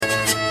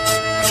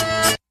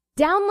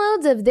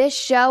Downloads of this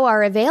show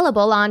are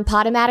available on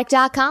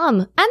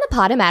Podomatic.com and the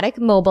Podomatic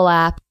mobile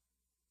app.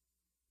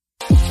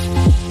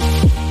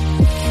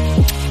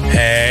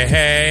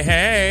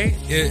 Hey.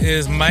 It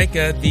is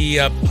Micah,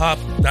 the I'm not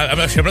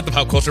the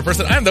pop culture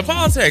person. I'm the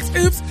politics.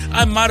 Oops.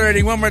 I'm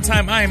moderating one more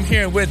time. I am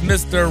here with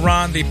Mr.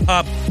 Ron, the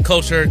pop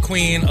culture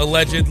queen,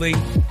 alleged,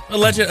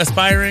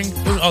 aspiring,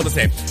 all the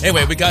same.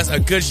 Anyway, we got a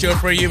good show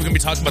for you. We're going to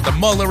be talking about the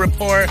Mueller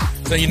report.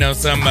 So,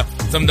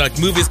 some like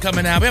movies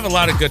coming out. We have a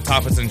lot of good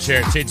topics and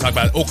share to talk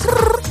about. Oh,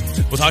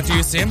 we'll talk to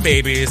you soon,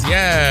 babies.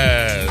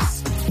 Yes.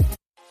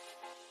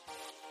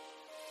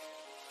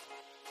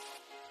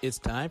 It's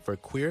time for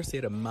Queer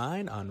State of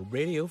Mind on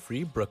Radio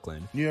Free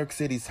Brooklyn, New York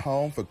City's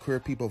home for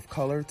queer people of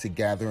color to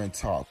gather and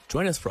talk.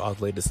 Join us for all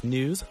the latest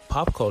news,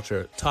 pop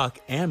culture, talk,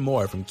 and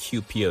more from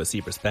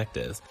QPOC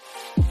perspectives.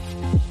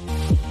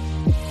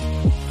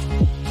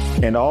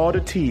 And all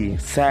the tea,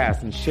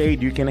 sass, and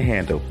shade you can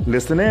handle.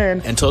 Listen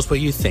in. And tell us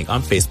what you think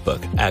on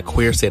Facebook at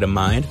Queer State of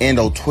Mind. And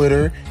on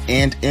Twitter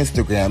and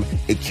Instagram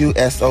at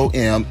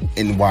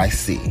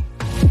QSOMNYC.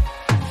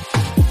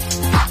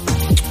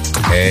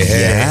 Hey.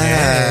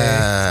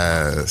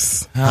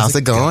 Yes. How's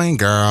it going,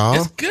 girl?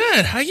 It's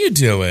good. How you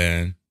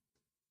doing?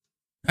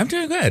 I'm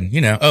doing good.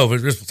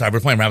 We're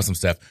playing around with some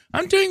stuff.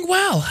 I'm doing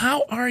well.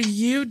 How are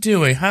you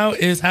doing?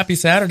 Happy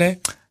Saturday?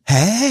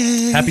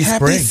 Hey. Happy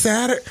spring.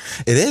 Saturday.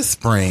 It is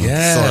spring.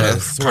 Yeah.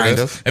 Sort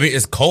of. I mean,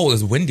 it's cold.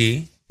 It's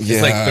windy. Yeah.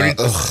 It's like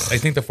 30. I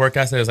think the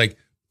forecast says like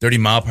 30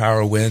 mile per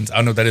hour winds. I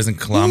don't know if that is in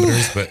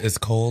kilometers, but it's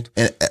cold.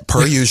 And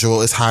per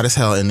usual, it's hot as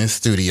hell in this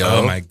studio.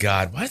 Oh my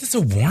God. Why is it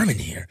so warm in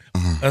here?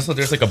 Mm-hmm. Also,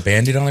 there's like a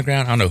Band-Aid on the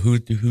ground. I don't know who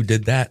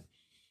did that.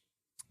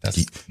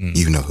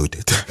 You know who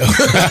did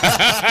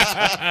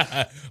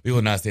that. We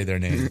will not say their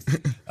names.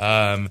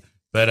 So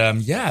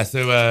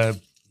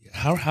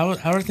how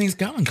are things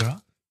going,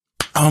 girl?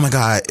 Oh my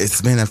God,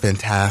 it's been a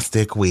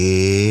fantastic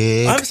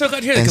week. I'm so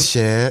glad to hear that. And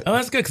shit. Oh,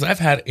 that's good, because I've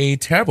had a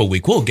terrible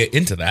week. We'll get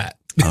into that.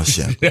 Oh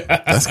shit.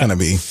 That's going to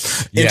be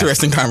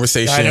interesting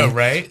conversation. I know,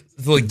 right?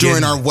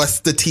 During our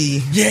What's the Tea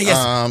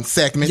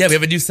segment. Yeah, we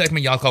have a new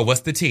segment y'all call What's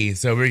the Tea?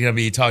 So we're going to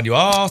be talking to you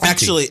all.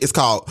 Actually, it's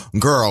called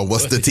Girl,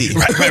 What's the Tea?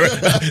 Right.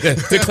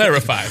 To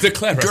clarify.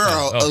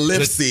 Girl,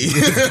 ellipse.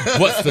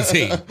 What's the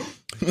tea?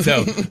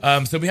 So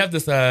we have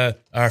this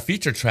our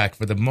feature track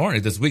for the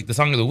morning this week, the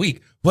song of the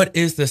week. What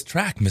is this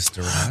track,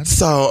 Mr. Ron?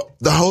 So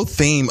the whole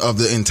theme of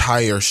the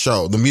entire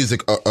show, the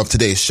music of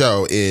today's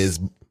show, is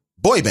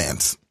boy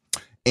bands,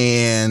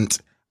 and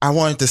I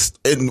wanted to,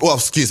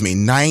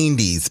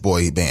 90s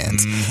boy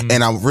bands,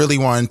 and I really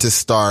wanted to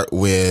start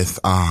with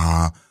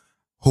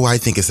who I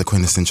think is the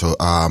quintessential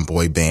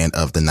boy band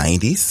of the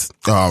 90s.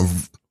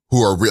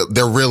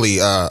 They're really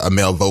a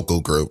male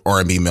vocal group,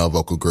 R&B male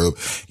vocal group.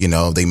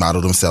 They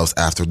modeled themselves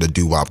after the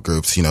doo-wop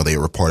groups. They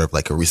were part of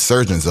like a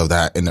resurgence of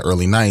that in the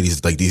early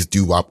 90s, like these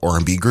doo-wop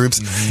R&B groups.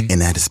 And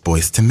that is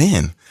Boyz II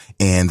Men.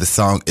 And the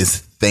song is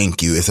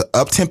Thank You. It's an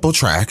up-tempo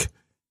track,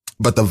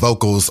 but the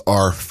vocals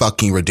are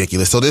fucking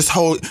ridiculous. So this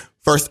whole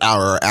first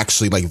hour are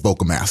actually like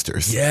vocal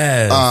masters.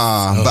 Yes.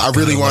 But I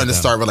really wanted to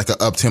start with like an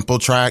up-tempo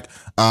track,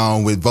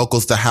 with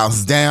vocals to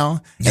house down.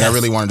 Yes. And I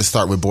really wanted to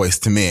start with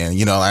Boyz II Men.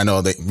 I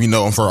know that we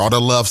know them for all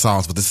the love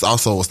songs, but this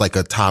also was like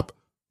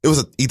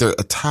either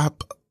a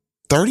top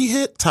 30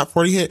 hit, top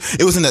 40 hit.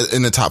 It was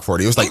in the top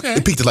 40. It was like,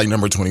 It peaked at like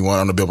number 21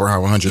 on the Billboard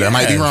Hot 100. Yes. I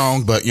might be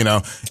wrong, but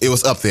it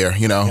was up there,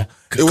 Yeah.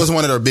 It wasn't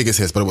one of their biggest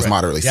hits, but it was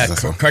moderately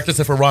successful. Correct us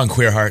if we're wrong,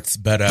 queer hearts,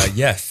 but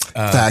yes.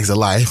 Fags of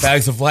Life.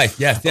 Fags of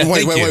Life, yes.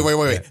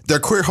 Wait. They're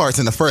queer hearts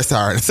in the first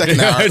hour. In the second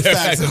hour,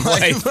 Fags of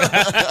Life.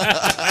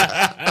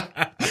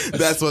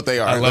 That's what they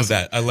are. I love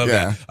that. All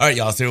right,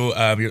 y'all. So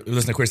you're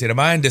listening to Queer State of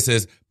Mind. This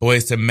is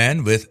Boyz II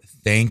Men with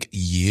Thank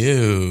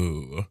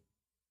You.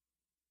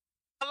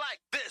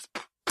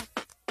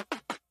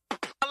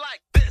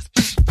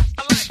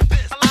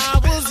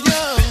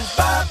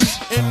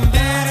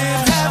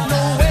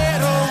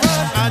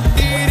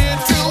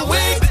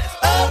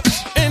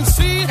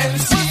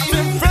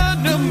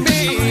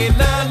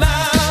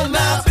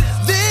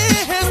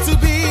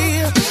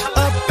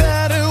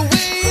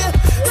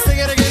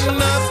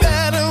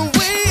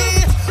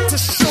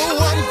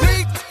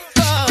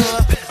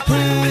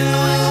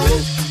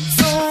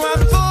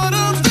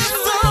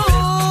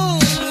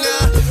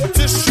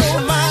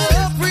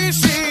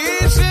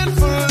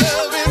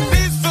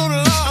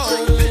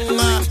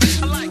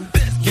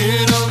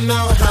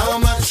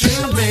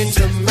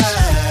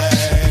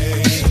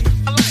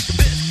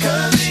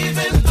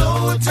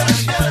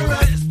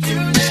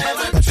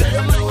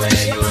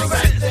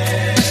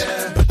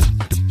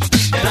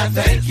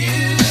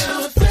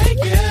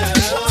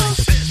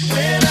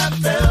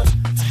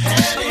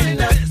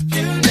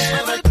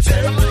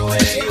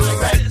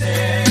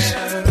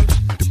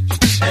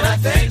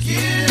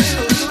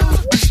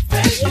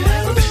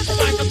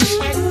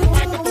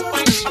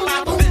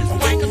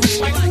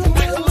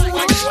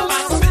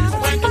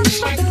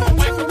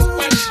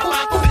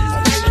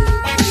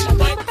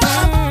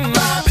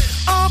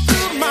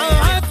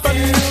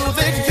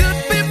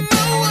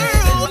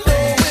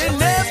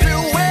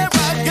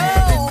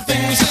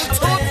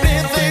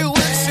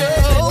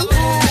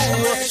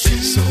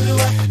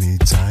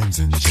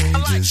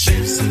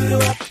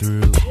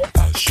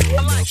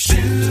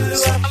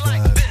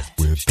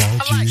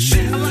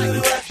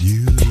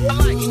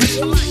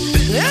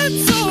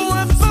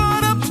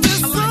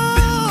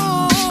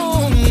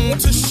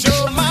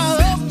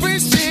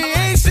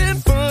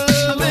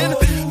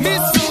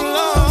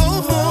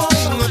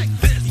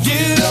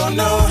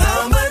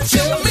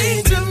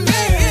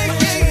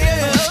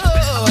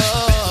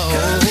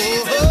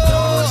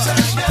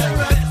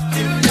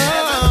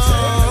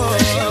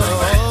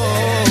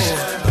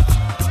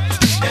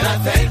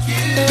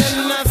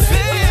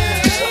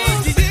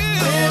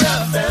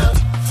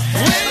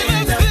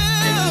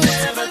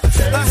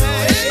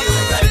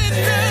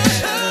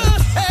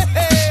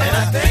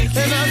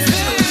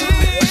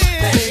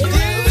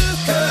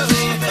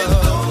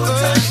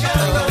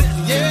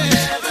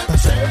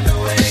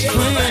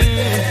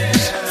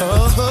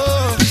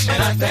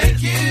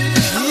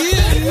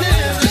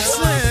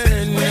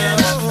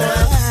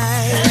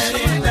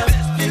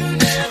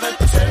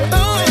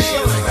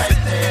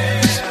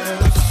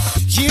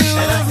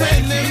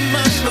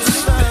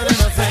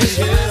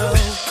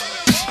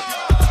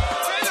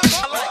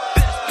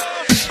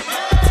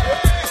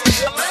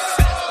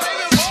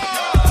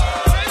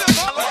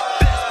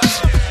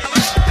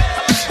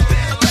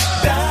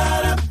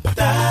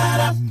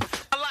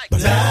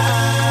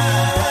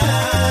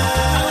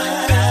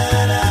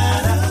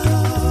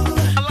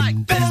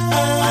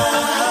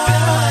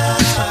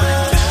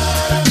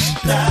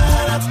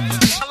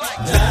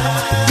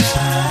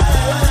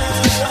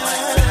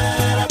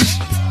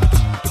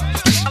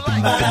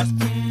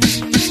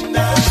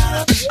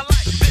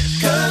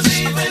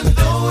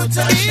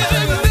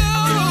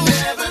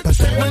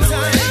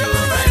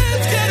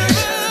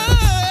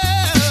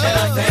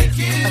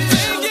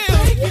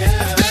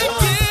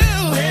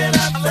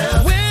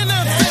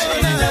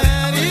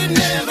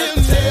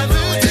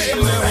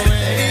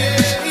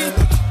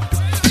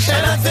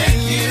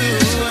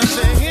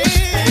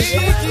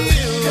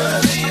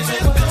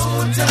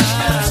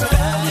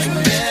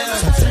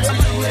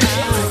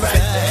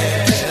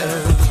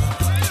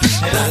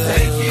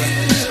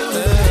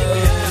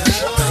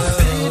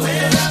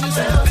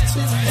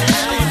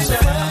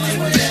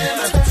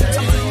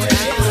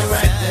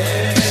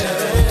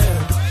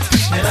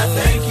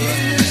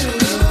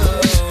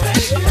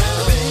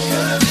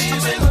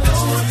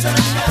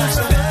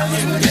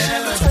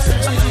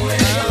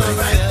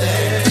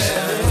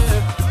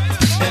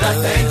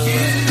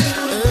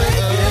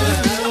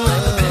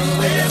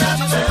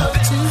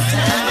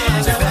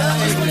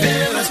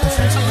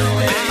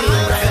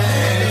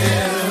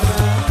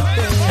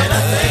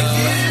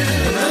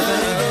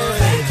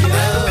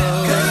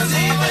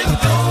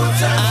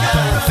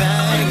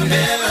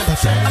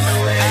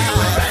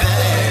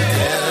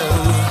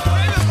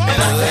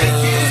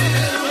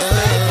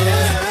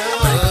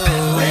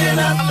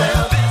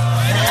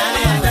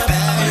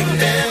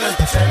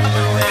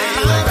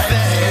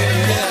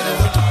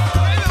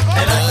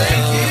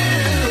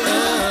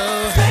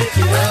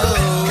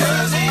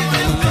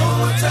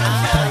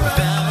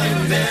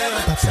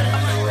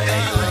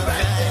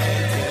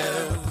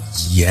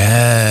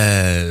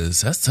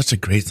 That's such a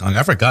great song.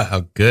 I forgot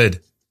how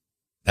good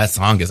that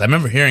song is. I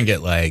remember hearing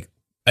it like,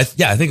 I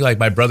think like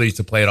my brother used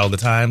to play it all the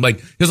time.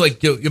 Like, he was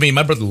like, I mean,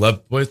 my brother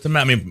loved Boyz II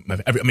Men.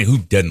 I mean, who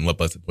didn't love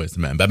Boyz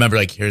II Men? But I remember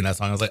like hearing that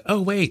song. I was like,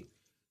 oh wait,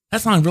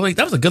 that song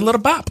that was a good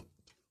little bop.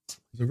 It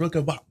was a real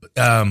good bop.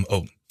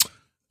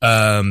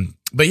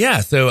 But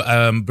yeah, so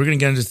we're gonna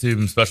get into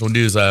some special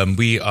news.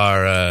 We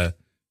are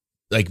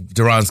like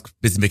Duran's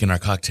busy making our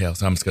cocktail,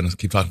 so I'm just gonna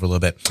keep talking for a little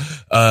bit.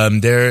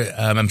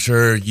 I'm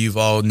sure you've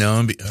all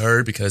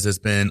heard because it's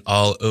been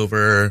all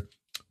over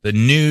the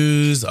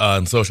news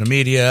on social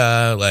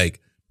media, like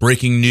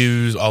breaking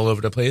news all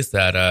over the place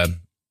that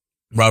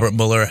Robert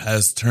Mueller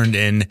has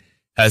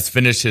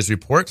finished his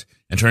report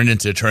and turned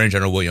into Attorney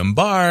General William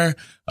Barr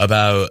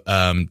about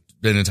the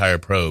entire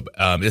probe.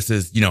 This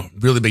is,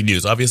 really big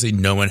news. Obviously,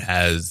 no one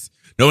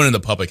in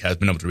the public has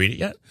been able to read it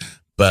yet.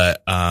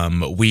 But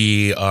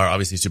we are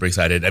obviously super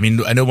excited. I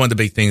mean, I know one of the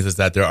big things is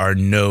that there are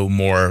no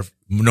more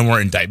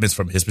indictments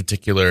from his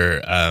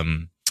particular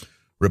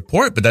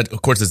report. But that,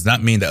 of course, does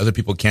not mean that other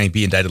people can't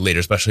be indicted later,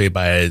 especially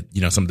by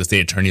some of the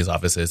state attorneys'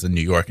 offices in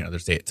New York and other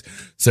states.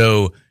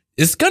 So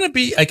it's going to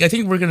be, I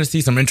think we're going to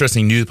see some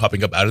interesting news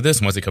popping up out of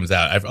this once it comes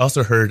out. I've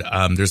also heard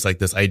there's like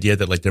this idea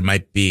that like there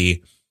might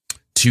be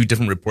 2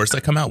 different reports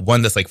that come out.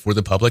 One that's like for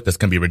the public that's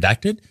going to be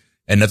redacted.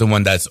 Another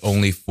one that's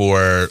only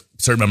for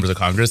certain members of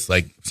Congress,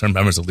 like certain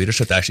members of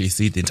leadership to actually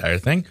see the entire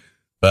thing.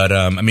 But,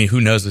 I mean,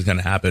 who knows what's going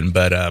to happen?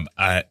 But,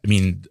 I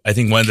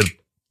think one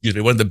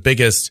of the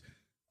biggest,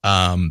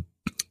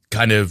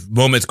 kind of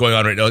moments going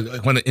on right now,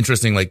 one of the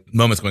interesting like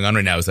moments going on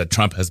right now is that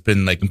Trump has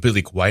been like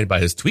completely quiet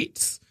by his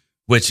tweets,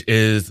 which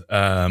is,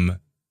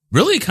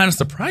 really kind of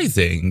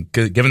surprising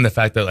given the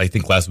fact that I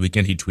think last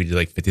weekend he tweeted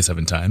like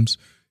 57 times.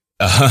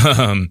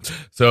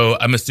 So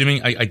I'm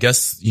assuming, I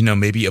guess,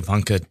 maybe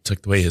Ivanka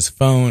took away his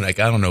phone. Like,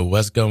 I don't know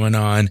what's going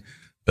on,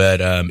 but,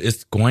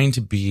 it's going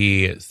to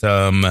be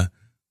some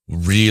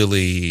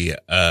really,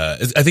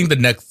 I think the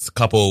next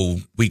couple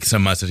weeks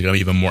and months is going to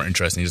be even more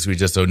interesting. We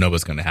just don't know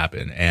what's going to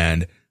happen.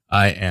 And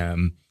I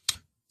am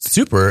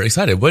super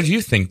excited. What do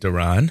you think,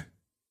 Duran?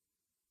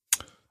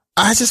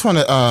 I just want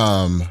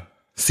to,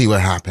 see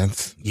what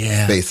happens.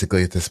 Yeah.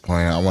 Basically at this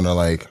point, I want to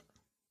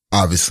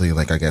obviously,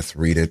 I guess,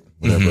 read it,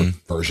 whatever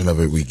version of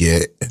it we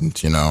get. And,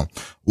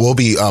 we'll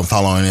be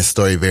following this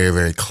story very,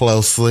 very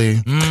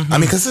closely. I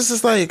mean, because this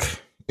is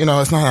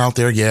it's not out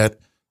there yet.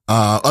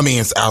 I mean,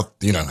 it's out,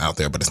 out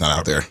there, but it's not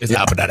out there. It's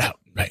out, but not out.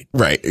 Right.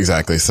 Right.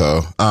 Exactly.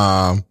 So,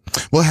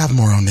 we'll have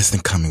more on this in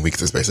coming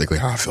weeks. Is basically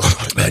how I feel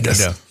about it. I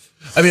guess.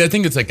 I mean, I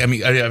think it's I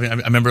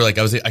remember I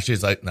was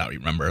actually not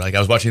remember. I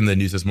was watching the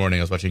news this morning.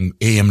 I was watching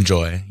AM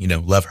Joy,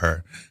 love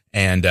her.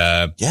 And,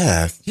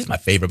 yeah, she's my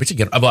favorite, but I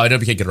don't know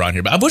if we can get her on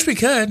here, but I wish we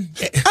could.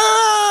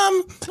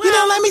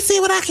 Let me see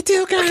what I can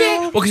do, girl. Okay.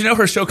 Well, because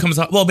her show comes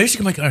on. Well, maybe she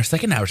can make our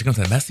second hour. She comes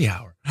to the messy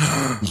hour.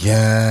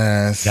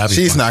 Yes.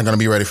 She's not going to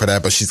be ready for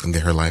that, but she's going to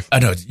get her life. I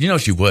know.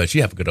 She would.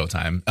 She'd have a good old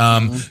time.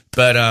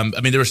 But, I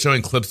mean, they were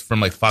showing clips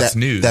from Fox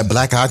News. That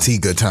black auntie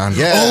good time.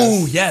 Yes.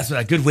 Oh, yes. With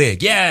that good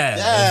wig. Yes.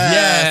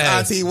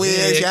 Yes. Auntie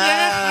wig.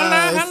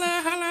 Yes.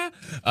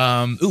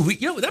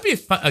 Holla. That'd be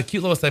a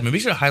cute little segment. We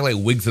should highlight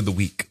wigs of the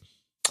week.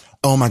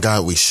 Oh my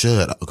God, we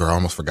should. Girl, I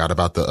almost forgot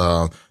about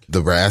the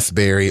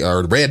raspberry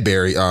or red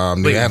berry,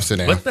 New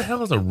Amsterdam. What the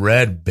hell is a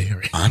red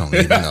berry? I don't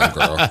even know,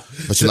 girl.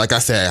 But like I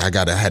said, I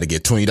had to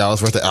get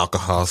 $20 worth of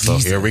alcohol. So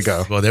Jesus. Here we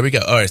go. Well, there we go.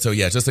 All right. So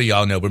yeah, just so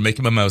y'all know, we're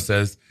making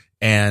mimosas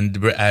and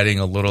we're adding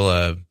a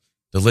little,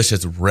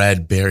 delicious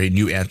red berry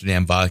New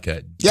Amsterdam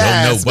vodka.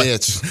 Yes,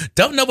 bitch.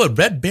 Don't know what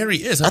red berry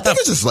is. I think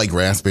it's just like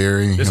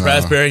raspberry. It's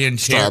raspberry and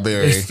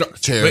strawberry.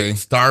 Cherry. Wait,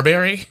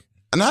 starberry?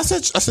 And I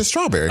said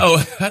strawberry.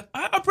 Oh,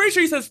 I'm pretty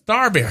sure you said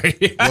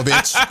starberry. Well,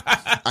 bitch,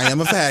 I am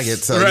a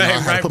faggot, so I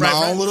had to put my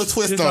own little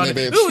twist on it,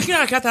 bitch. Ooh,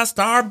 I got that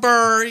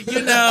starberry,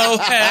 hey.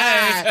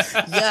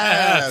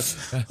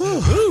 Yes.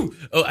 Ooh.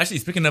 Oh, actually,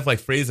 speaking of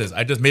phrases,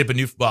 I just made up a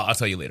new. Well, I'll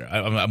tell you later.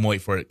 I'm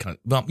waiting for it.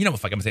 Well, you know what?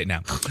 Fuck, I'm gonna say it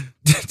now.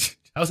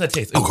 How's that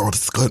taste? Ooh. Oh, girl,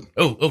 this is good.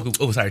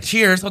 Oh, sorry.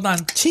 Cheers. Hold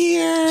on.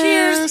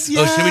 Cheers.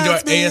 Yes, should we do our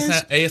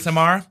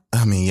ASMR?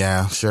 I mean,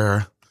 yeah,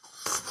 sure.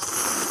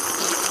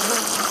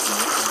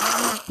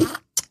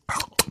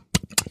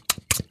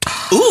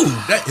 Ooh,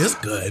 that is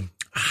good.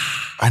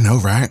 I know,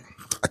 right?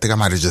 I think I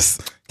might have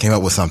just came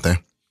up with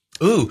something.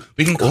 Ooh,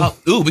 we can call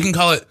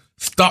it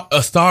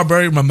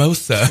Starberry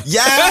Mimosa.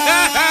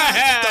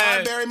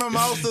 Yes! Starberry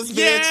Mimosas, bitch.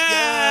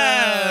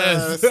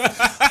 Yes!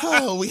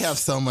 Oh, we have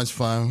so much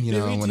fun,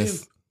 when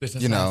it's,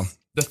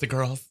 That's the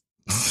girls.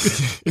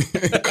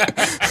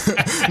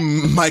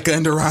 Micah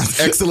and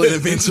Duran's excellent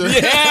adventure.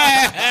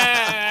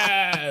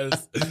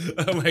 Yes!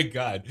 Oh my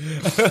God.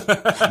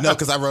 No,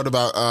 because I wrote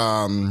about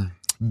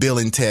Bill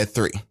and Ted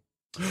 3.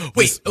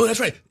 Wait, that's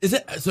right. Is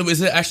it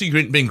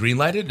actually being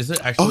greenlighted? Is it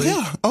actually?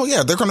 Oh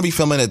yeah. They're going to be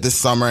filming it this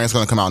summer and it's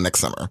going to come out next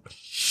summer.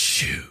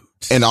 Shoot.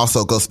 And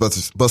also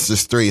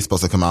Ghostbusters 3 is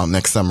supposed to come out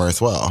next summer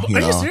as well.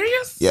 Are you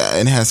serious? Yeah,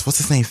 and it has, what's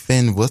his name?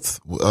 Finn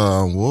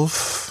Wolfhard,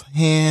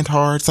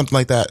 something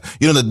like that.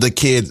 You know, the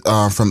kid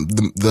from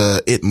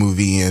the It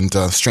movie and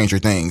Stranger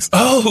Things.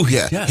 Oh,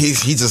 yeah. Yes.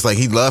 He's just like,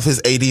 he loved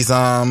his 80s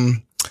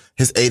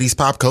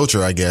pop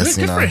culture, I guess.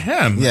 Good for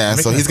him. Yeah,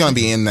 so he's going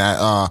to be in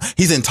that.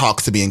 He's in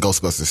talks to be in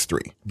Ghostbusters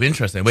 3. Be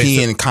interesting. Wait,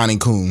 he and Connie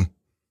Coon.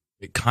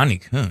 Connie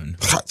Coon.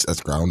 That's I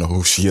don't know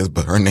who she is,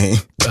 but her name.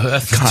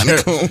 That's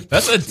Connie Coon.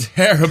 That's a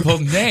terrible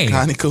name.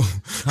 Connie Coon.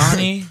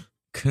 Connie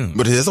Coon.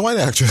 But it is a white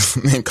actress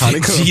named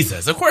Connie Coon.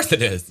 Jesus, of course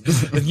it is.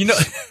 You know,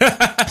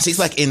 she's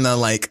like in the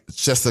like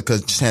Jessica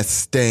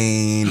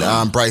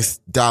Chastain, Bryce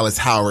Dallas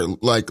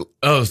Howard, like.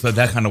 Oh, so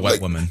that kind of white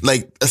woman,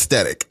 like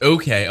aesthetic.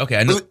 Okay.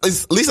 I know.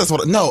 At least that's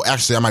what. No,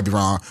 actually, I might be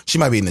wrong. She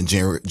might be in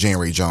the Jane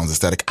Ray Jones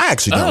aesthetic. I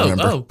actually don't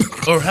remember.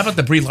 Or how about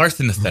the Brie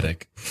Larson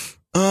aesthetic?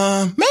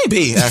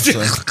 Maybe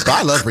actually. But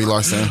I love Brie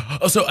Larson.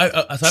 Oh, so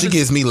she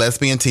gives me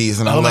lesbian tease,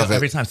 and I love it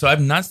every time. So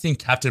I've not seen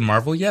Captain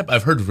Marvel yet, but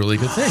I've heard really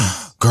good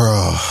things.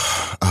 Girl,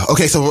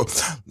 okay. So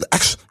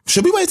actually,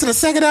 should we wait till the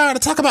second hour to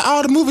talk about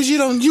all the movies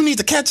you need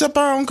to catch up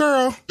on,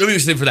 girl? Maybe we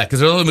should save for that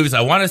because there are other movies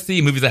I want to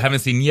see, movies I haven't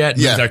seen yet,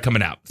 movies that are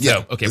coming out. So,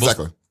 yeah, okay,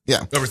 exactly.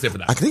 Yeah, we'll save for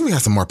that. I think we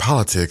got some more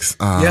politics.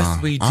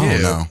 Yes, we do. I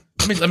don't know.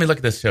 Let me look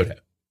at this showdown.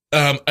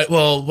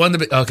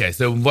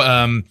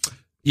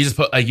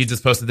 You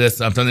just posted this.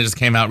 Something that just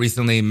came out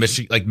recently.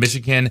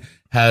 Michigan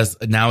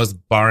is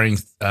barring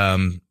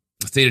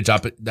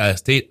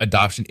state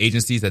adoption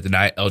agencies that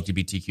deny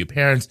LGBTQ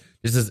parents.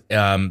 This is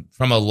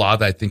from a law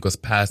that I think was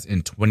passed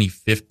in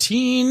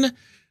 2015,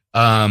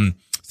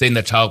 saying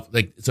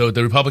that so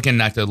the Republican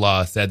enacted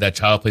law said that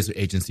child placement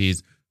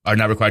agencies are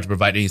not required to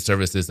provide any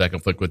services that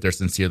conflict with their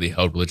sincerely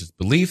held religious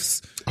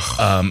beliefs.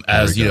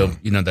 As you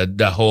know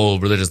the whole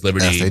religious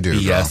liberty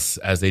BS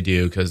as they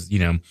do, because you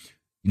know,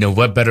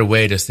 what better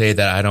way to say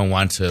that I don't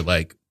want to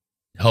like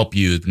help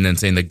you than then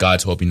saying that God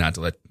told me not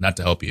to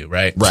help you,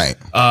 right? Right.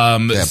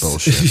 That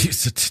bullshit.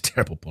 It's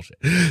terrible bullshit.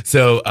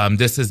 So,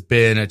 this has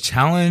been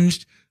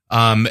challenged.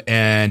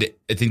 And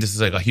I think this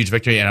is like a huge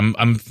victory. And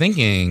I'm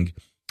thinking,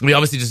 I mean,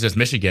 obviously just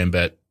Michigan,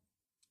 but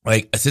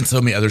like since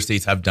so many other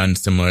states have done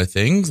similar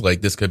things,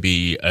 like this could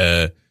be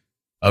a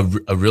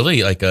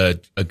really like a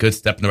good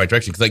step in the right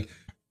direction. Cause like,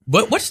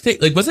 what state,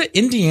 like, was it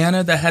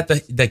Indiana that had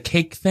the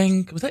cake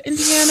thing? Was that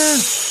Indiana?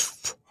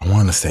 I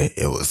want to say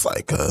it was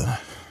like a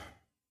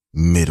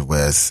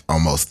Midwest,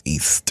 almost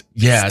East.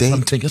 Yeah, state.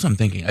 That's what I'm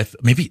thinking.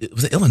 Maybe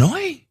was it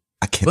Illinois?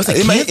 I can't.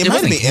 It might be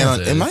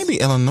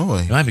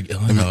Illinois. It might be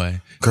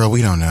Illinois. Girl,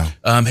 we don't know.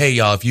 Hey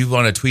y'all, if you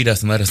want to tweet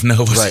us and let us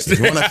know, right? If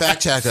you want to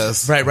fact check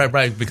us, right.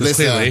 Because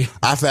clearly,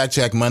 I fact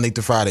check Monday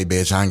through Friday,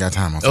 bitch. I ain't got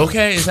time on.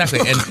 Okay, exactly.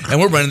 And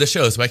we're running the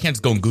show, so I can't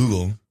just go on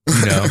Google.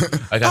 You know,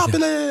 I got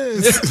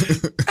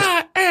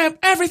I am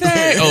everything.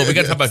 Oh, we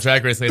got to talk about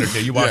Drag Race later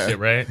too. You watched it,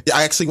 right? Yeah,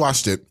 I actually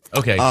watched it.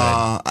 Okay. Good.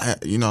 I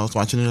was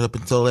watching it up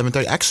until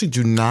 11:30. I actually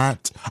do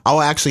not.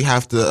 I'll actually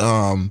have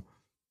to.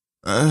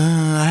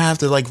 I have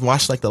to like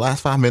watch like the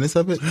last 5 minutes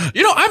of it.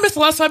 You know, I missed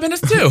the last 5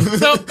 minutes too,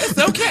 so it's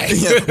okay.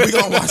 Yeah, we're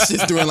gonna watch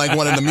this during like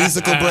one of the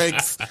musical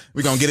breaks.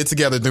 We're gonna get it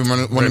together during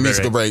one of the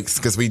musical breaks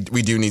because we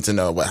do need to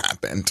know what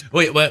happened.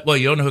 Wait, what? Well,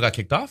 you don't know who got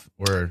kicked off,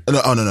 or no,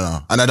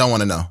 and I don't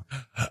want to know.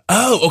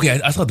 Oh, okay.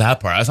 I saw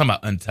that part. I was talking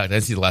about Untucked. I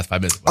didn't see the last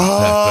 5 minutes.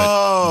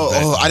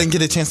 I didn't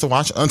get a chance to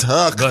watch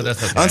Untucked. But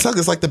that's okay. Untucked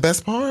is like the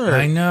best part.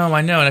 I know,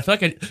 and I feel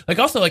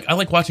like I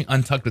like watching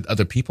Untucked with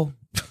other people.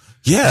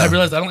 Yeah. And I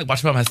realized I don't like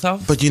watching by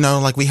myself. But,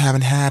 like we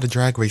haven't had a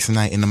Drag Race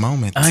night in the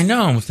moment. I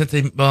know. Since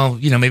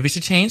maybe we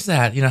should change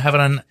that. Have it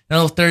on a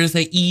little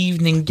Thursday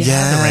evening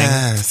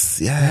gathering.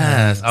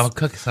 Yes. I'll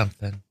cook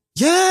something.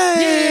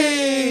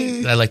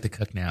 Yay! I like to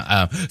cook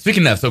now.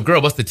 Speaking of, so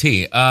girl, what's the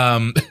tea?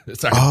 Sorry.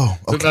 Oh,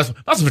 okay.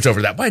 I'll switch over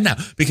to that. Why now?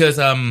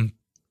 Because,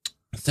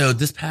 so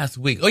this past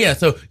week. Oh, yeah.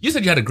 So you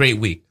said you had a great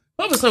week.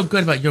 What was so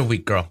good about your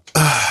week, girl?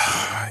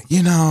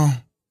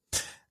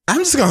 I'm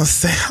just going to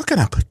say, how can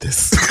I put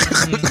this?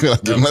 I'm going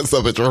to give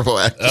myself a trouble,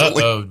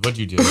 actually. What'd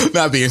you do?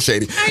 Not being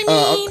shady.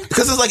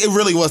 Because it's like, it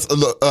really was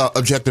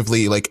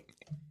objectively, like,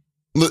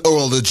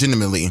 or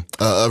legitimately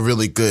a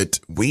really good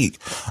week.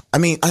 I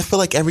mean, I feel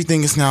like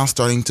everything is now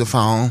starting to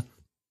fall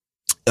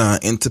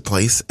into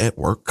place at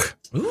work.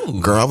 Ooh.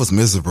 Girl, I was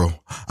miserable.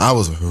 I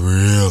was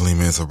really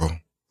miserable.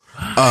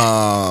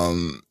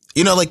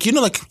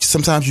 Like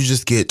sometimes you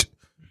just get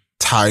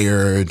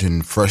tired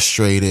and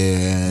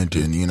frustrated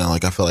and, I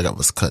felt like I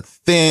was cut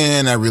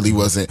thin. I really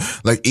wasn't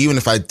like, even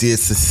if I did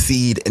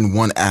succeed in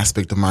one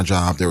aspect of my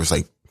job, there was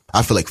like,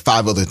 I feel like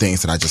 5 other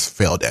things that I just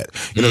failed at,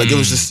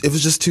 it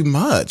was just too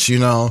much,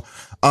 and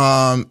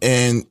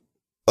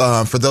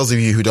for those of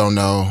you who don't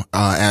know,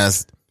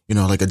 as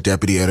like a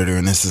deputy editor,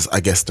 and this is, I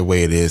guess, the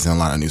way it is in a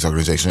lot of news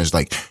organizations,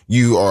 like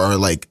you are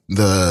like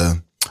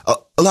a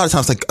lot of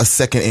times like a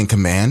second in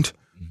command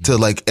to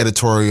like the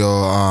editorial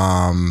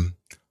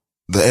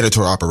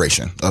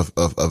operation of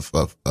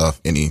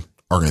any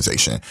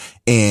organization.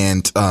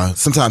 And,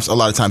 sometimes, a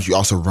lot of times you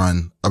also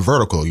run a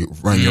vertical, you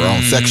run your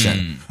own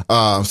section.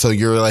 So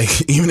you're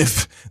like, even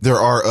if there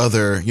are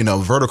other,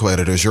 vertical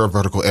editors, you're a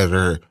vertical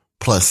editor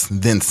plus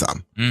then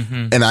some.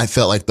 Mm-hmm. And I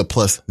felt like the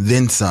plus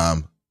then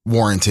some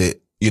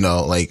warranted,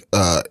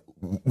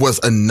 was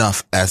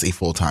enough as a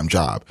full-time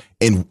job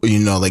and,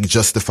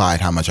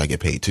 justified how much I get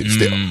paid too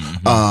still.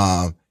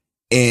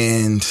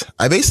 And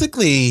I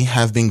basically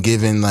have been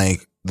given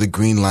like the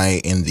green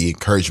light and the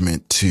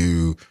encouragement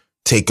to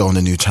take on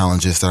the new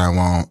challenges that I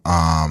want,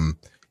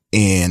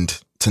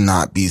 and to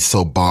not be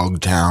so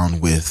bogged down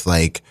with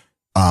like,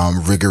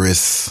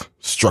 rigorous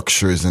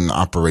structures and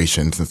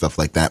operations and stuff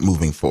like that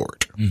moving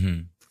forward.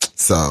 Mm-hmm.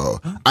 So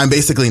I'm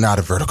basically not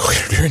a vertical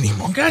editor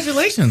anymore.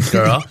 Congratulations,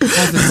 girl.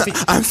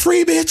 I'm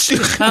free,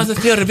 bitch. How's it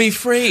feel to be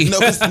free? No,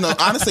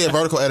 honestly, a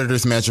vertical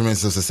editor's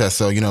measurements of success.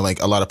 So,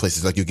 like a lot of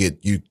places, like you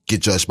get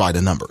judged by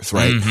the numbers,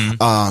 right?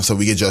 Mm-hmm. So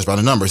we get judged by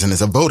the numbers, and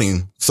it's a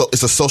voting. So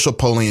it's a social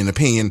polling and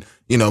opinion,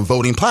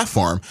 voting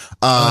platform.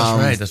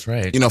 That's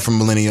right. From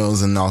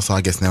millennials and also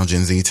I guess now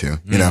Gen Z too,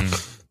 you know.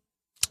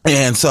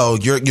 And so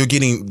you're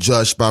getting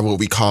judged by what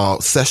we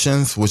call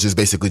sessions, which is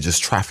basically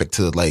just traffic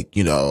to like,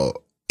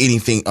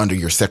 anything under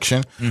your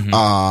section,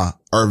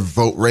 or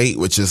vote rate,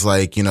 which is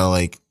like,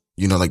 like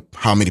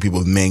how many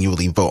people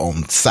manually vote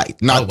on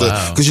site. Not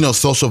because,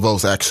 social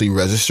votes actually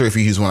register. If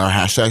you use one of our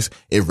hashtags,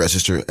 it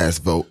registers as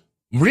vote.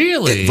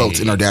 Really? It votes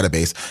in our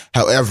database.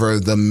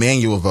 However, the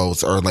manual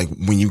votes are like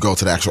when you go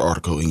to the actual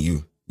article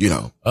and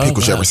pick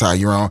whichever side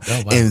you're on.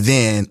 Oh, wow. And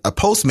then a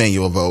post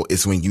manual vote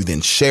is when you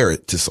then share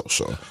it to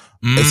social.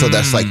 And so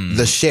that's like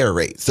the share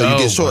rate. So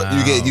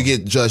you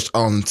get judged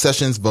on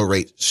sessions, vote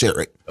rate, share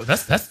rate.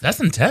 That's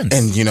intense.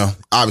 And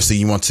obviously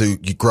you want to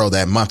grow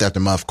that month after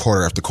month,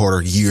 quarter after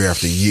quarter, year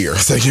after year.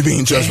 So you're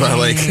being judged by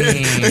like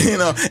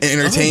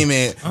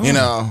entertainment,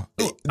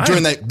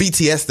 during that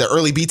BTS, the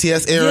early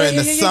BTS era in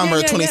the summer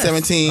of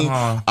 2017,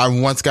 I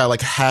once got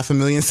like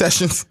 500,000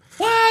 sessions.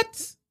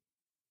 What?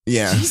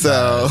 Yeah. Jesus.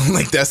 So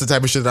like that's the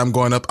type of shit that I'm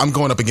going up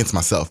against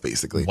myself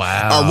basically.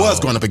 Wow. I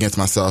was going up against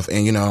myself,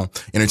 and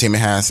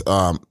Entertainment has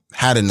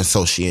had an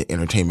associate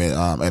entertainment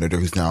editor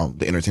who's now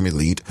the entertainment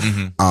lead.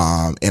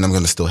 Mm-hmm. And I'm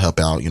going to still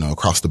help out,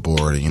 across the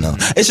board. And,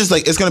 it's just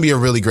like, it's going to be a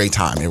really great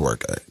time at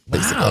work,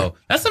 basically. Wow.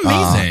 That's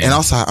amazing. And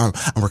also I'm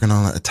working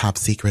on a top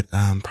secret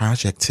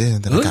project too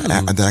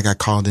that I got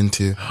called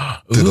into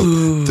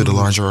through the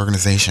larger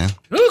organization.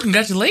 Ooh,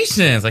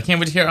 congratulations. I can't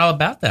wait to hear all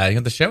about that. You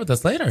have to share with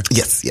us later.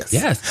 Yes.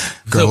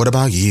 Girl, what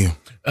about you?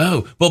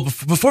 Oh, well,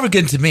 before we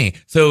get into me,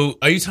 so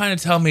are you trying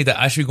to tell me that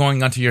I should be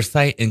going onto your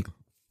site and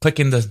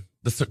clicking the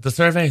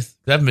surveys?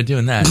 I haven't been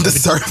doing that.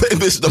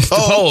 The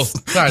polls.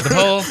 Sorry, the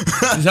polls.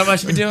 Is that what I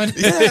should be doing?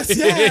 Yes,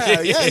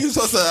 yeah. You're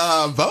supposed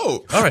to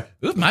vote. All right.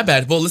 Ooh, my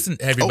bad. Well, listen,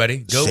 everybody.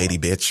 Go. Shady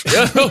bitch.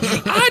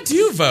 I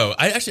do vote.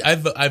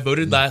 I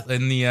voted last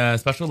in the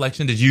special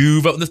election. Did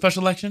you vote in the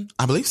special election?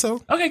 I believe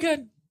so. Okay,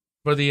 good.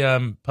 For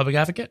the public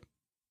advocate?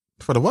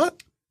 For the what?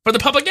 For the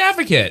public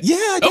advocate. Yeah,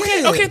 I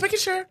did. Okay, making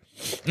sure.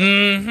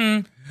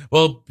 Mm-hmm.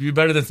 Well, you're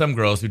better than some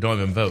girls who don't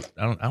even vote.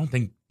 I don't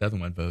think the other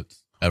one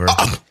votes ever.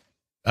 I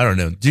don't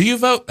know. Do you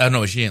vote? I don't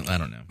know. I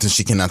don't know. Then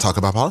she cannot talk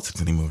about politics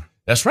anymore.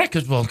 That's right.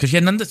 Because she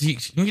had none of this,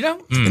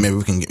 And maybe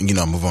we can,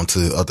 move on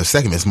to other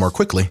segments more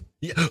quickly.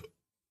 Yeah. Ooh.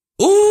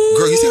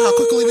 Girl, you see how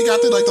quickly we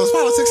got through like those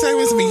politics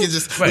segments? We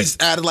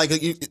just added like,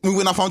 we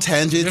went off on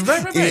tangents.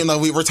 Right.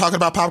 We were talking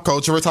about pop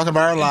culture. We're talking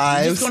about our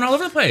lives. It's going all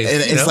over the place.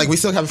 And it's like we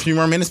still have a few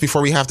more minutes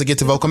before we have to get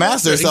to Vocal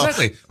Master. So.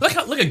 Exactly.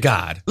 Look at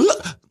God.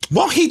 Look.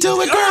 Won't he do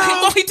it,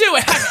 girl? Won't he do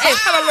it? Hey,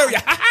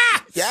 hallelujah.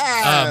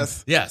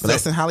 Yes. Yes.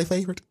 Blessed and highly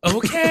favored.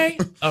 Okay.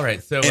 All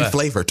right. So and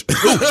flavored.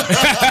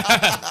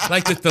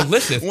 Like the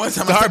delicious. One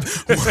time I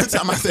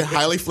said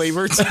highly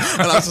flavored, and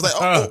I was just like,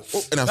 and I was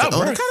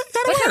like,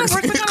 that kind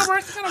of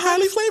works.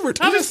 Highly flavored.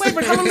 Highly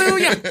flavored.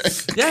 Hallelujah.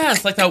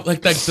 Yes, like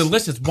that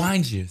delicious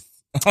wine juice.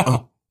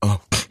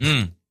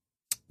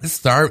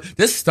 This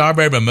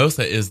starberry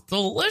mimosa is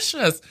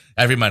delicious.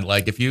 Everyone,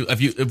 like if you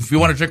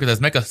want to drink with us,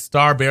 make a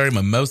starberry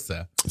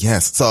mimosa.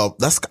 Yes. So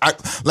that's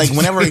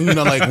whenever when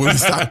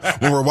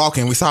we're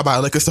walking, we stop by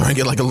a liquor store and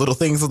get like a little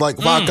things like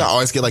vodka. I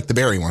always get like the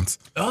berry ones.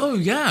 Oh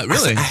yeah,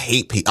 really? I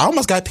hate peach. I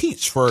almost got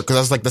peach because I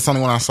was like that's the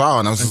only one I saw,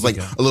 and I was just like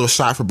a little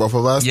shot for both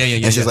of us. Yeah.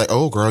 And she's like,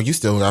 "Oh, girl, you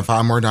still got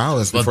 $5 more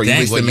before you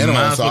reach the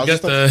minimum." So I was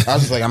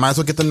just like, I might as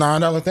well get the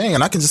 $9 thing,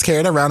 and I can just carry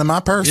it around in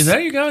my purse.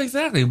 There you go.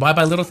 Exactly. Why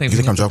buy little things? You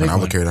think I'm joking? I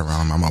would carry that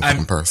around in my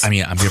motherfucking purse. I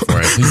mean, I'm here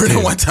for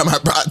it. One time I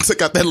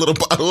took out that little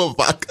bottle of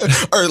vodka,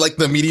 or like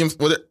the medium,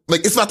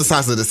 like it's about the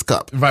size of this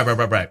cup. Right.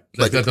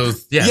 Like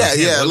those,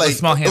 like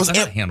small handle,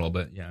 not handle,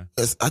 but yeah.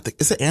 I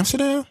think is it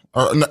Amsterdam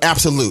or no,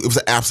 Absolute? It was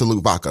an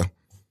Absolute vodka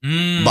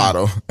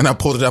bottle, and I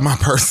pulled it out of my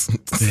purse.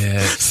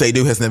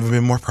 Sadhu has never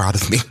been more proud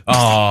of me.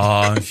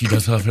 Oh, she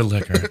does love her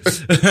liquor.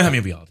 I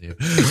mean, we all do,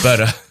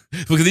 but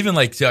because even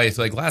like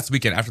last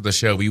weekend after the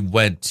show, we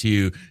went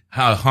to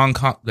Hong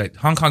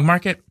Kong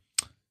Market.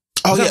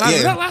 Oh, was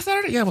that last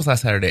Saturday? Yeah, it was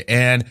last Saturday.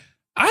 And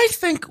I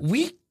think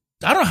I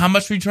don't know how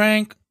much we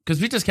drank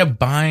because we just kept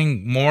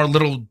buying more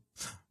little.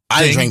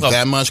 I didn't drink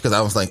that much because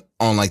I was like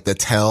on like the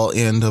tail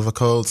end of a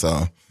cold.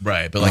 So.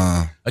 Right. But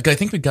I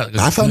think we got.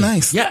 I felt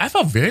nice. Yeah, I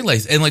felt very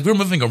nice. And like we were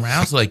moving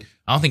around. So like,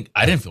 I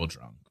didn't feel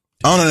drunk.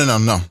 Oh,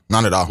 no.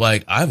 Not at all.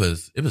 Like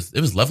it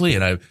was lovely.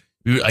 And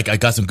I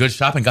got some good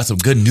shopping, got some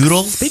good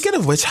noodles. Speaking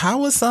of which, how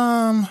was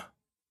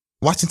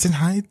Washington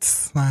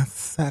Heights last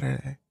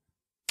Saturday?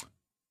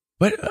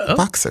 What?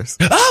 Boxers.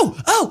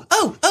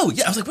 Oh,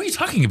 yeah. I was like, what are you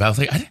talking about? I was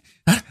like,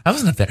 I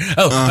wasn't up there.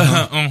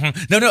 Oh,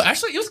 no.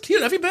 Actually, it was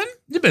cute. Have you been?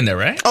 You've been there,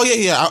 right? Oh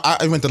yeah.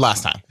 I went the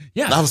last time.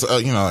 Yeah. I was,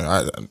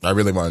 I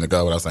really wanted to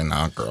go, but I was like,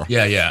 nah, girl.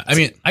 Yeah. I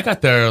mean, I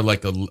got there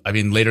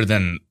later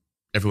than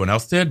everyone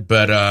else did,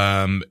 but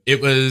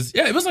it was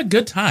a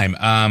good time.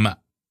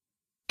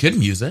 Good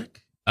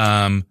music.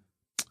 Some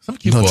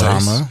cute boys.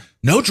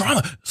 No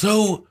drama.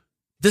 So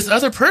this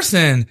other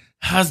person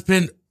has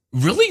been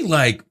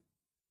really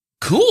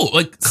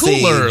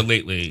cooler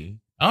lately.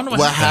 I don't know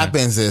what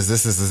happens is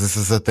this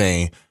is the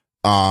thing.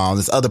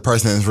 This other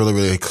person is really,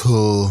 really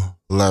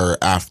cooler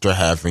after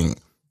having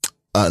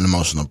an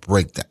emotional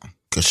breakdown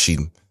because she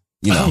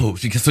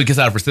gets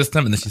out of her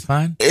system and then she's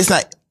fine. It's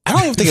not. I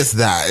don't even think it's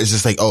that. It's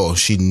just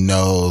she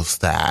knows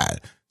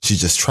that she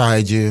just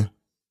tried you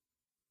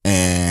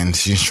and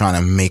she's trying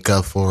to make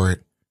up for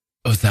it.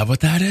 Oh, is that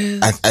what that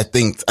is? I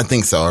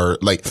think so. Or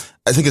I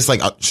think it's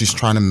she's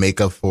trying to make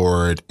up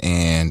for it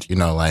and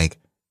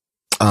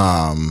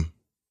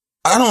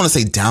I don't want to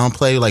say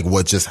downplay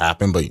what just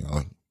happened, but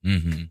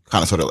kind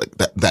of sort of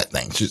that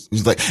thing. She's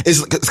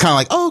it's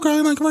kind of oh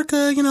girl, we're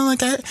good, I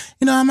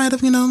might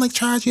have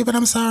tried you, but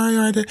I'm sorry,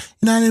 or I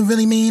didn't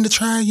really mean to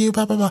try you,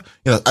 blah blah blah.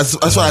 That's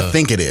what I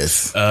think it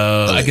is.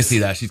 I can see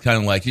that. She's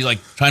kind of she's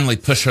trying to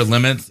push her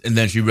limits, and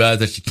then she realized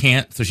that she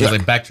can't, so she's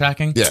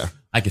backtracking. Yeah.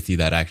 I can see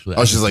that actually.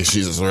 Oh, she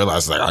just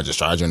realized I just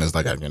tried you, and it's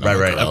right.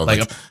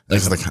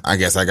 I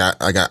guess I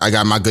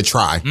got my good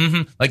try.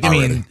 Mm-hmm.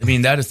 I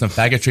mean that is some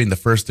faggotry in the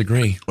first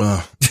degree.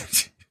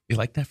 You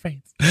like that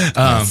phrase?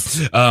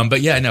 Yes. But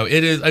yeah, no,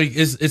 it is.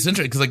 It's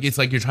interesting because it's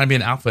you're trying to be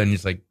an alpha, and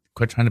it's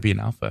quit trying to be an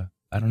alpha.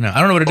 I don't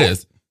know what it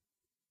is.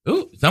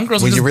 Ooh, some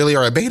girls. When you really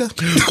are a beta.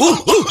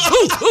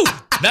 Ooh.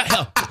 Not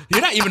hell.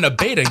 You're not even a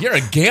beta. You're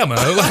a gamma.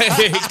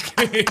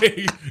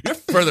 You're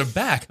further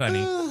back,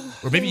 honey.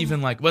 Or maybe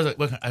even what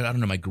I don't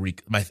know,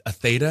 a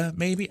theta,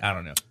 maybe? I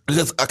don't know.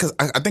 Because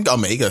I think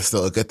omega is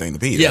still a good thing to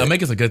be. Yeah, right?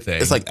 Omega's a good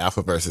thing. It's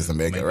alpha versus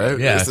omega, right?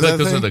 Yeah, I feel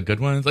those are the good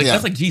ones.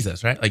 That's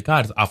Jesus, right?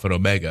 God is alpha and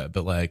omega,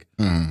 but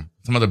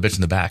some other bitch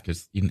in the back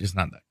is just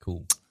not that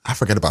cool. I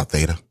forget about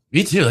theta.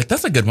 Me too.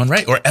 That's a good one,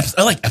 right? Or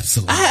I like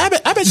epsilon. I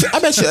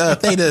bet you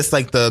theta is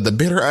the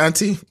bitter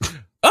auntie.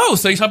 Oh,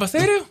 so you talk about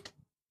theta?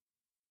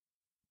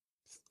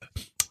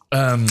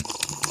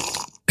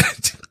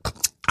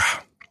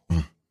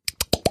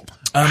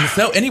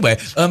 So anyway,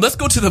 let's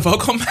go to the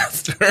Vocal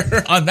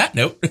Master on that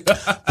note.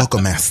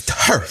 Vocal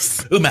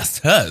Masters. Ooh,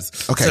 Masters.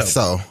 Okay,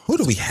 so who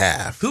do we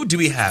have? So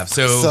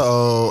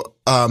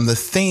the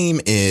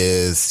theme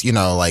is,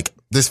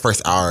 this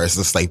first hour is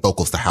just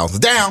vocals to house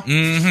down.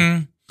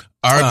 Mm-hmm.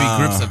 R&B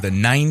groups of the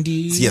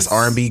 90s. Yes,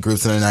 R&B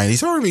groups in the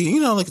 90s. R&B,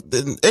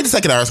 the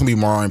second hour is going to be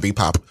more R&B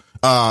pop.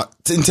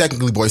 And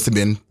technically Boyz II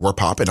Men were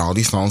pop, and all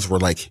these songs were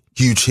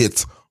huge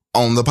hits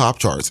on the pop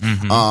charts.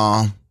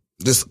 Mm-hmm.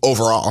 Just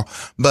overall.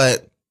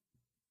 But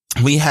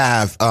we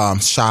have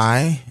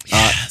Shy,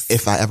 yes.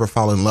 If I Ever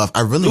Fall in Love.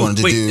 I really wanted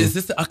to do... is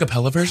this the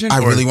acapella version? I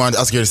was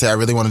scared to say I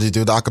really wanted to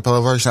do the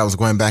acapella version. I was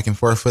going back and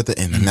forth with it,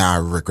 and now I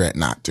regret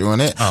not doing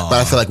it. Aww.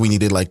 But I feel we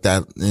needed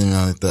that,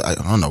 I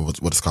don't know what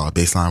it's called,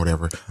 bass line,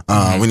 whatever.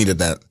 We needed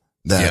that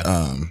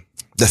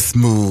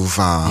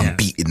smooth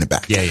beat in the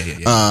back.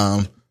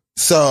 Yeah.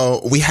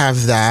 So we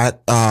have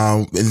that.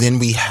 And then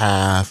we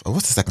have,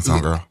 what's the second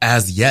song, girl?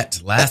 As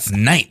Yet, Last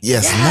Night.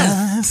 Yes,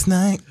 Last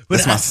Night.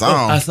 That's my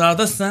song. I saw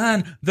the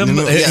sun.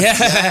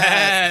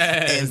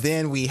 Yes. And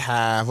then we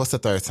have, what's the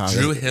third song?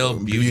 Drew Hill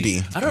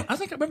Beauty. I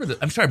think I remember this.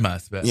 I'm sure I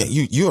must. But. Yeah,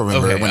 you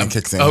remember it when it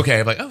kicks in.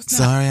 Okay, I'm oh, snap.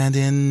 Sorry I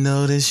didn't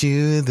notice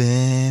you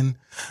then.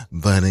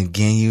 But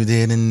again, you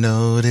didn't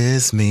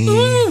notice me.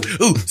 Ooh.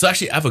 So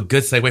actually, I have a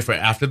good segue for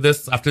after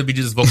we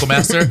do this Vocal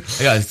Master.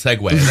 I got a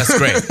segue. That's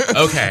great.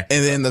 Okay.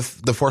 And then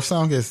the fourth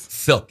song is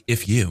Silk,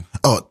 If You.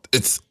 Oh,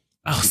 it's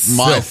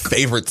my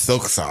favorite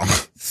Silk song.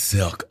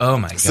 Silk. Oh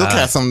my God. Silk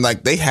had some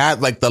they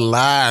had the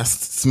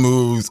last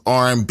smooth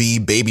R&B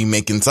baby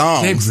making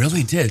songs. They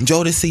really did.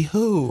 Jodeci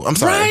who? I'm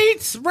sorry.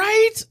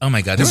 Right. Oh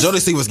my God.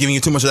 Jodeci was giving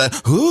you too much of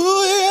that.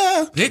 Ooh,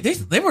 yeah.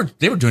 They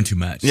were doing too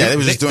much. Yeah, they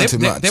were just doing too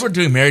much. They were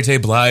doing Mary J.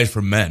 Blige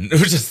for men. It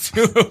was just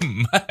too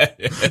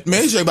much.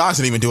 Mary J. Blige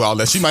didn't even do all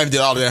that. She might have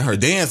did all that in her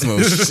dance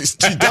moves.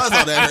 She does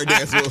all that in her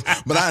dance moves,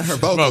 but not in her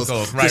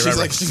vocals. Right.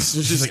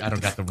 She's I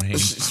don't got the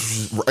range.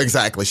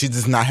 Exactly. She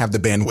does not have the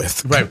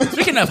bandwidth. Right.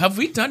 Speaking of, have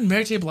we done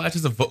Mary J. Blige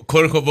as a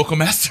quote unquote vocal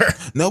master?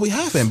 No, we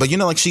haven't. But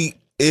she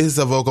is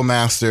a vocal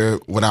master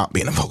without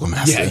being a vocal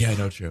master. Yeah,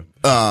 no, true.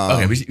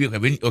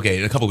 Okay,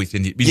 in a couple weeks.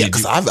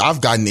 Because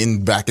I've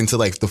gotten back into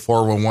the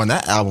 411.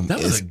 That album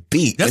is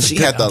beat, and she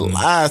had the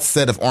last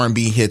set of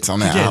R&B hits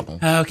on that album.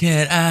 How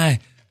can I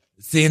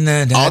sing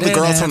all the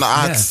girls from the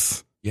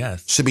Ox?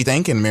 Yes. Should be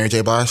thanking Mary J.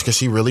 Blige because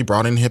she really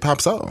brought in hip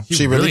hop soul.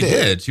 She really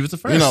did. She was the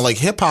first.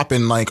 Hip hop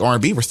and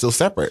R&B were still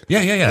separate.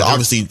 Yeah. But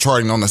obviously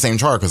charting on the same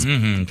chart because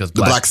the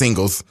black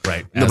singles.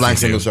 Right. The black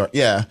singles chart.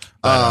 Yeah.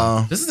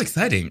 This is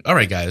exciting. All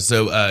right, guys.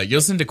 So you're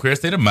listening to Queer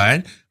State of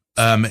Mind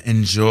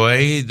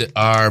enjoy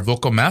our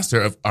vocal master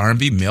of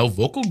R&B male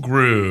vocal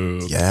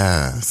group.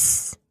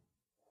 Yes.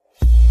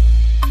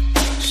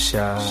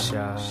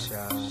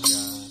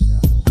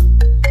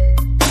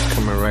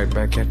 Coming right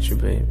back at you,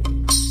 baby.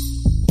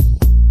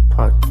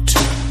 Part 2.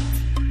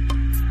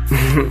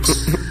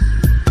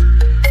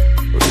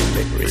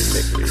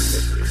 remix.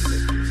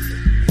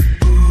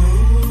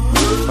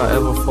 If I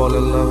ever fall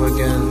in love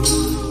again,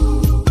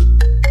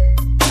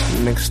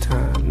 next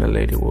time the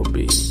lady will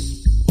be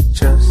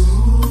just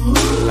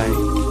like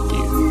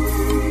you.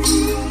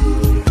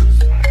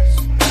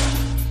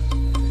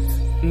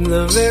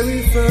 The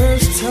very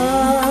first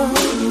time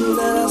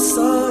that I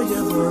saw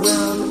your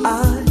brown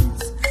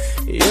eyes,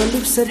 your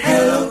lips said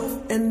hello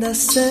and I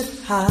said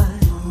hi.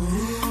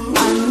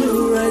 I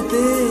knew right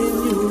then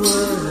you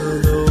were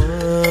the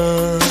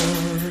one.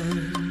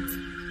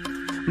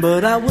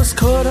 But I was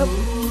caught up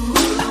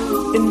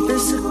in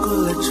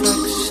physical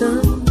attraction,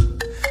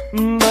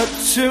 but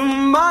to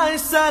my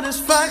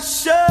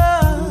satisfaction,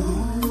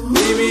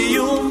 baby,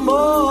 you're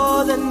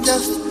more than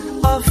just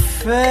a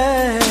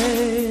fake.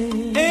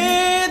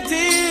 And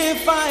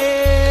if I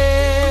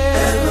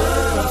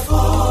ever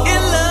fall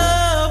in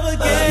love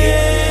again,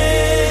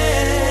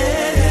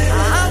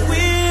 I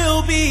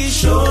will be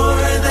sure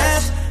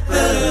that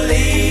the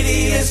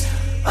lady is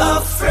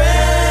a friend.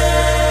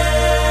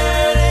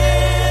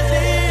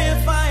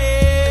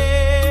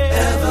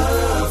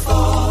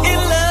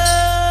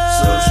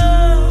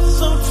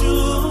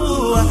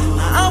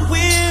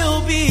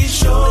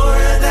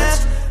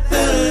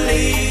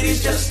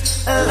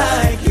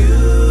 Like you.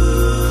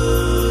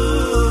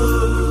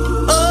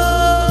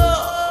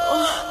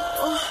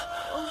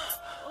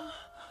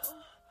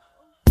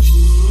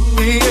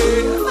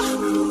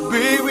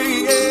 Baby,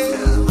 yeah.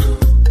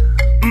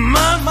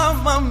 My.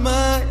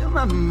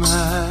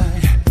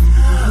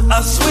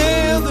 I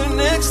swear the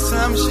next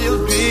time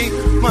she'll be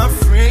my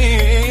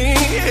friend.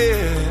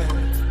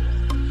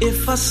 Yeah. If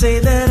I say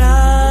that I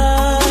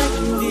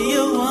can be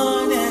your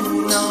one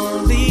and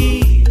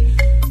only,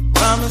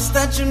 promise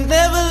that you'll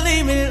never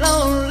leave me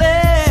lonely.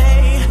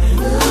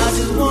 I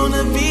just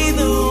wanna be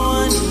the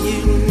one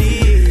you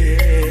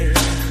need.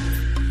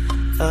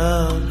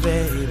 Oh,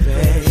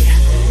 baby,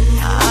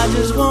 I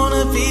just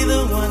wanna be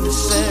the one to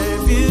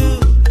serve you.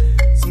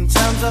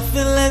 Sometimes I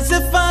feel as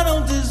if I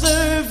don't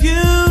deserve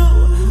you.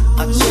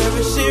 I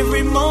cherish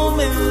every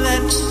moment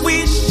that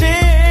we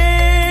share.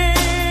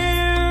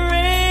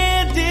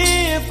 And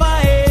if I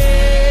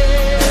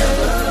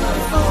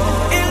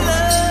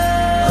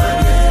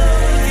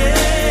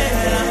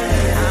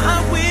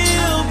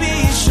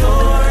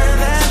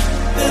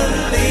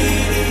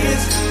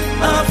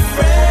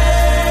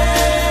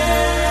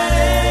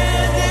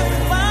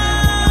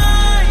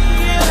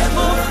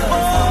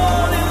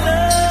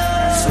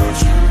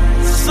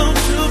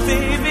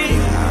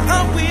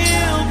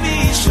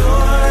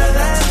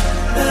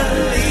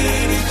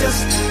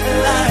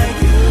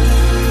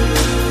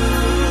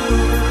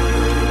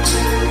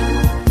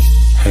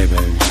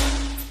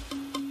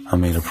I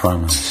made a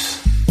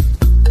promise.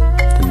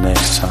 The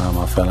next time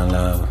I fell in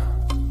love,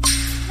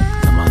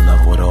 that my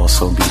love would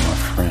also be my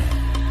friend.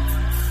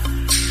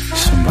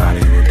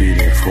 Somebody would be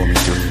there for me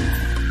through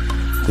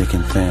thick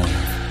and thin,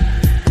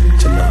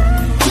 to love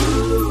me,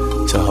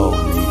 to hold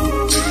me,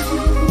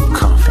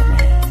 comfort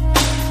me.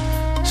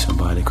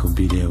 Somebody could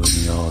be there with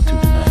me all through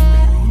the night,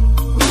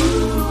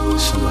 baby.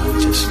 Somebody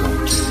just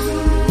like you.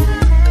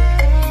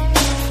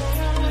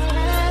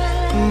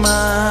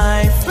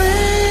 My friend.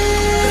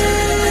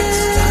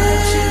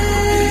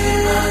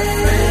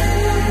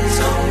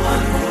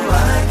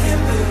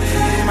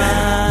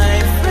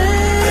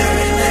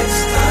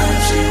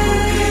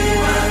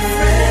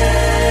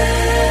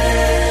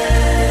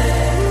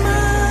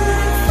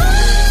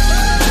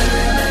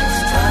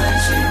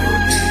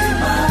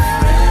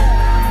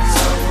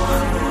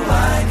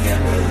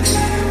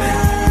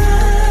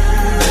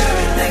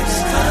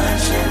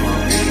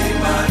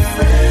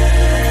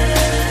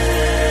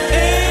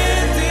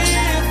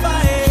 If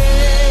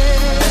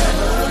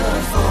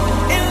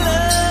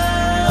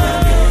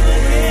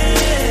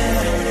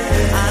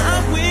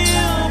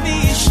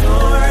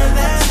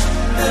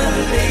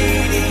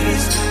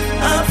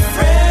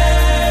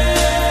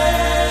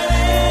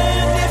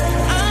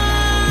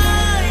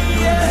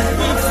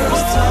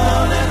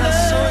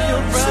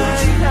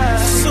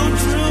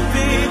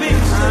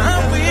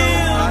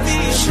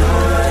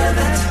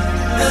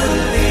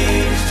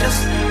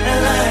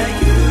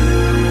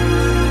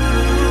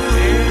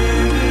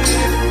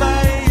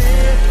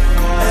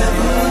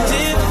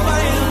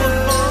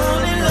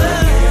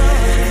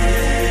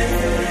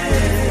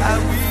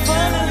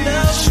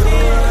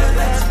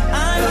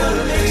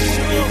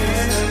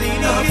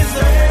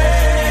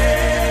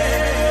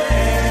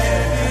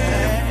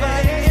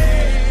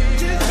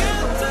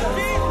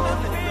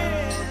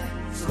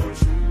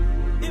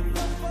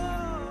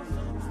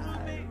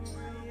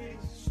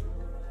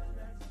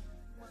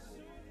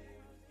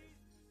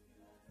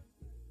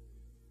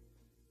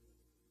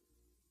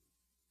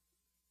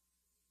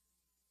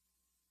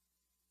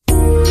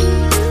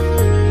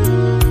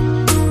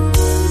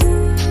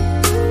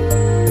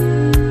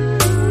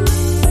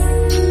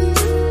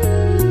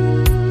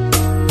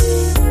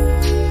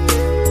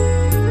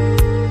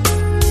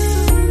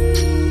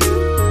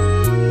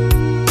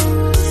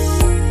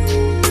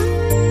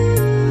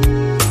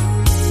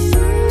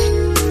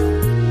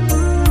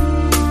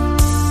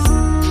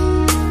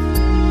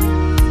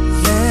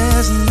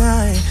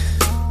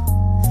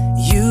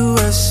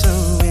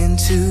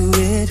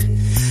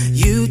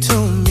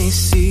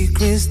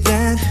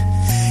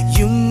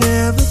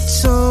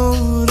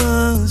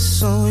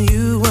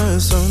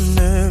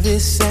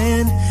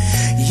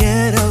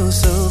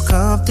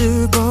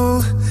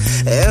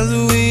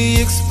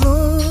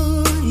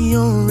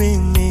your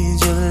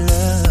image of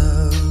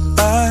love.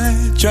 I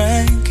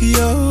drank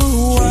your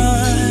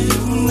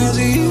wine as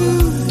you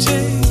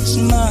taste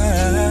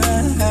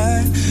mine.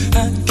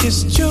 I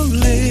kissed your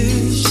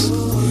lips.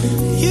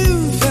 You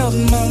felt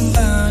my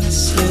body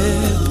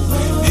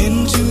slip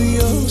into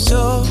your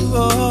soul.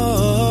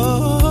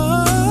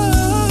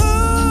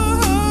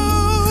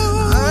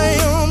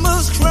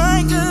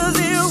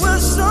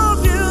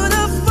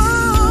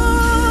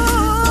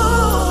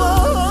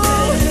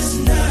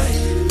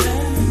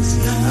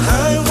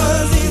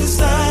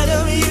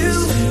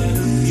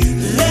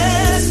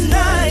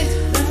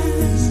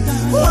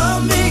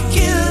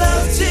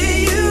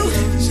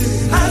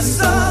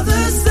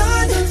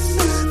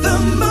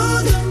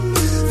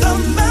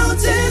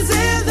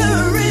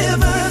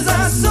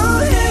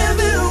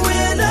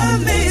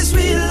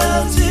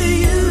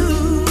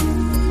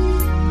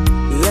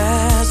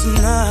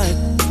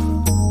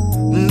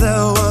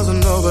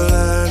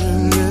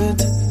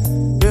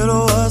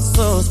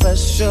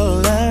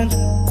 And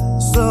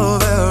so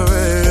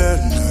very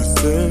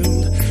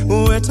innocent.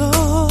 We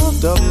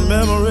talked of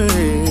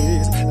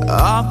memories,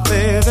 our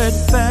favorite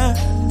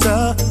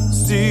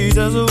fantasies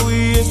as we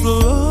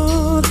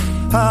explored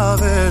our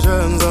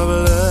visions of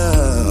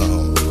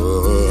love.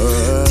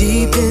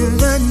 Deep in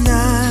the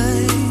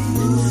night,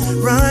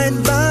 right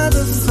by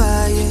the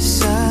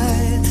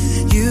fireside,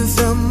 you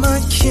felt my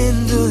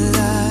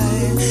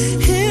candlelight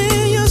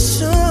in your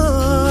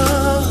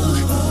soul.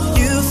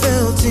 You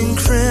felt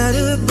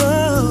incredible.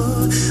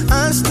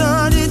 I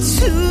started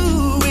to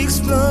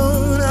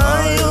explode.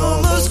 I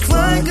almost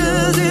cried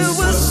 'cause it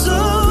was so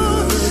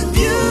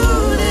beautiful.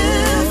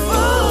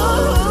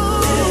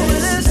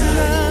 This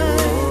night,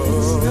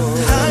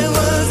 I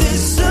was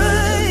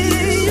inside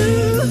you.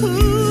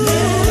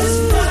 This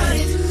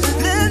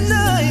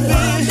night,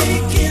 baby,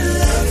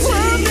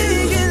 we're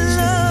making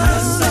love. I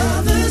saw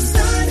the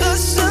sun,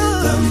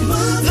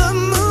 the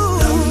moon,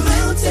 the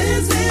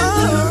mountains and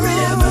the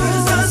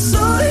rivers. I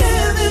saw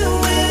heaven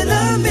when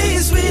I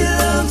made sweet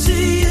love to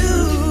you.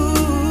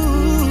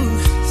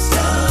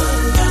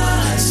 Sunlight,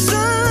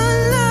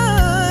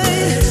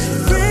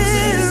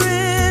 red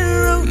roses.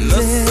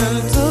 The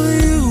scent of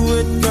you,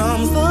 it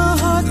comes the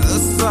heart. The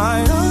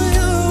sight of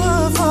you,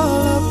 I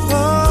fall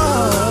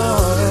apart.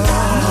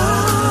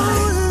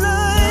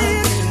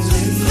 Moonlight,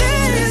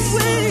 that's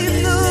when you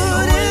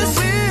notice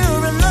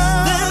we're in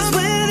love. That's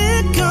when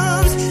it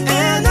comes,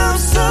 and I'm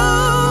so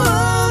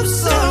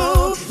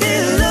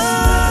in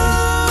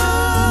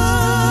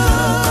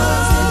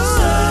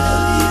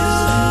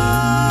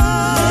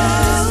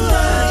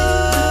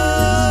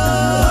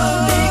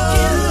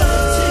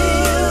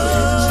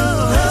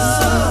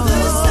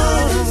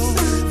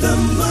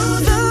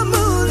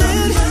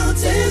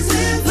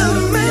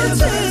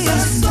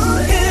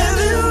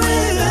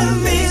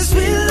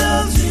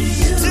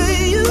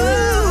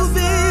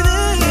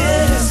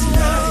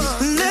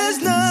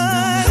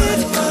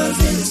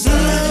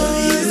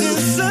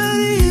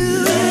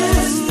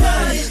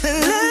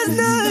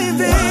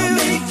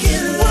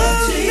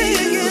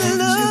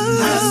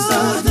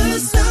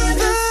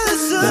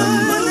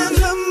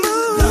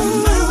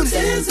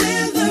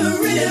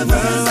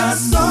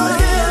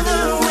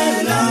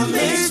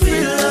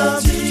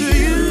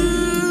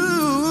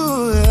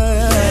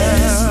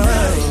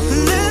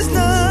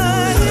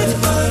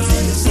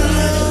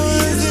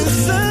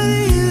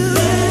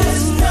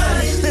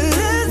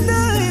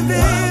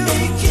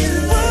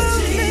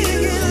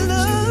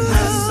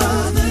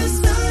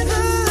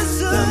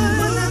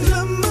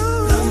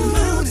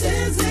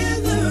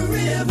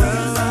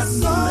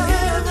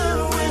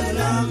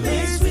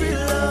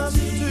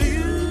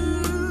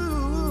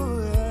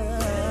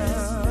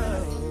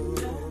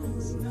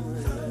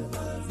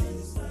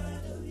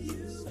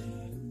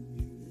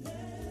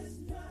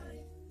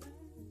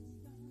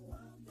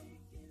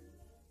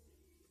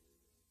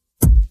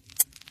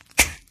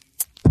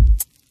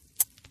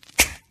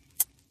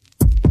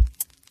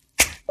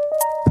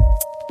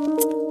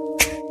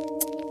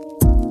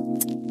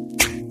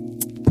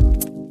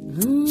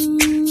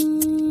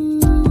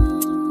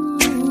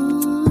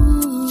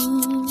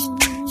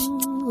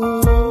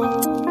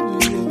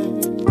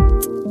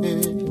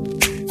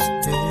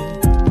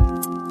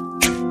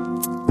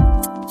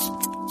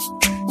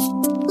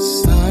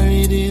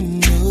Sorry, didn't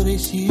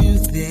notice you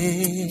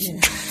there.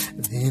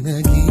 Then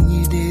again,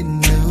 you didn't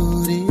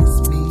notice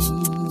me.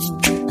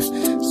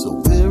 So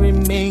we'll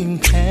remain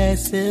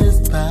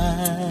passers-by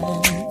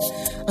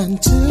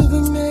until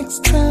the next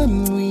time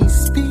we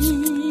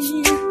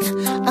speak.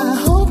 I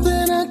hope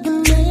that I can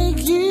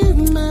make you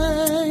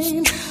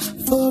mine,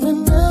 for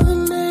another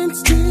man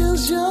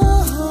steals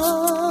your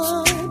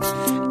heart.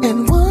 And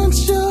once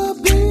your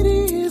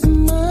beauty is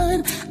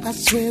mine, I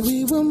swear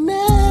we will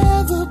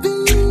never be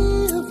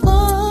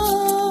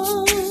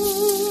apart.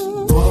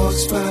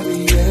 Walks by me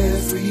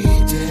every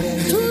day.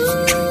 Her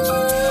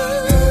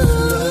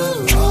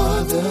love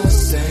are the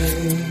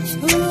same.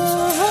 A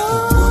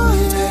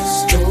woman that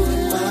stole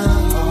my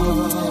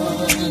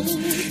heart.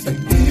 The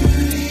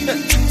beauty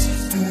is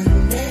her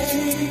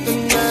name.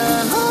 And I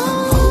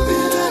hope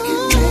that I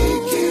can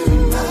make you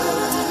mine.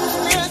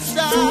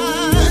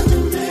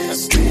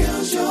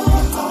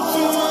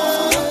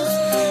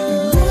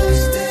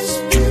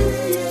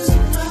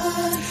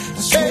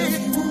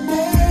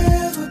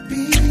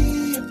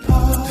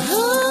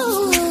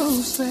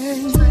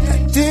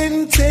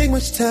 didn't take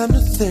much time to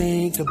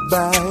think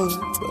about,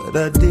 but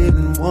I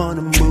didn't want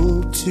to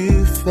move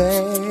too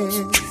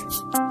fast.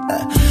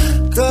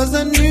 'Cause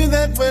I knew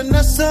that when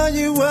I saw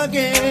you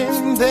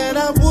again, that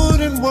I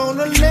wouldn't want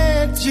to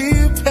let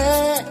you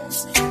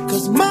pass.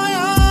 'Cause my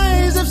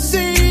eyes have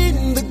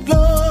seen the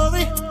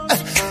glory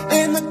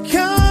in the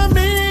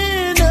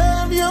coming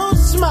of your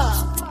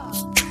smile.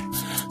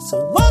 So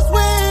I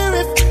swear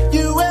if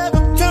you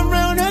ever come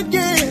round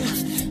again,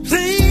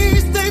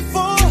 please stay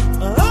for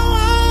a while.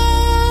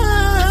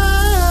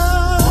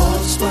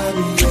 Walks by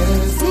me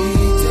every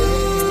day.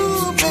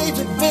 Ooh,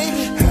 baby,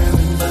 baby. Her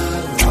and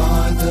love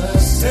are the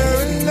same. Her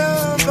and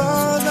love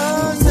are the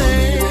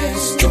same. The woman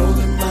has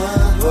stolen my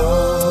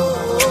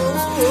heart.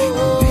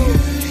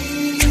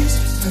 Beauty's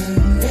her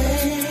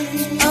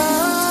name.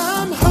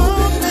 I'm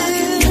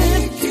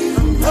hoping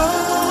for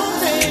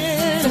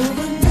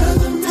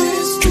another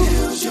man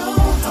steals your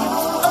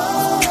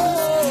heart.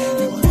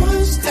 And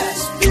once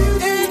that's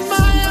beauty in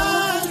my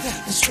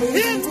eyes,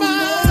 in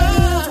my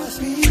eyes,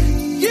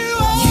 you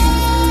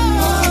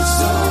are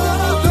so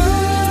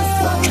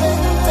beautiful,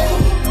 baby.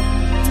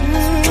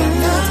 When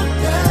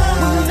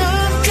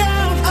I'm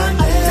down, I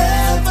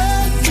never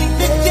seem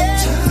to get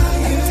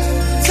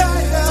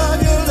tired of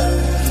your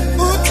love.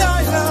 Ooh,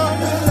 tired of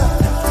your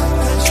love.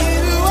 'Cause you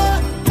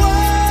are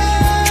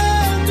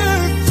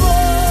wonderful.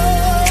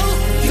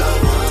 You're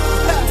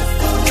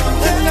wonderful.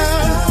 And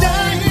I'm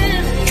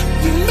dying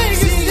to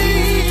make you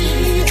see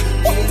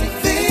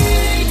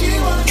anything you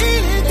want,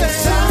 anything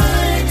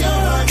inside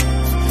your heart.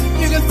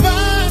 You can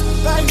find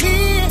right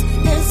here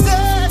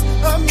inside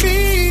of me.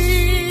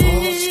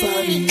 Walks by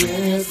me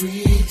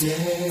every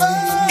day. Oh,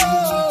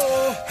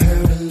 her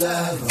and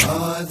love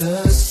are the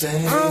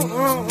same.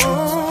 The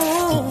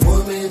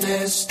woman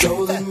has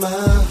stolen my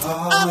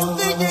heart. I don't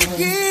think you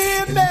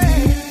give me.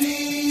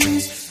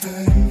 Beauty's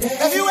her name.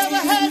 Have you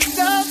ever had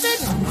something?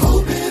 I'm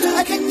hoping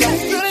I can get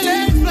you to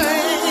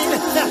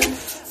explain.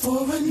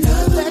 For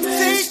another that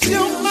takes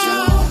your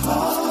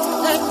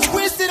mind and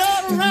twist it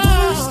all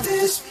around.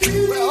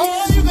 But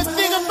all you can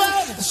think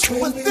about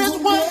was this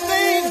one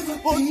thing.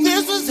 Well,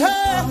 this was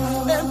her,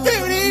 and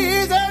beauty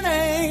is her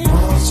name.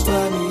 Walks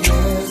by me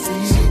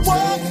every day.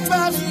 Walks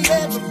by me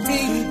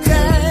every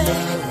day.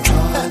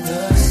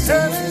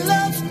 Her and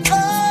love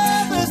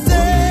are the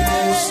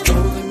same.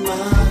 Stolen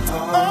my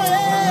heart. Oh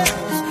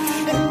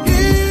yeah, and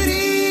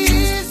beauty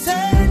is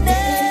her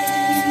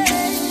name.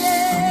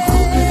 I'm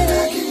hoping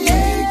I can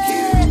make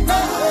you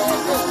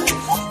mine.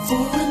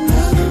 For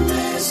another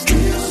man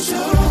steals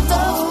your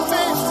heart.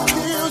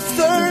 Steals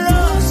her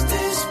heart.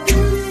 This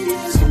beauty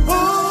is mine.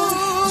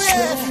 Oh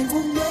yeah,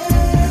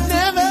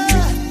 never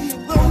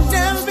will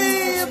never be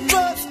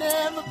apart,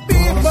 never be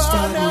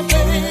apart now,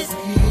 baby.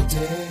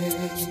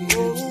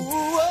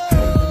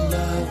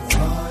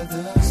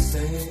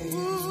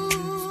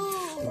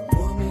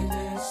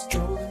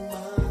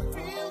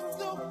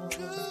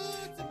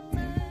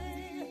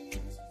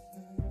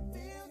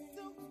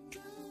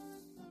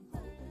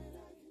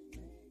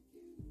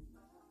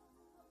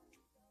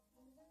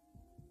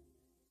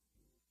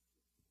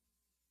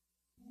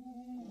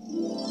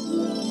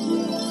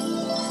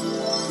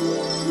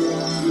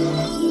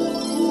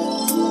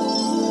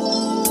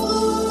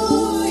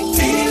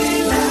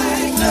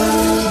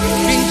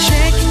 Been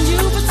checking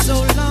you for so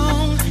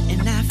long,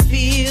 and I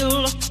feel,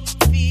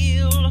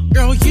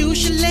 girl, you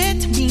should let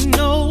me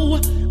know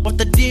what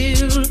the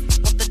deal.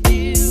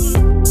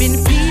 Been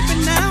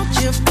peeping out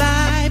your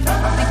vibe,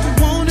 think you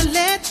wanna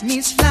let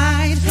me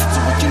slide. So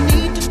what you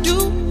need to do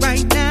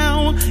right now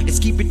is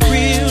keep it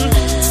real.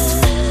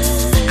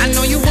 I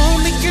know you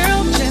want me,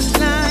 girl, just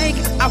like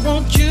I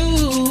want you.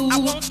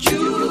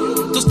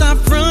 So stop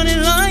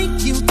running like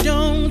you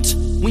don't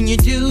when you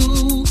do.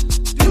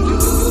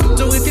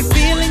 So if you're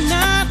feeling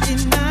naughty,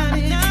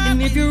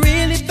 and if you're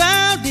really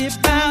about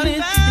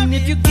it, and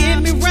if you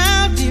get me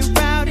rowdy,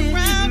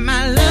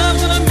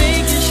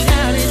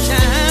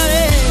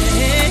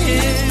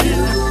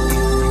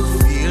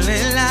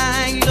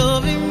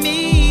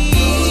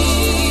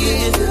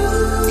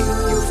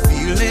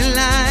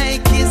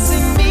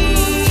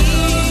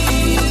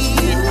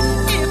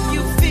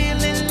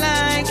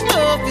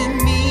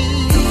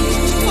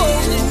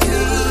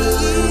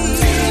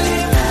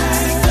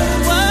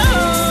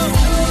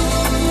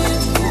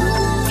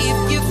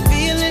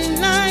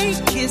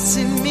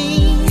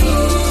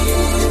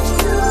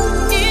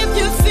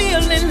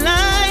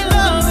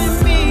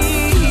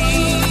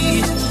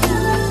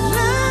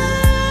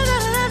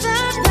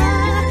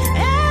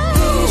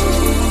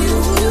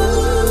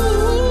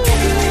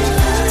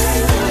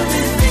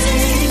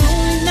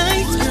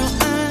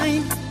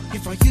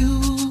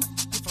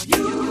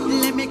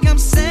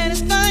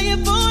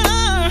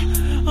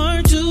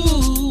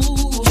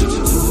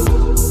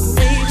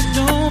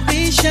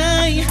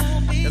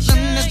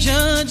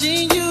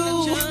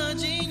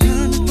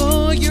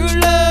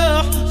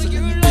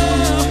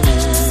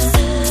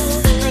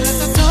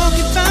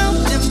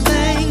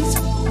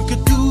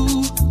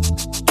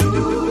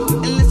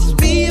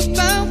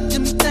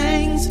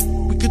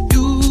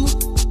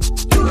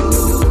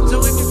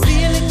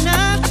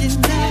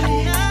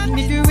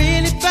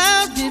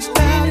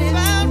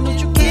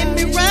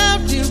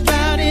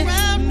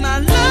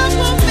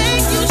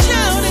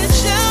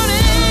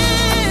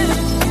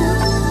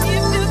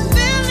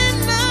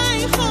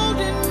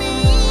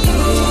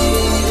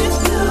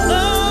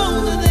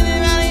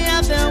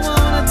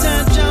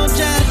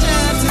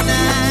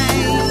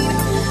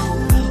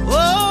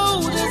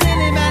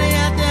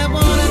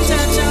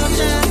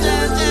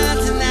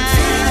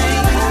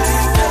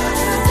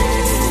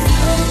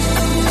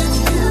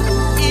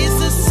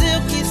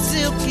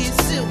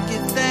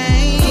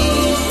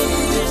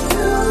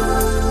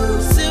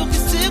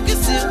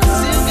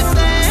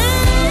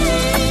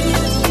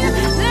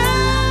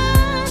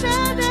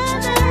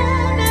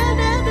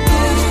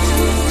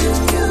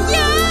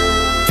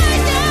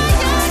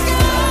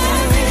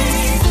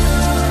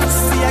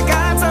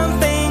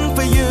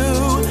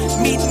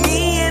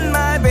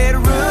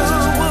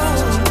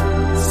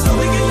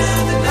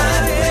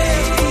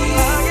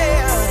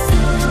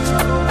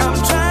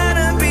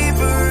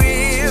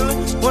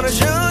 wanna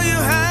show you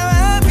how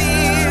I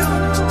feel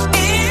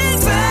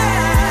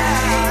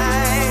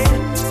inside,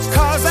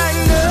 'cause I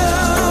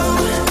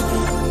know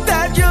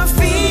that you're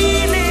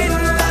feeling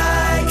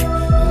like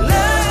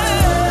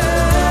love,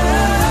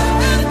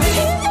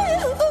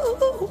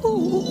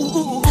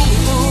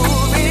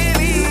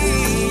 baby,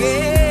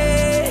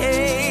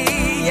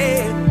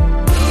 yeah.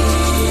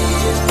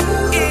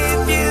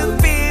 If you're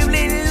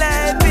feeling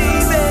like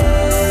baby,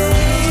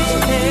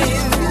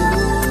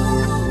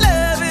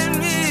 loving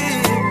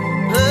me,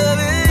 oh,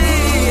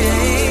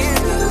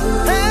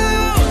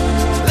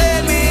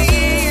 let me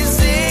hear you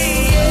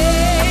say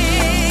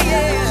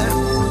yeah.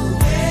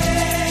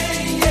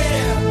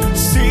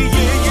 Say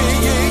yeah,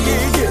 yeah, yeah,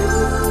 yeah, yeah.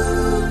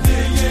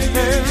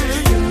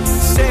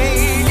 Say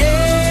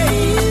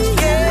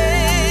yeah,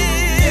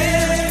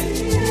 yeah.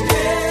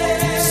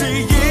 Say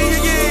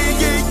yeah,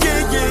 yeah, yeah,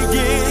 yeah, yeah,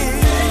 yeah.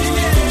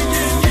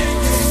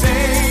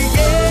 Say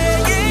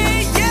yeah,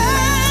 yeah, yeah.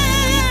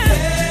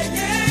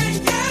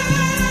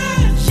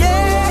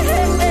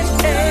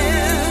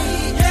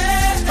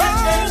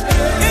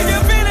 If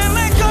you're feeling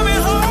like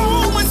coming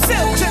home with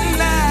self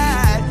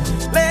tonight,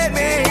 let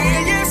me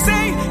hear you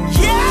say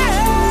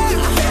yeah.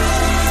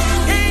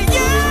 We're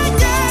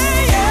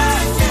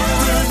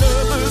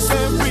lovers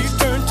and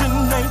return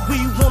tonight. We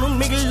wanna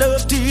make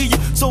love to you,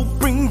 so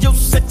bring your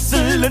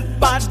sexcellent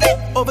body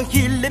over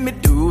here. Let me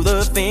do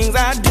the things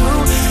I do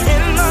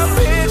in my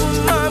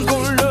bedroom. I'm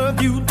gonna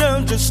love you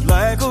down just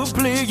like a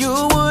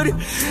player would.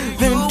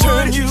 Then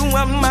turn you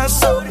on my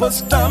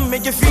superstar,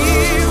 make you feel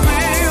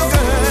real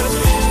good.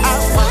 I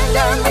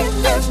wonder if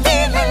you're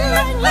feeling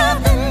like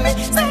loving me,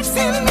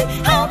 sexing me,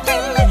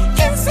 hugging me,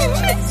 kissing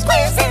me,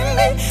 squeezing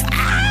me.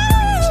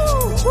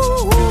 Ow!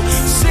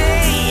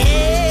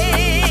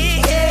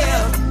 Say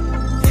yeah.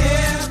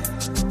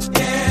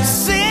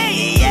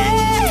 Say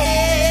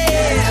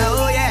yeah.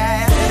 Oh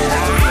yeah.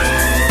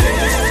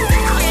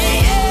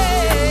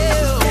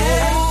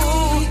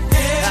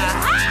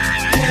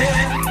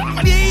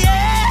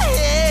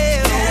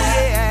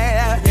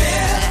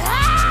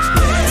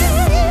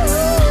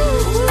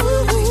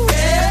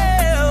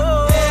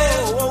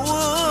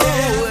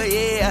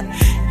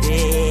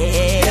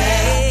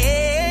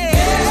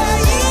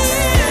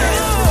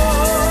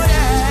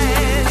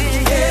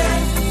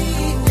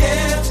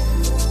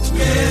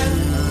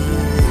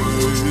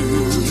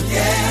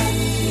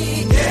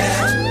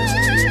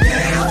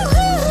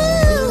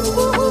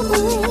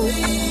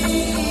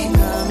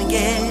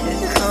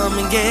 Come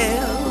and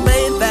get,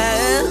 baby.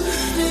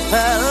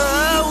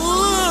 Oh,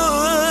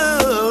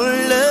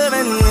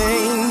 loving me.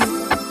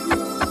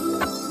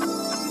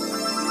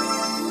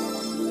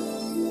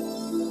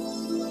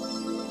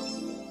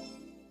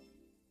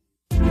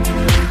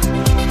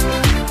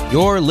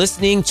 You're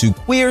listening to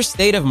Queer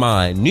State of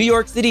Mind, New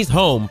York City's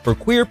home for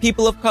queer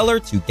people of color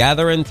to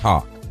gather and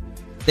talk.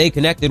 Stay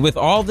connected with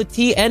all the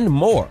tea and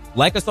more.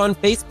 Like us on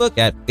Facebook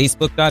at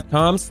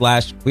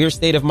facebook.com/Queer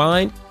State of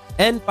Mind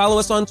and follow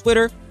us on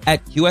Twitter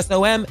at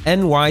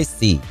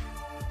QSOMNYC.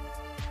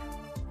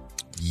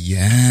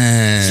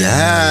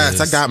 Yes,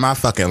 I got my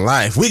fucking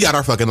life. We got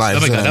our fucking life.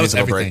 Oh my God, that was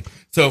Musical everything. break.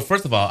 So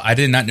first of all, I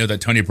did not know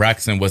that Tony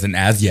Braxton wasn't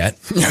as yet.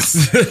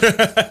 Yes.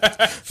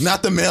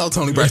 Not the male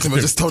Tony Braxton,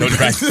 but just Tony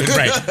Braxton.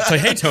 Right. So,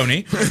 hey,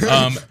 Tony.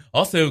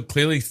 Also,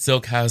 clearly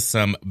Silk has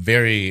some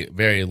very,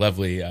 very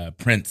lovely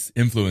Prince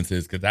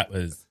influences, because that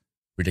was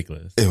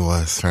ridiculous. It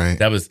was, right?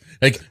 That was,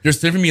 like, you're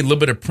serving me a little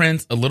bit of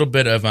Prince, a little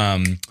bit of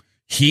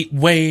Heat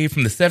Wave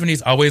from the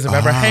 70s, Always and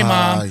Ever. Hey,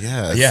 Mom.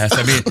 Yes. Yes.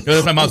 I mean, it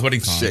was my mom's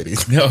wedding song.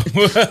 Shitty. No.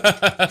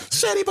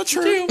 Shitty, but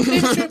true.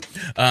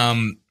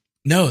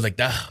 No, like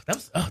that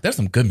was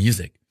some good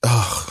music.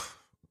 Oh,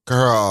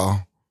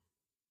 girl.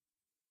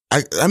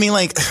 I mean,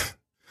 like,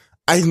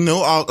 I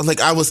know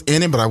I was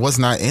in it, but I was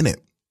not in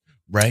it.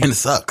 Right. And it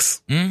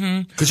sucks.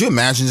 Mm-hmm. Could you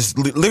imagine just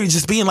literally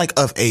just being like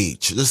of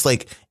age, just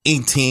like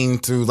 18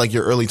 through like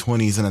your early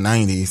 20s in the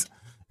 90s?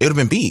 It would have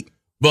been beat.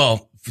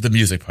 Well, for the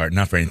music part,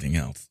 not for anything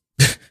else.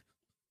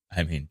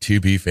 I mean, to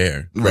be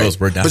fair, girls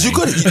were dying. But you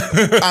could,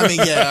 I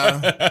mean,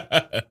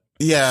 yeah.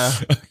 Yeah.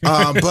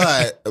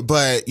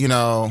 But, you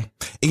know,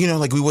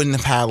 like we wouldn't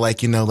have had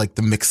like, like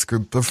the mixed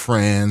group of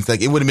friends.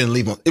 Like it would have been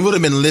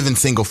living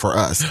single for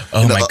us.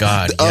 Oh my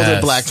God. The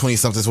other black 20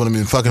 somethings would have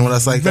been fucking with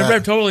us like that.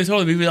 Right, totally.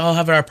 We would all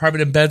have our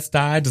apartment in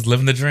Bed-Stuy, just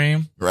living the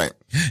dream. Right.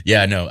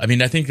 Yeah, no. I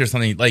mean, I think there's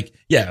something like,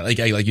 yeah, like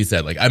you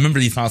said, like I remember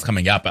these songs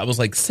coming out, but I was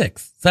like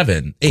 6,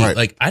 7, 8. Right.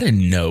 Like I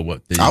didn't know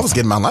what I was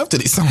getting my life to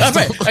these songs.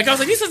 Right. Like I was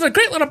like, this is a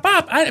great little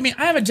bop. I mean,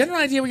 I have a general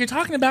idea what you're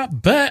talking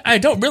about, but I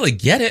don't really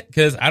get it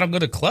because I don't go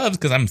to clubs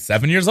because I'm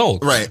 7 years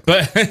old. Right.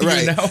 But right.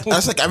 You know? I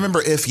was like, I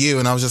remember If You,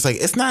 and I was just like,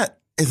 it's not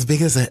as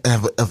big as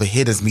of a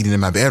hit as Meeting in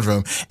My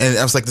Bedroom. And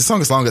I was like, the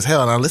song is long as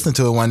hell. And I listened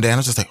to it one day and I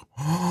was just like,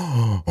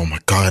 oh my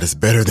God, it's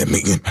better than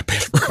Meeting in My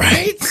Bedroom.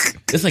 Right?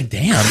 It's like,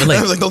 damn. But like,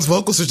 I was like, those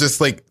vocals are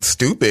just like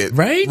stupid.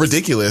 Right?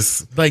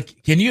 Ridiculous.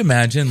 Like, can you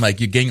imagine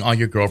like you getting all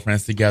your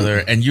girlfriends together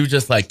and you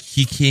just like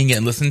keying it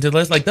and listening to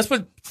this? Like, that's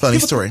what. Funny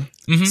story.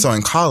 Mm-hmm. So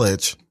in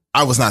college,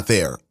 I was not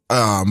there.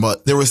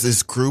 But there was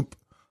this group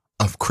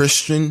of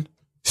Christian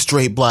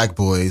straight black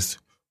boys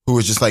who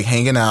was just like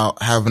hanging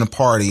out, having a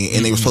party,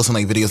 and they were posting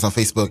like videos on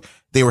Facebook.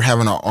 They were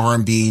having an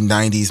R&B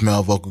 90s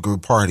male vocal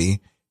group party.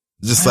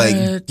 Just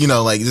like, you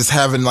know, like just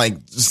having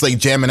like, just like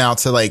jamming out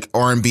to like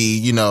R&B,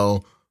 you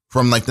know,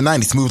 from like the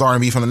 90s, smooth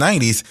R&B from the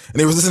 90s. And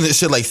they were listening to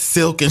shit like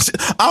Silk and shit.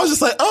 I was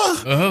just like,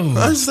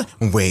 I was just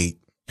like, wait.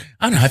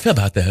 I don't know how I feel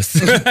about this.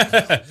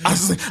 I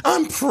was like,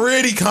 I'm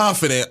pretty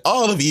confident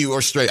all of you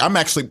are straight. I'm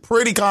actually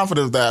pretty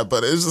confident of that,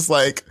 but it was just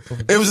like,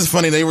 it was just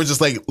funny. They were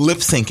just like lip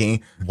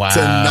syncing to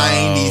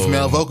 90s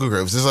male vocal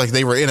groups. It's like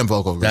they were in a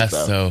vocal group. That's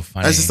so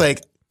funny. I was just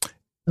like,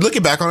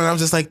 looking back on it, I was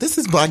just like, this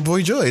is Black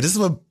Boy Joy. This is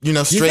what, you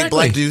know, straight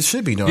black dudes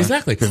should be doing.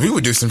 Exactly. Because we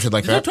would do some shit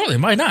like that. No, totally.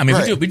 Why not? I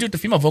mean, we do the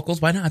female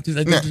vocals. Why not?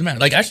 That doesn't matter.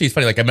 Like, actually, it's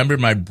funny. Like, I remember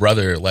my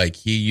brother, like,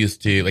 he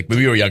used to, like, when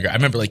we were younger, I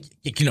remember, like,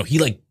 you know, he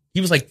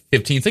was like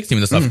 15, 16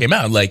 when the stuff came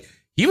out. Like,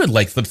 he would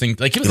like lip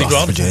sync, like he was like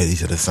all the virginity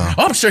to the song.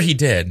 Oh, I'm sure he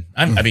did.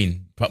 I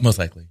mean, most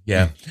likely,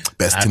 yeah.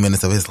 Best 2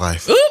 minutes of his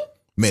life.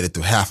 Made it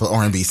through half an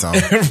R&B song.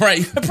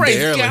 Right. Praise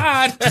Barely.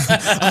 God.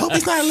 I hope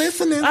he's not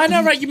listening. I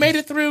know, right? You made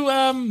it through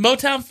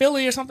Motown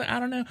Philly or something. I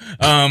don't know.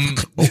 No,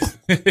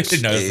 it's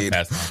a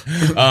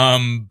fast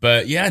song.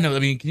 But yeah, no. I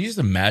mean, can you just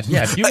imagine?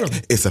 Yeah, if you were,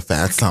 it's a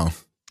fast song.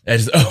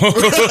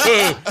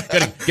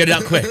 Gotta get it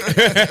out quick.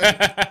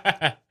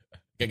 Gotta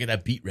get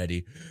that beat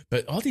ready.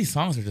 But all these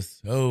songs are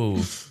just so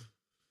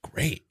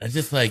great. It's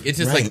just like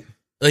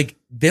like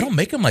they don't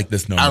make them like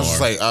this no more. I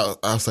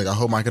was like, I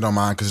hope Micah don't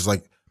mind, because it's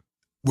like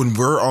when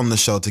we're on the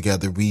show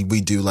together, we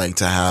do like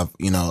to have,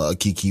 you know, a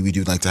kiki. We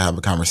do like to have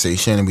a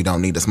conversation, and we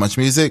don't need as much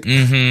music.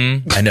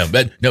 Mm-hmm. I know,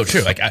 but no,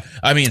 true. Like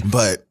I mean,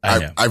 but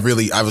I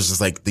was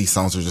just like, these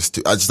songs are just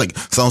too. I just like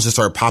songs just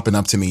started popping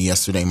up to me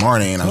yesterday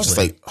morning, and I was just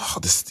like, oh,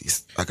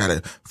 this I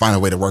gotta find a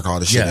way to work all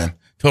this shit in.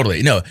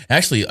 Totally. No,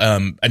 actually, I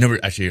know I'm going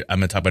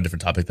to talk about a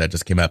different topic that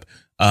just came up.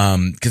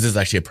 Cause this is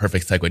actually a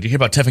perfect segue. Did you hear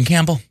about Tevin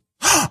Campbell?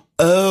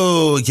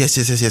 Oh, yes.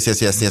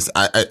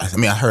 I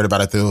mean, I heard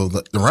about it through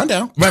the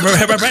rundown.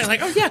 Right.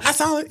 Like, oh yeah. I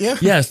saw it. Yeah.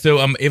 Yeah. So,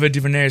 Ava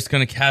DuVernay is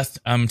going to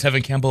cast,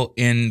 Tevin Campbell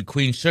in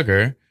Queen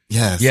Sugar.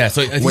 Yes. Yeah.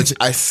 So, which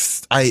I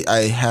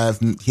have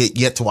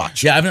yet to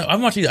watch. Yeah.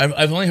 I'm watching.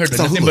 I've only heard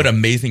nothing but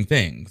amazing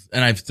things,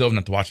 and I've still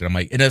not to watch it. I'm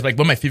like, and it's like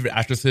one of my favorite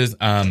actresses.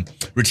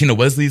 Rutina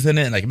Wesley's in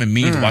it, and like I've been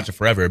meaning to watch it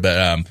forever.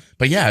 But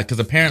yeah, because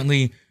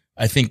apparently,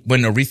 I think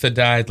when Aretha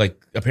died,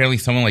 like apparently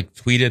someone like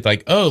tweeted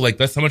like, oh, like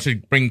that someone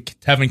should bring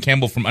Tevin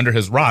Campbell from under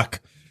his rock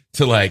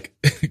to like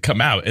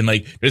come out, and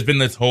like there's been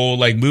this whole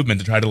like movement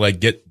to try to like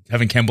get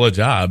Tevin Campbell a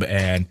job,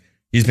 and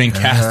he's been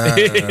cast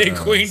in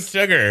Queen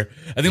Sugar.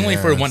 I think only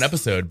for one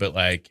episode, but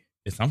like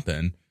it's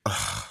something.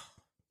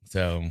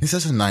 So he's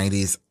such a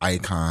 90s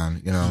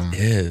icon, you know. He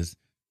is.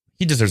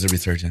 He deserves a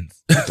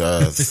resurgence. He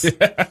does.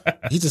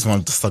 He just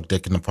wanted to suck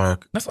dick in the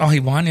park. That's all he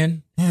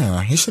wanted.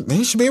 Yeah, he should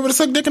be able to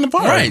suck dick in the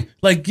park. Right.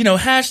 Like, you know,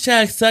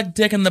 hashtag suck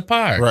dick in the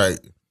park. Right.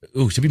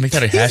 Ooh, should we make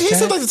that a hashtag?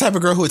 He's like the type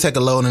of girl who would take a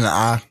load in the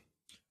eye.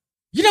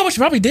 You know what? She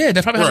probably did.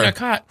 That's probably how she got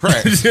caught.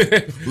 Right.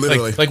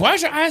 Literally. like, why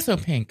is your eye so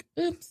pink?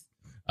 Oops.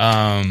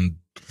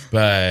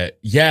 But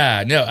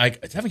yeah, no,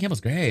 like Tevin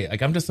Campbell's great.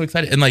 Like, I'm just so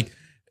excited. And like,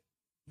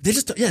 they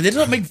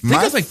don't make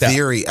videos like that. My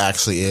theory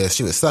actually is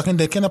she was sucking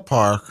dick in the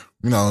park,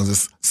 you know,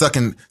 just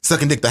sucking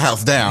dick the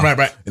house down.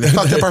 Right. And it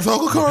fucked up her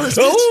vocal cords.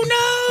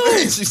 Oh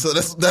no! So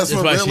that's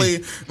what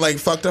really like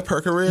fucked up her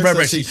career.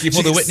 Right. So She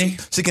pulled a Whitney.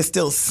 She can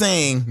still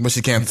sing, but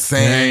she can't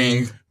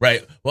sing.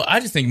 Right. Well,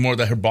 I just think more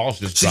that her balls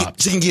just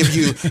dropped. She can give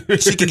you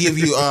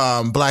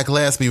black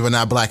lesbian, but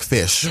not black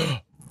fish.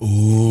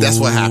 Ooh. That's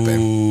what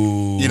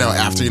happened. You know,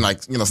 after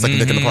sucking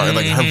dick in the park,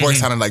 like her voice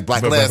sounded like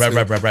black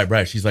lesbian.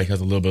 Right. She's like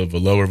has a little bit of a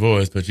lower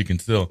voice, but she can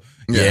still.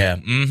 Yeah.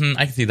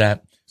 I can see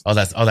that. All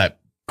that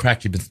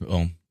crack you've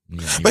been.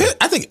 But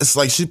I think it's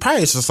like she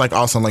probably is just like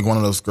also like one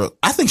of those girls.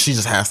 I think she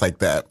just has like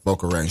that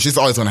vocal range. She's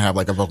always going to have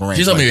like a vocal range.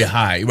 She's like, maybe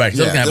high, right? She's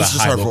going to have a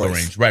high vocal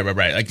voice. range,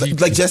 right?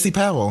 Like Jesse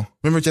Powell.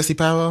 Remember Jesse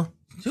Powell?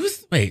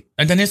 Wait,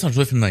 and then it sounds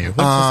really familiar. What's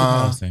Jesse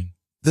Powell saying?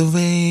 The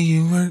way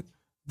you work,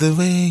 the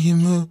way you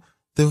move,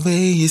 the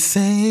way you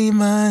say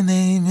my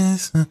name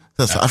is. I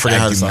forgot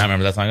how to sing. I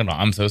remember that song at all.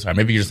 I'm so sorry.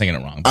 Maybe you're just singing it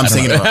wrong. I am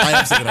singing it wrong.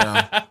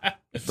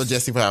 But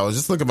Jesse Powell,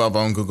 just look about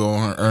on Google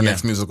her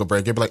next musical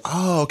break. You'll be like,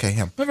 oh, okay,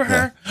 him. Remember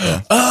her?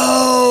 Yeah.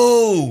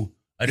 Oh,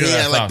 I do.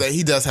 Yeah, like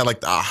he does have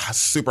like the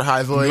super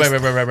high voice. Right. I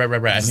think I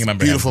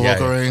remember. Beautiful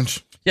vocal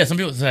range. Yeah, some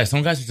people say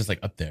some guys are just like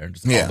up there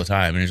just all the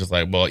time, and it's just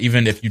like, well,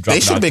 even if you drop, they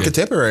should have been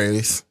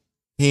contemporaries.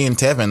 He and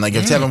Tevin, like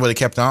if Tevin would have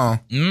kept on.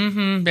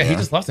 Mm-hmm. Yeah, he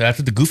just lost it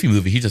after the Goofy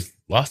movie. He just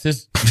lost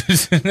his.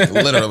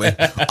 Literally,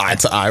 Eye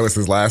to Eye was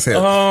his last hit.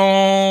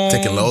 Oh,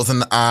 taking lows in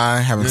the eye,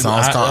 having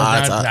songs called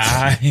Eye to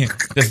Eye.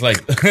 Just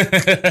like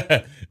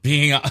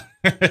being.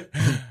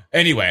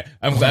 Anyway,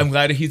 I'm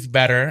glad he's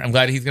better. I'm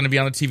glad he's going to be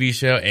on the TV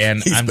show,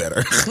 and he's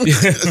better.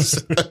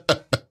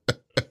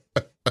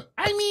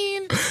 I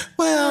mean,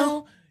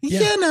 well. Yeah,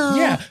 you know.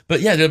 Yeah,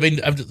 but yeah, I mean,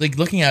 I'm just, like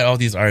looking at all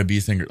these R&B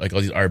singers, like all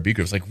these R&B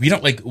groups. Like we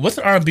don't like. What's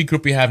the R&B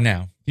group we have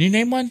now? Can you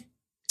name one?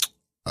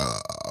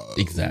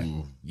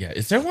 Exactly. Yeah,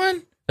 is there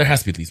one? There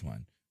has to be at least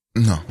one.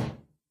 No.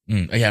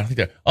 Yeah, I don't think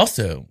there.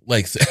 Also,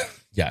 like,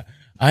 yeah,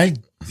 I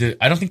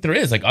don't think there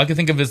is. Like all I can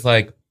think of is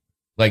like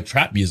like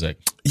trap music.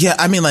 Yeah,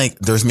 I mean, like,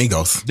 there's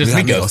Migos. There's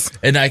Migos.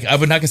 And I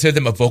would not consider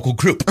them a vocal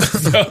group.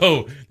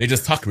 So they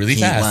just talk really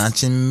Keep fast.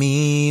 watching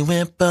me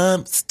whip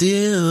up,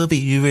 still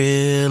be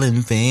real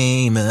and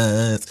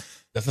famous.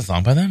 That's a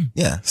song by them?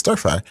 Yeah, stir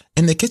fry.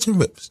 In the kitchen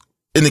whips.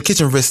 In the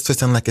kitchen, wrist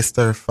twisting like a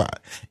stir fry.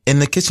 In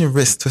the kitchen,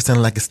 wrist twisting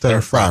like a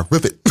stir fry.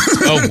 Rip it.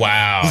 Oh,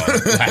 wow.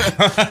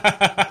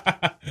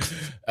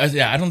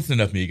 Yeah, I don't listen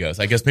to enough Migos.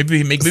 I guess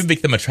maybe make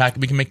them a track.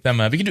 We can make them,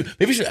 we can do,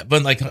 maybe we should,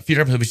 but like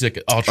future episodes, we should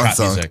like all trap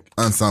music.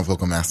 Unsung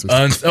vocal masters.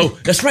 Oh,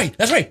 that's right.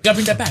 Gotta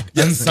bring that back.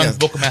 Unsung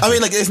vocal masters. I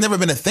mean, like, it's never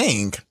been a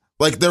thing.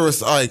 Like, there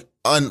was like,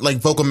 like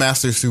vocal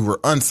masters who were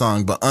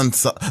unsung, but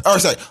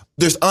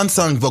there's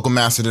unsung vocal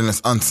masters and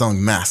there's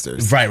unsung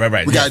masters. Right.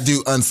 We gotta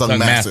do unsung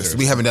masters.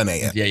 We haven't done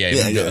that yet.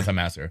 Yeah. Unsung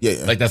master.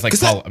 Yeah. Like, that's like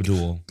Paul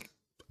Abdul.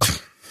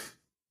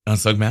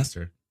 Unsung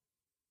master.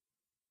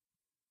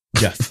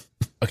 Yes.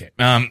 Okay.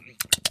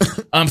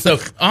 So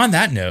on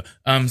that note,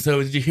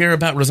 so did you hear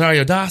about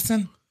Rosario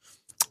Dawson?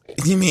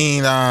 You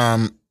mean,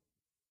 that,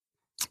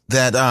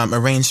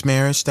 arranged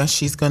marriage that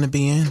she's gonna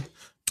be in?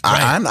 Right.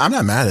 I'm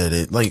not mad at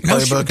it. Like, no,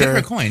 Booker, get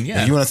her coin,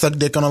 yeah. You want to suck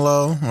dick on the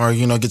low, or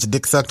get your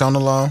dick sucked on the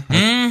low?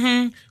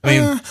 Mm-hmm.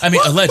 I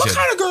mean, alleged. What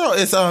kind of girl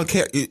is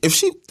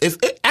if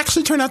it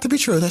actually turned out to be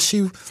true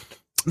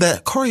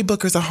that Cory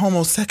Booker's a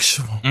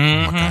homosexual?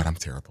 Mm-hmm. Oh my God, I'm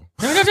terrible.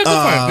 No, go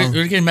for it.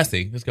 We're getting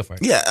messy. Let's go for it.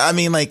 Yeah, I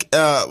mean, like,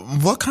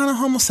 what kind of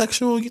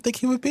homosexual you think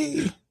he would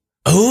be?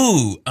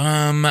 Oh,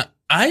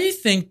 I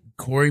think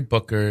Cory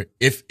Booker.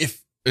 If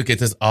okay,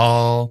 this is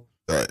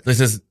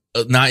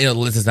not,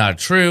 this is not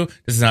true.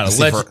 This is not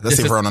alleged. Let's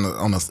see if we're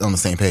on the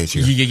same page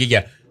here.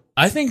 Yeah.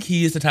 I think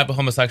he is the type of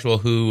homosexual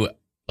who,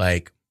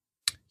 like,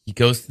 he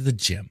goes to the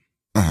gym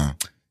and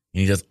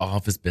he does all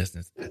of his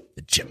business at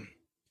the gym.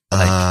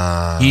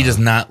 Like, he does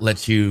not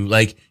let you,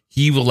 like,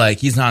 he will, like,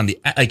 he's not on the,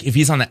 like, if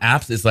he's on the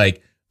apps, it's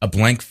like a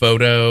blank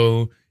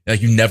photo.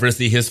 Like, you never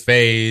see his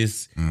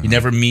face. He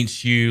never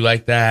meets you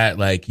like that.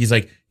 Like, he's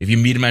like, if you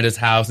meet him at his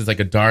house, it's like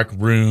a dark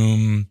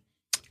room.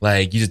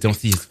 Like, you just don't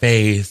see his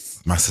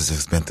face. My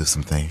sister's been through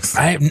some things.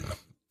 I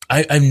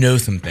know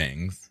some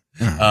things.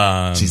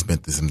 She's been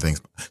through some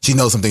things. She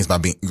knows some things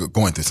about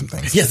going through some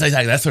things. Yes,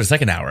 exactly. That's for the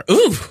second hour.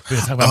 Ooh. We're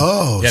gonna talk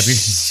about,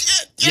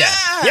 shit.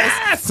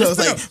 Yeah. So it's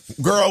like,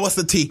 girl, what's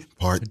the T?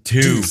 Part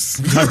 2.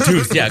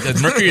 Deuce. Yeah,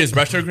 because Mercury is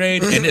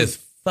retrograde and is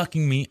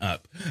fucking me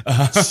up.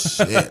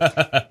 Shit.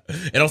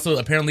 And also,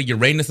 apparently,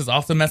 Uranus is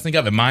also messing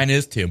up, and mine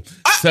is too.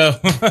 So,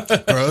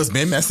 girl, it's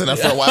been messing up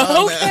for a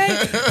while. Okay.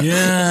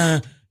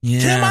 Yeah.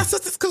 Can my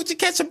sister's coochie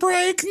catch a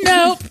break?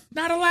 Nope,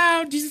 not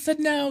allowed. Jesus said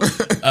no.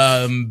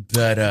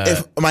 But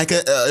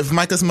if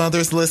Micah's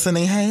mother's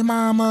listening, hey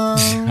mama.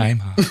 Hi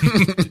mom.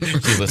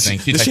 She's listening.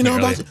 Does she know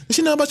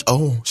about you?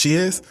 Oh, she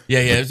is.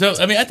 Yeah. So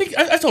I mean, I think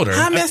I told her.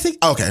 Hi, Messy.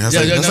 Okay. I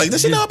was like,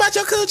 does she know about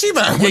your coochie?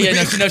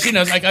 No, she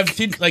knows. Like, I've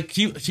seen, like,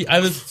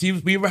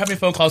 we were having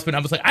phone calls, but I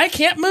was like, I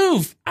can't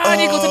move. I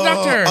need to go to the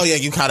doctor. Oh yeah,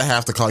 you kind of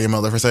have to call your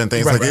mother for certain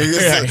things. Right,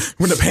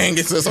 when the pain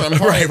gets to a certain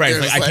point. Right.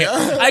 Like,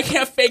 I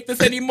can't fake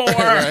this anymore.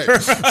 Right.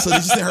 So did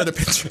you send her the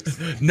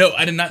pictures? No,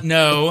 I did not.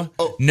 No,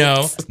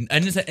 I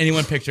didn't send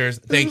anyone pictures.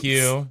 Thank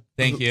you.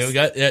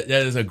 That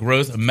is a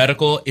gross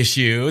medical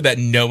issue that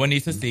no one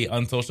needs to see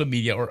on social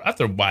media or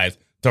otherwise.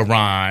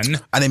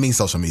 Daron. I didn't mean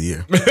social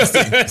media.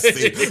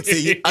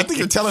 See, I think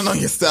you're telling on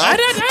yourself. I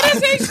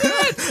didn't say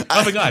shit.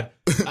 Oh my God.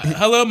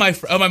 Hello,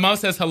 my mom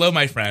says hello,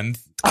 my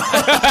friends.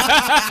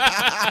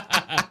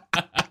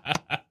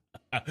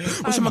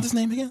 What's your mother's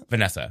name again?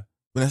 Vanessa,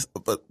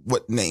 but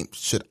what name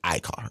should I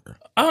call her?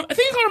 I think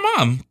you call her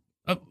mom.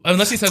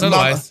 Unless she says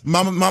otherwise.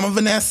 Mama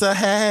Vanessa,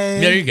 hey.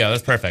 There you go.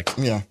 That's perfect.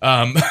 Yeah.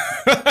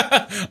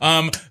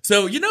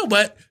 So you know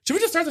what? Should we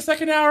just start the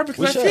second hour?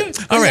 Because all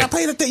right.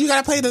 You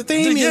gotta play the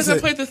theme. Yes, I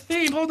play the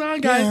theme. Hold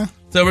on, guys. Yeah.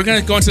 So we're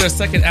gonna go into the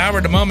second hour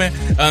in a moment.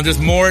 There's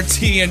more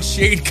tea and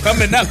shade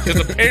coming up because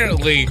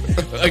apparently,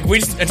 like, we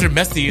just entered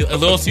messy a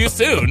little too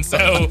soon.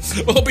 So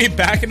we'll be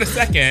back in a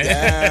second.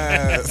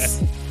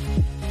 Yes.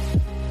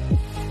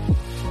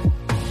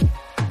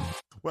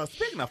 Well,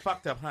 speaking of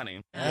fucked up,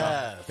 honey.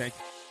 Thank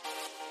you.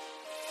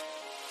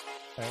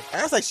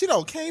 I was like, she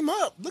don't came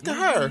up. Look at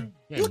her.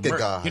 Look at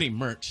God. Getting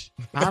merch.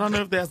 I don't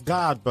know if that's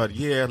God, but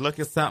yeah, look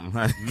at something,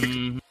 honey.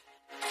 Mm-hmm.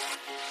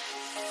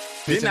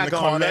 They're not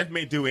going to let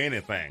me do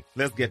anything.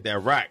 Let's get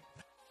that right.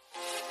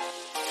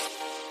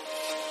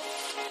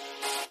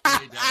 Yeah.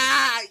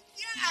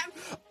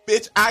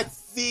 Bitch, I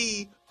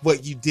see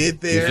what you did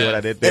there. You see what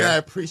I did there? And I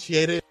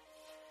appreciate it.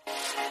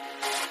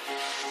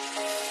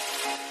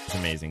 It's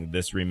amazing.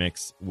 This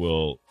remix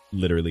will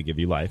literally give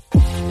you life.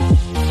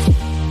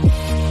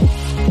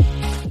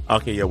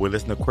 Okay, yeah, we're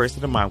listening to Queers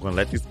of the Mind. I'm going to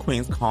let these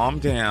queens calm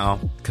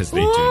down. Because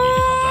they do need to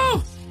calm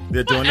down.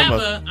 They're doing the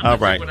most. All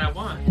right. What I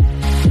want.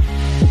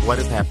 What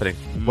is happening?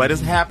 What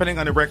is happening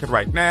on the record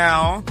right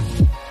now?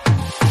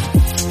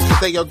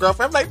 Say your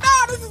girlfriend. I'm like,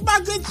 nah, this is my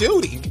good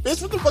Judy.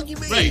 Bitch, what the fuck you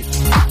mean? Right.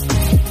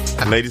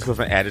 Ladies with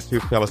an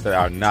attitude, fellas that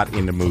are not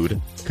in the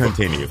mood,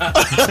 continue.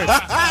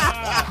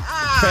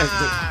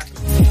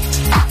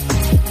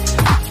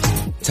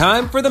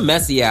 Time for the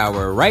Messy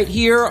Hour, right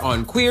here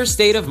on Queer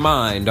State of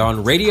Mind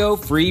on Radio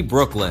Free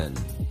Brooklyn.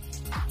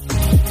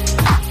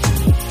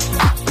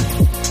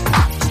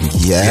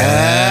 Yes.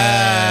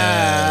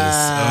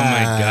 Oh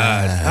my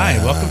God.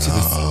 Hi, welcome to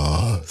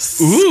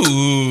this.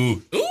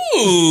 Ooh.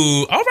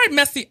 All right,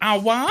 Messy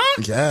Hour.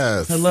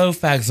 Yes. Hello,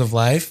 Fags of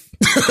Life.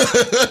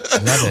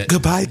 Love it.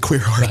 Goodbye, queer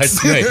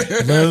hearts.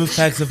 Hello,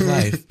 Fags of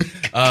Life.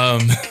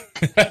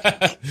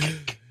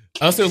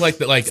 I also like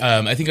that,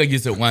 I think I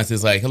used it once.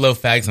 It's like, hello,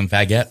 fags and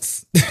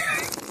fagettes.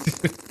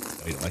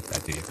 Oh, you don't like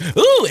that, do you?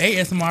 Ooh,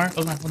 ASMR.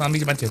 Hold on, let me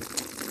get my tip.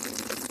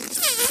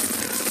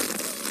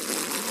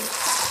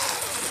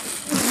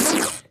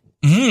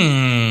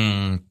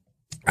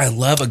 I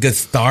love a good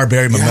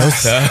Starberry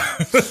mimosa.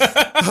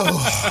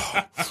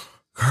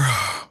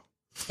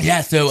 Yeah,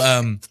 so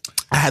I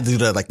had to do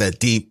that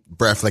deep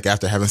breath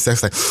after having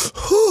sex,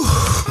 whew.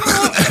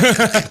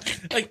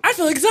 I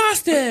feel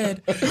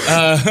exhausted.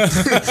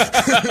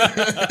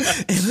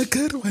 In a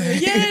good way.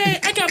 Yay!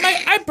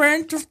 I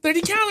burned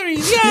 30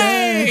 calories.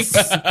 Yay! Yes.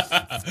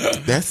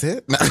 That's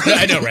it.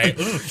 I know, right?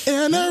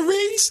 And I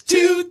reached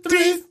 2,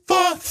 3,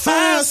 4,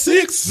 5,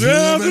 6,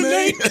 7,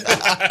 8.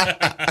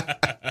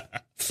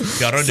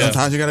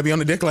 Sometimes you gotta be on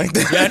the dick like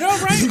that. Yeah, I know,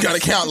 right? You gotta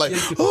count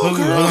hold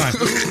on.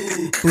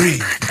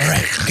 Breathe. All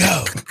right,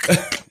 go.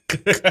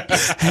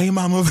 Hey,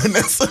 Mama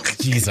Vanessa.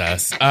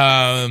 Jesus.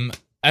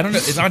 I don't know.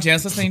 Is Aunt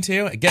Janice listening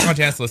too? Get Aunt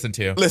Janice to listen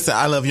too. Listen,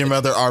 I love your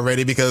mother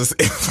already because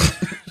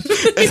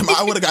if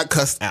I would have got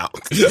cussed out,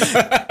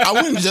 I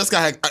wouldn't just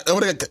got.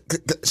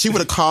 She would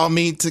have called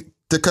me to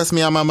cuss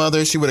me out. My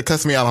mother. She would have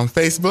cussed me out on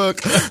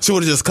Facebook. She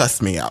would have just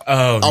cussed me out.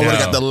 Oh, I would have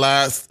got the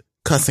last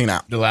cussing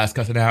out. The last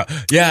cussing out.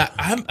 Yeah,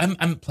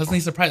 I'm pleasantly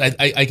surprised.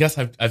 I guess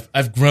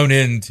I've grown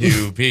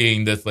into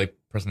being this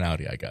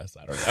personality. I guess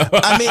I don't know.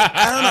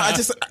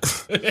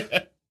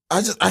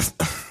 I don't know.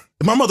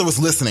 My mother was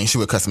listening, she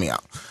would cuss me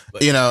out,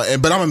 but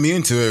I'm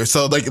immune to it.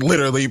 So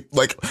literally,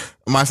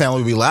 my family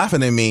would be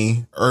laughing at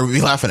me or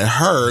be laughing at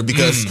her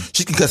because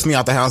she can cuss me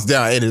out the house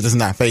down. It does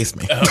not faze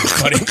me. Oh,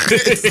 funny.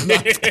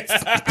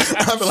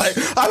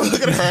 I would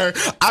look at her.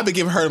 I'd be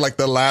giving her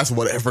the last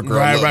whatever girl.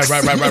 Right. It's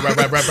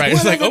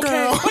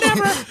okay,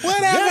 whatever.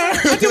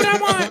 Yeah, I do what I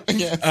want.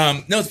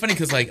 Yeah. No, it's funny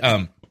because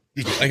I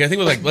think it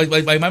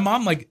was my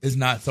mom is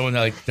not someone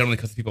that generally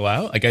cusses people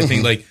out. I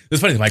think it's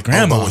funny. My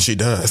grandma, what she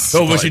does.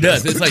 Oh, what she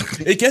does. It's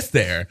it gets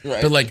there.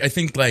 Right. But I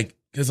think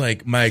because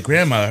my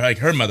grandmother,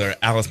 her mother,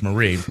 Alice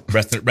Marie,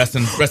 rest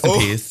in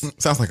peace.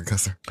 Sounds like a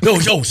cusser.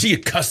 No,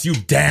 she'd cuss you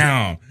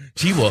down.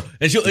 She will,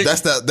 and she'll.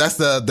 That's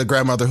the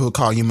grandmother who'll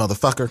call you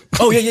motherfucker.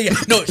 Oh yeah.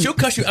 No, she'll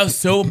cuss you out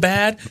so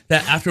bad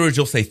that afterwards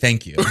you'll say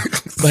thank you.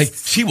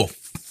 She will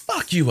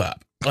fuck you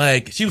up.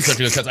 She was such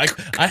a good cuss.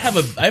 I have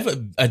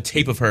a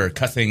tape of her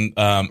cussing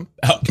out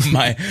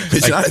my.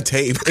 It's not a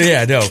tape.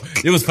 Yeah, no.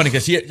 It was funny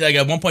because she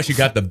at one point she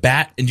got the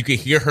bat and you could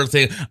hear her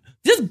saying,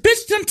 "This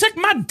bitch done took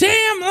my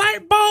damn light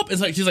bulb."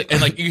 It's she's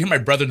and you hear my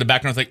brother in the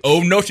background. It's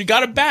oh no, she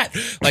got a bat.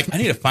 I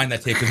need to find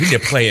that tape because we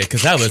need to play it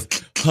because that was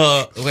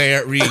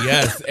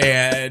hilarious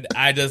and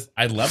I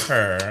love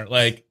her.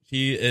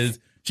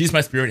 She's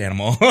my spirit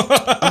animal.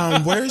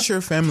 Where is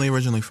your family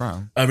originally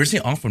from?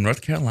 Originally all from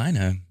North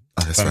Carolina.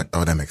 Oh, that's right.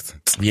 Oh, that makes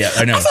sense. Yeah,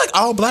 I know. I feel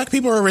all black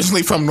people are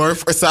originally from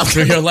North or South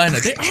Carolina.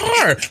 They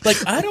are.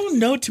 I don't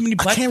know too many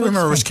black people. I can't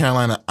remember which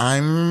Carolina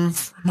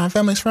my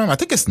family's from. I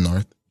think it's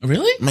North.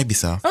 Really? Maybe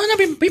South. Oh no,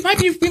 we might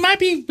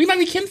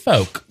be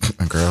kinfolk.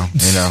 Girl,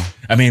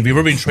 we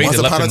were being traded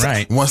left and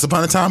right. Once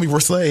upon a time, we were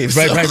slaves.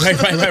 Right.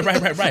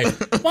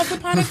 Once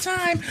upon a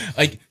time,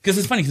 because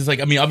it's funny because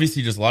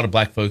obviously there's a lot of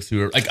black folks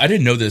who are I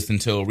didn't know this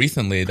until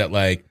recently that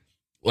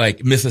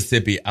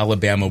Mississippi,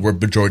 Alabama were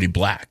majority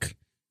black.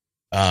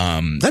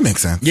 That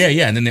makes sense. Yeah,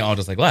 and then they all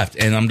just left,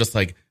 and I'm just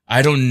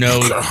I don't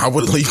know. I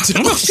would leave too.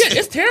 Oh shit,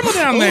 it's terrible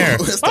down there.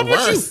 It's the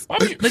worst.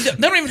 They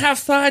don't even have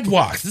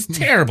sidewalks. It's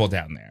terrible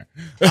down there.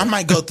 I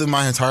might go through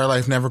my entire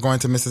life never going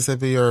to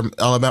Mississippi or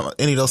Alabama,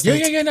 any of those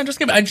states. Yeah. No, just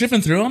kidding. I've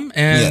driven through them,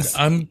 and yes.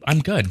 I'm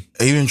good.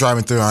 Even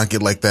driving through, I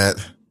get like that.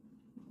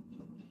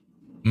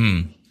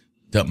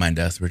 Don't mind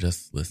us. We're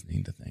just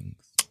listening to things.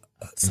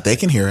 They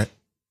can hear it.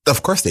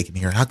 Of course they can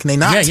hear it. How can they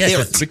not hear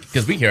it?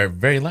 Because we hear it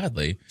very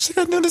loudly. She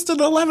got to do this to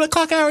the 11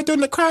 o'clock hour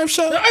during the crime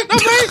show. Right.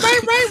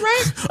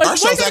 Our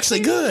show's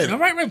actually good.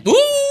 Right. Ooh.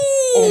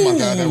 Oh my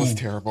God, that was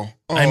terrible.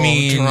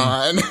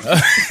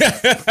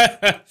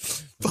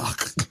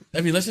 Fuck.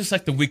 Let's just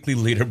check the weekly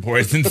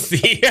leaderboards and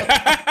see.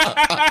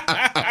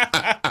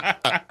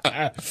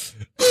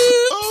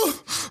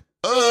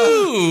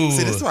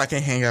 See, this is why I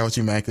can't hang out with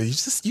you, Mac.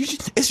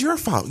 It's your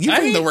fault. You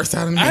bring the worst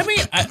out of me.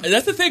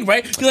 That's the thing,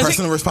 right?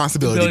 Personal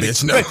responsibility,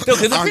 bitch. No,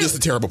 I'm just a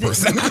terrible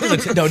person. No,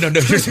 you're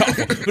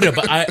awful.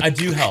 But I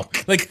do help.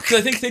 Cause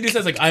I think Sadie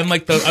says I'm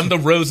the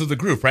Rose of the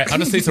group, right? I'll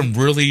just say some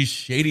really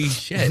shady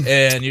shit,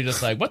 and you're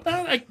just what the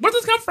hell? Where did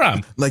this come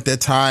from? Like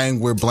that time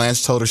where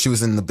Blanche told her she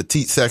was in the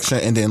petite section,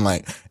 and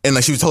then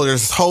she was told her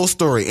this whole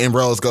story, and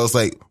Rose goes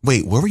wait,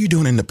 what were you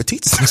doing in the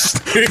petite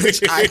section?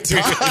 Which I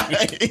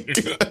died.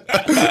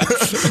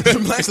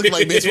 Blanche looked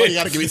like, bitch, why you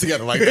gotta get me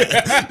together like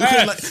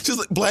that? She was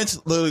like, Blanche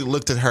literally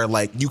looked at her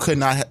like, you could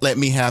not let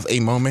me have a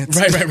moment.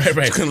 Right.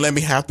 You couldn't let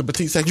me have the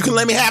petite sex. You couldn't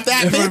let me have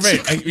that, bitch.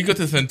 Right. We go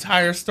through this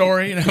entire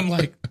story, and I'm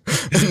like,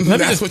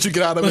 that's what you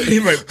get out of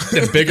it. Right.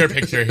 The bigger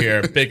picture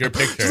here. Bigger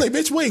picture. She's like,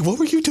 bitch, wait, what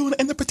were you doing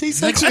in the petite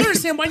section? I don't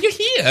understand why you're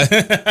here.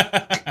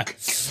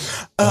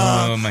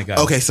 Oh my god.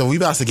 Okay, so we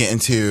about to get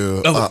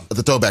into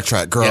the throwback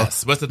track, girl.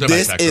 Yes, what's the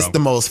throwback track, girl? This is the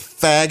most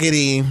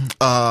faggoty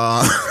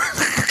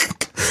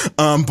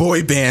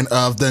boy band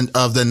of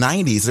the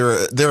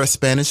 90s. They're a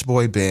Spanish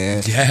boy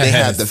band. Yes. They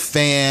had the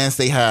fans.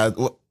 They had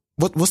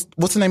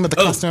what's the name of the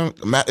costume?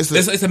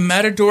 It's a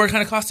matador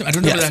kind of costume. I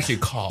don't know what it's actually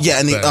called. Yeah,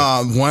 and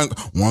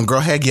one girl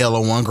had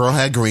yellow, one girl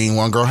had green,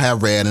 one girl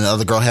had red, and the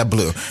other girl had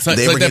blue. So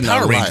they were were the getting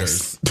Power all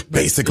Rangers.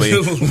 Basically,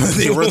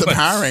 they were the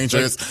Power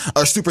Rangers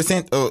or Super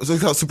Sentai. Was it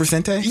called Super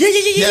Sentai?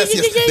 Yeah.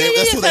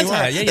 That's who they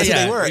were. Yeah, That's who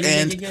they were,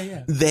 and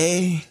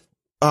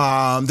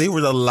they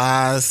were the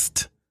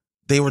last.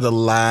 They were the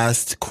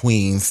last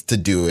queens to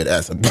do it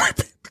as a boy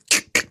band.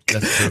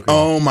 That's so cool.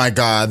 Oh my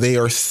god, they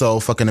are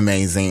so fucking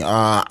amazing.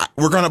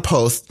 We're gonna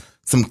post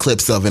some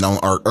clips of it on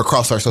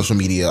across our social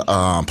media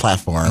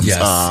platforms.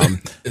 Yes,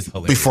 it's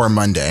before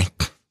Monday.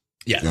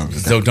 Yeah,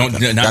 so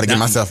gotta give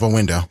myself a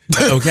window.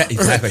 Okay,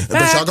 exactly.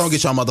 But y'all gonna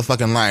get y'all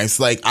motherfucking lives.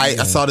 Like I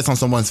saw this on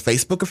someone's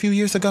Facebook a few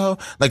years ago.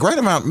 Like right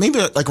around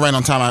around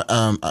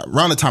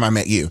the time I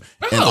met you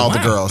and all the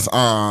girls.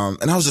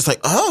 And I was just like,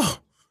 oh.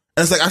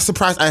 And it's like, I'm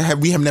surprised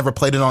we have never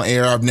played it on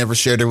air. I've never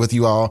shared it with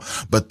you all,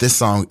 but this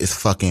song is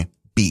fucking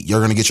beat. You're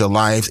going to get your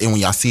lives. And when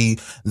y'all see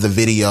the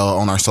video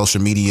on our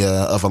social media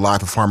of a live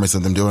performance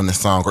of them doing this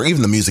song, or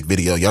even the music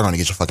video, y'all going to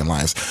get your fucking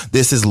lives.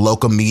 This is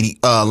Loca Mia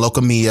by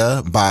Loca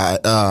Mia, right?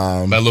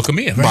 By Loca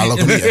Mia.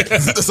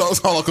 The song's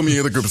called Loca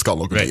Mia. The group is called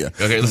Loca Mia.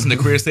 Okay, listen to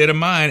Queer State of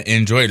Mind.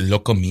 Enjoy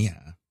Loca Mia.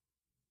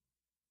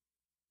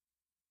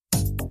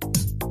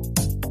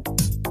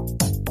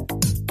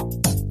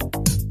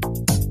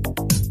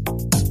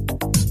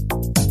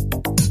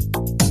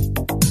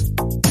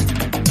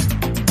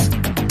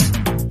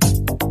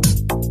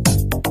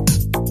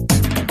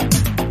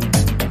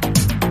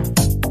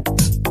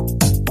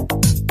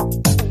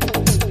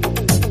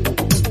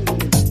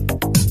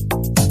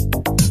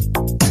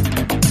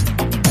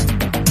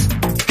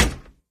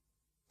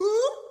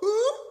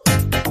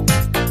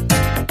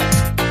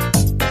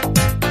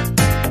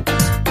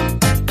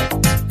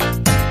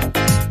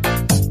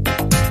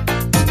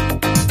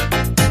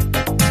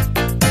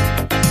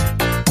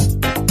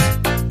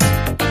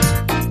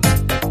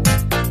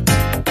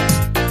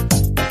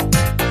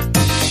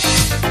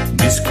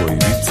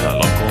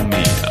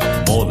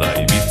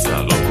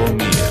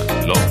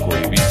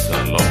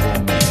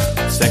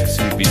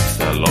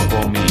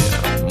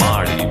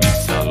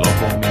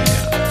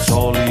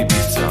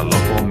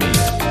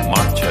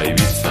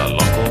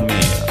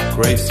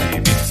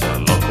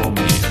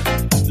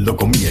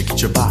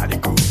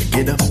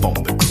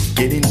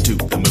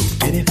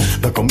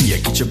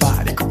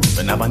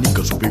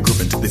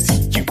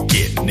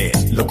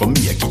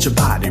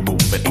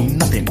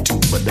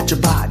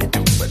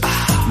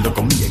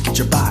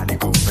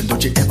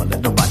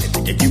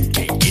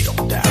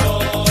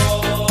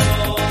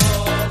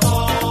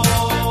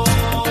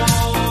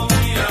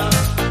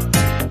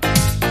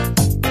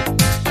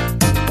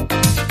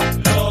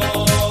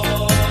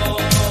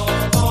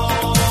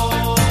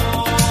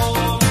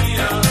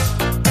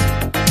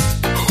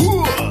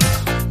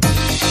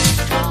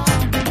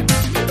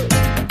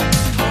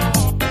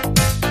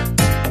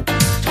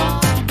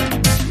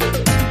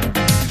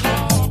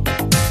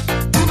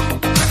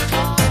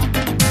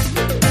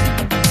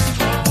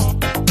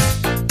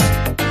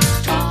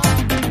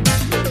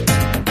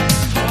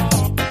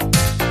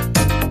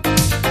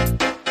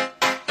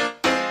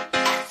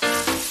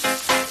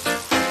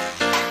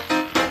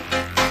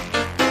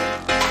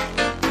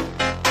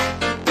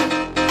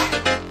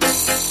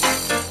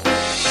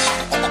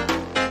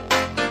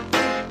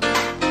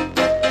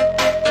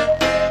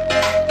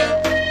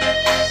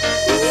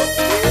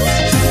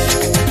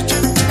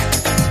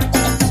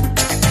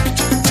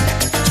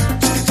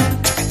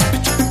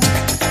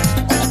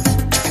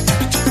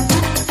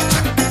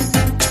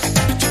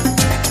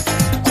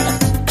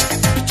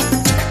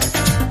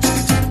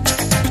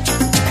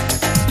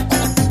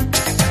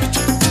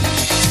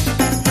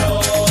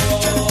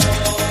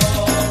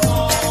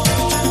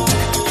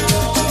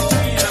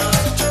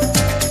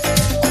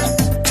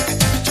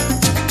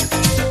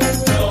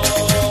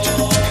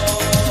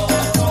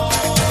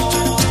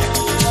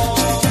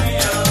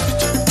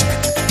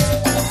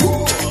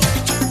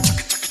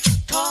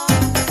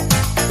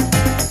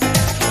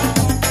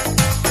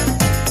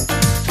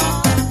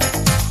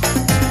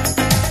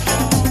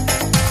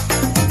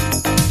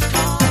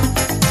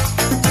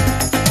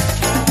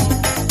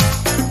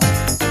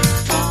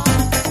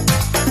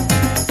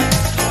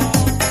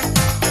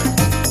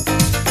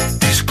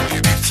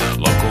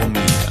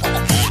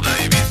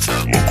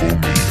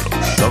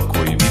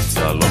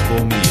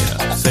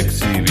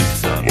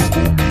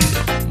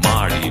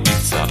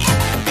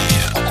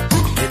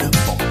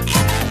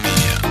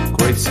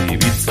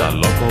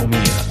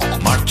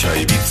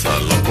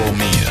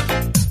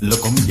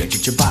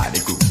 get your body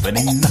grooving.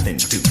 Ain't nothing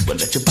to do but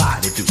let your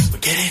body do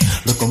it. Get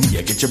it? Look on me,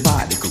 I get your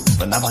body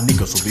grooving. Now my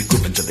niggas will be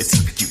grooving till they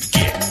see that you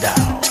get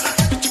down.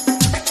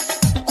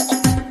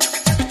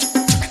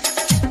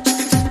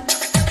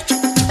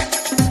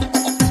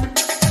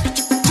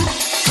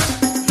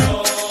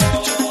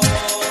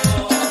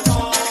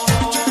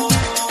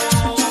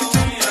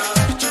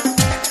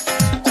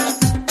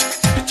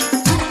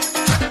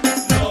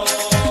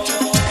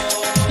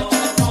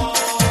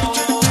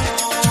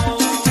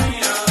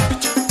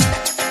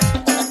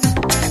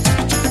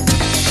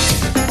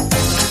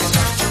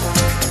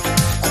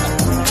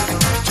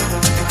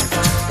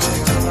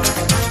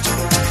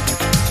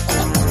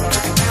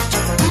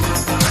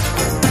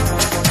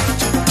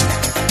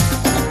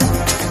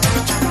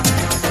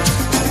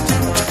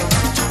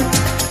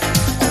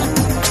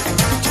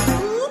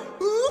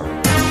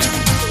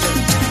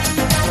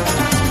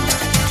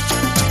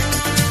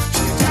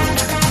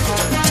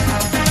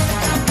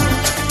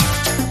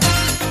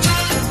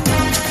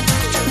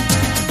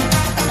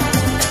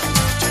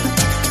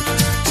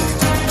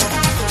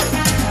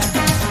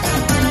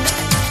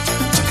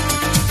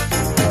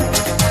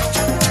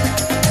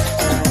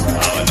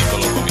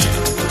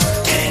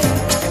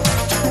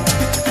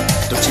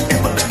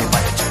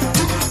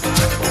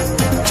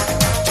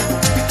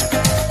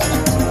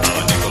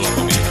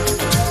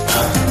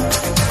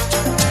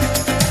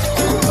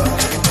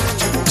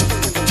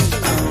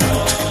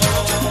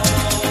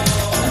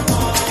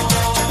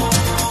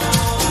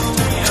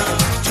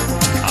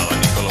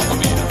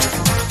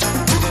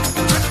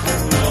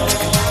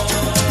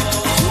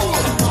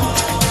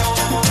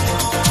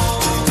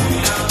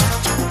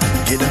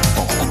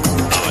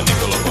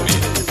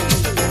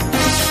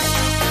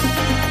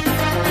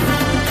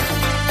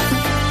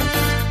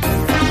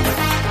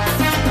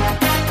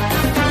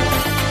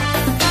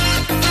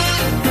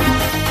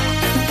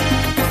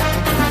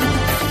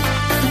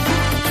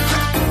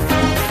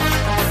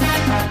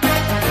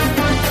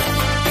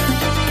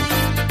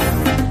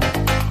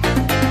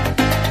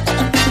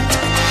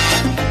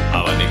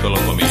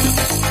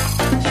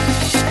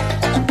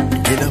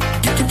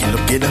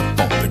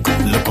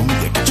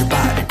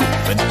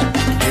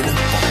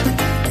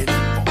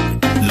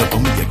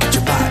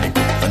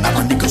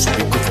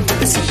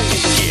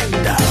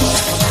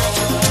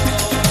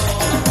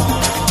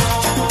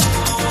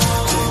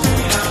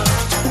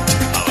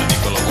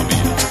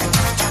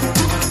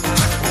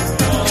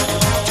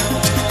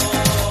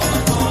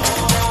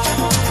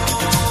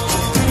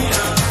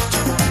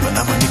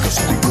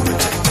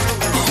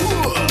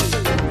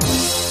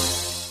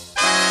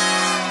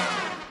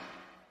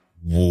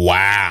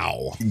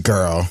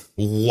 Girl.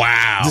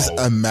 Wow. Just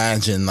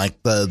imagine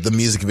like the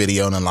music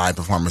video and the live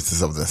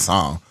performances of this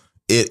song.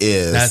 It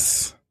is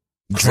That's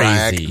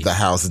drag crazy. the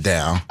house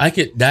down.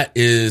 That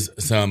is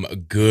some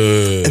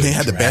good And they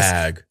had the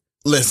drag. best.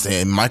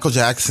 Listen, Michael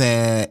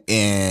Jackson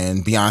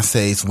and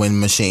Beyonce's Wind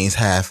Machines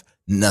have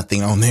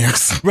nothing on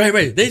theirs.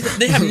 Right. They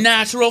have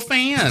natural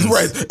fans.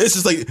 Right. It's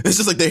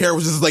just like their hair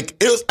was just like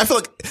it was. I feel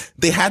like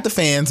they had the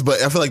fans,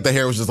 but I feel like the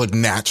hair was just like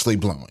naturally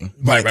blowing.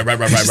 Right.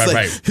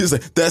 He's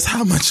like, that's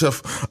how much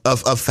of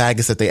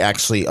faggots that they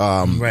actually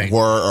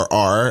were or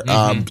are.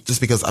 Mm-hmm.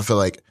 Just because I feel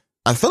like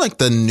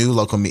the new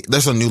local media.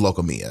 There's a new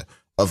local media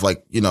of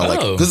like like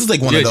because it's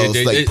like one of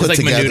those like put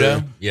together.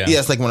 Menudo? Yeah,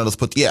 it's like one of those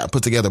put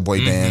together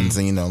boy bands,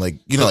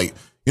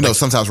 and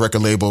sometimes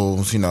record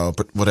labels,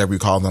 whatever you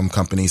call them,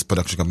 companies,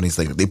 production companies,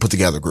 they put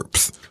together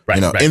groups.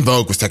 Right. In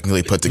Vogue was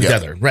technically put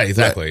together. Right,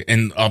 exactly. Right.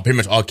 And pretty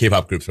much all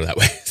K-pop groups are that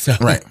way. So.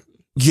 Right.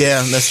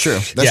 Yeah, that's true.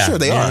 That's true.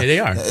 They are. They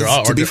are.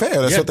 To be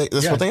fair, that's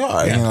what they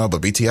are. Yeah.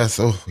 But BTS,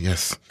 oh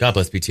yes. God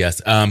bless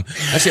BTS.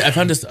 Actually, I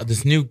found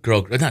this new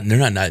girl. They're not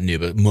new,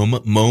 but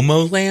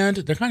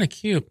Momoland. They're kind of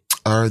cute.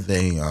 Are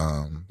they?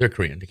 They're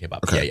Korean to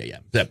K-pop. Okay. Yeah.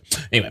 So,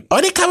 anyway,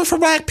 are they coming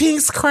from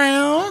Blackpink's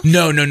crown?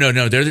 No. They're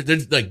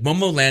like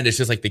Momoland is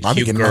just like the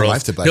cute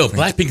girls. No,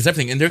 Blackpink is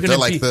everything, and they're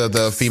like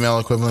the female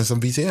equivalents of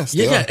BTS.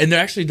 Yeah, and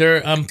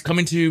they're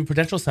coming to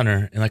Prudential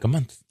Center in like a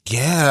month.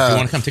 Yeah, if you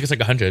want to come? Tickets like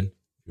 $100.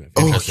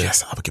 Oh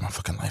yes, I would give my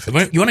fucking life.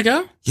 You want to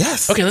go?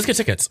 Yes. Okay, let's get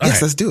tickets. All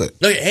right. Let's do it.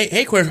 Okay,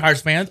 hey, Queer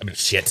Hearts fans. I mean,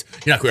 shit,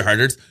 you're not Queer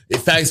Hearters.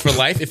 Fags for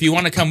life. If you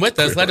want to come with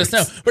us, let us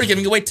know. We're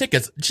giving away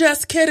tickets.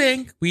 Just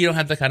kidding. We don't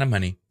have that kind of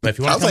money. But if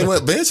you want to come,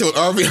 what, bitch?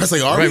 Are we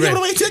giving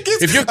away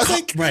tickets? If you're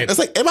right, it's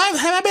like, am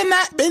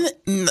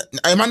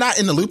I not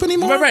in the loop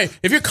anymore? Right.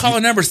 If you're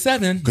calling number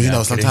 7,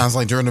 because sometimes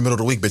like during the middle of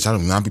the week, bitch, I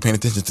do not be paying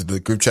attention to the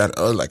group chat.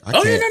 No.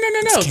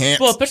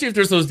 Well, especially if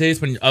there's those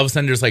days when all of a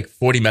sudden there's like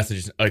 40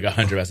 messages, like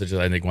 100 messages.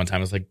 I think one time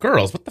I was like,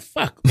 girls, what the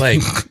fuck?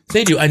 Like,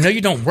 they do. I know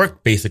you don't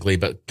work basically,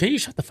 but can you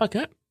shut the fuck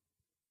up?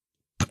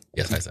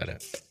 Yes, I said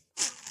it.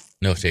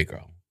 No shade,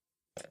 girl.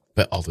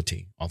 But all the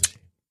tea.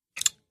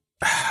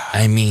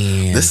 I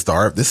mean, this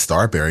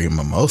Starberry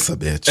mimosa,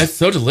 bitch. That's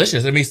so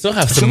delicious. I mean, still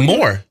have some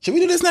more. Should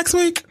we do this next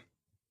week?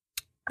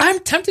 I'm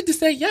tempted to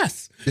say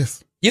yes.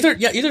 Yes. Either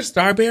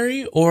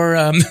Starberry or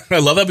I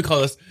love that we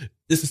call this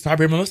is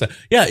Starberry mimosa.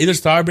 Yeah, either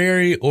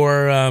Starberry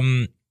or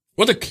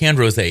Or the canned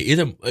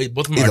rosé.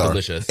 Both of them are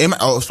delicious.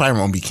 If I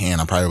won't be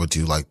canned, I probably would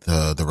do like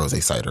the rosé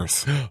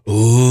ciders.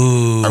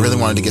 Ooh. I really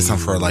wanted to get some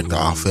for like the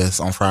office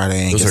on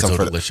Friday. And Those get are some so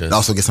for, delicious.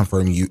 Also get some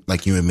for you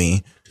and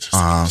me.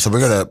 So we're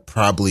going to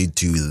probably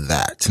do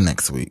that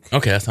next week.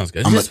 Okay, that sounds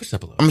good. I'm going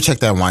to check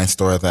that wine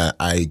store that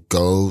I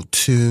go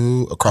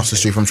to across the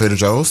street from Trader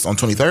Joe's on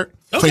 23rd,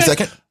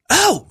 22nd.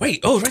 Oh,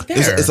 wait. Oh, right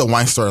there. It's a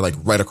wine store like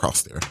right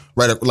across there.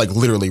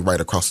 Literally right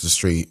across the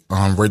street.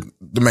 On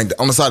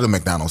the side of the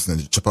McDonald's and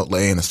the Chipotle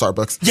and the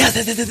Starbucks. Yeah,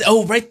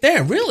 oh, right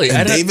there. Really?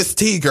 And Davis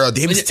Tea, girl.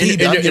 Davis Tea.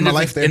 I'm my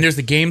life there. And there's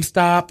the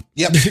GameStop.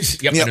 Yep.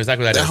 Yep. I know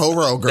exactly what that is. That whole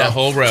row, girl. That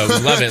whole row.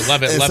 Love it.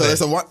 And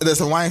so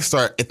there's a wine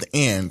store at the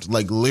end,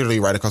 like literally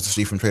right across the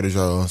street from Trader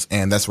Joe's.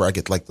 And that's where I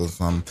get like those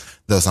rosé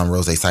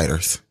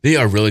ciders. They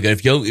are really good.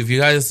 If you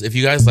guys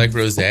like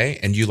rosé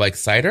and you like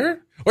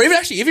cider, or even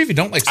if you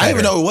don't like cider. I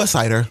didn't even know it was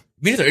cider.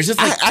 Me neither. It's just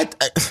like,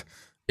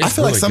 I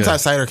feel like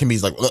sometimes cider can be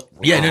like,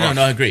 yeah,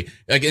 no, I agree.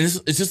 Like, it's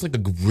just like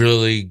a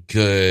really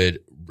good,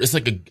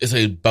 it's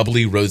a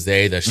bubbly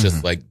rosé that's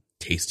just like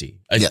tasty.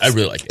 I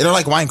really like it. They're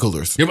like wine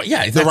coolers.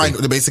 Yeah, exactly.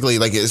 They're basically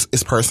like,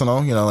 it's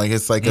personal, you know, like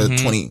it's like a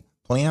 20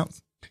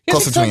 ounce. Yeah,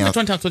 close to 20 ounce.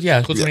 20 ounce.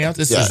 Yeah, close to 20 ounce.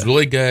 It's just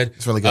really good.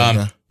 It's really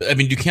good. I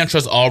mean, you can't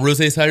trust all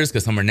rosé ciders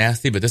because some are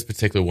nasty, but this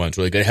particular one's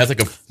really good. It has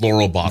like a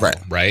floral bottle,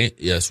 right?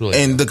 Yeah, it's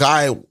really And good. the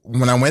guy,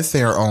 when I went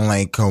there on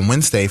like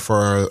Wednesday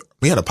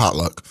we had a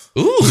potluck.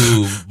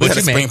 Ooh, we had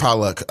a spring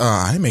potluck.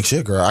 I didn't make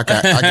shit, girl. I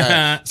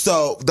got.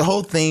 So the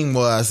whole thing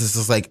was, it's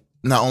just like,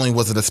 not only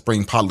was it a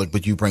spring potluck,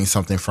 but you bring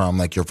something from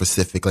like your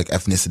Pacific, like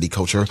ethnicity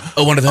culture.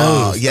 Oh, one of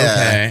those.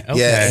 Yeah. Okay.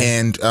 Yeah.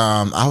 And,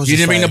 I was You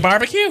just didn't bring like, the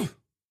barbecue?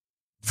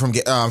 From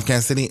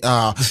Kansas City.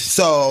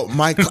 So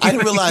I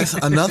didn't realize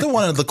another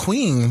one of the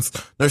queens,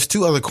 there's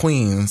 2 other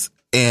queens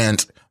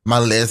and my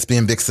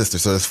lesbian big sister.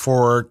 So there's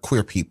 4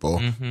 queer people,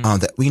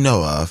 that we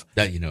know of.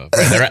 That you know of.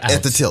 Right, they're out.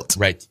 At the tilt.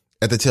 Right.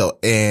 At the tilt.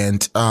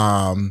 And,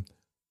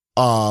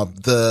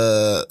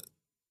 the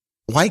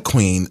white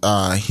queen,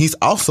 he's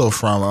also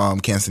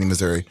from, Kansas City,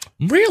 Missouri.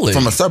 Really?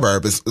 From a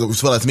suburb as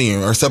well as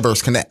me, or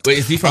Suburbs Connect. Wait,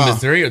 is he from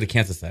Missouri or the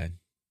Kansas side?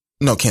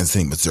 No, Kansas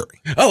City, Missouri.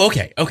 Oh,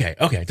 okay.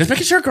 Just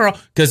making sure, girl,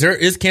 because there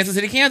is Kansas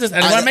City, Kansas,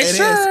 and I want to make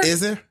sure.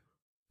 Is there?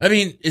 I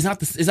mean, it's not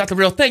the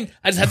real thing.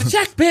 I just had to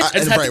check, bitch. I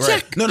just had to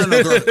check. No,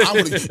 girl.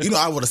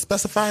 I would have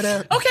specified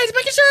that. Okay, just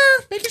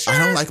making sure.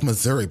 I don't like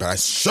Missouri, but I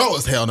sure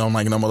as hell don't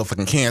like no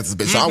motherfucking Kansas,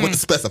 bitch. So I would have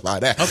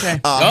specified that. Okay.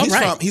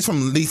 He's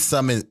from Lee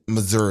Summit,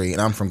 Missouri,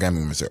 and I'm from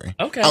Gammon, Missouri.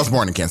 Okay. I was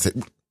born in Kansas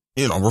City.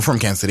 You know, we're from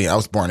Kansas City. I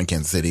was born in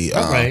Kansas City.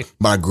 But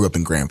I grew up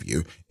in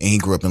Grandview, and he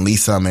grew up in Lee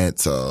Summit,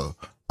 so.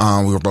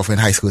 We were both in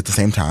high school at the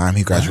same time.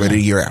 He graduated a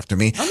year after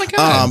me. Oh my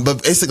God.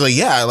 But basically,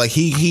 yeah, like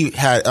he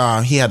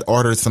had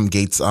ordered some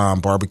Gates,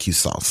 barbecue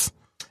sauce.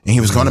 And he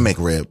was going to make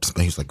ribs,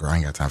 but he was like, girl, I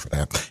ain't got time for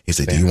that. He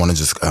said, do you want to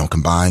just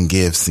combine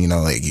gifts? You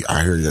know, like, I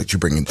heard that you're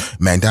bringing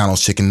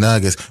McDonald's chicken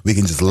nuggets. We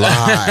can just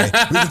lie.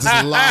 and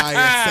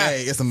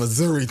say it's a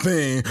Missouri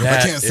thing, a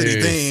Kansas City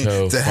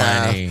thing to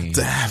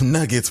have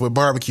nuggets with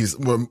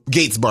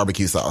Gates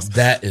barbecue sauce.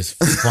 That is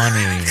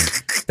funny.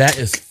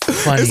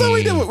 So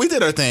we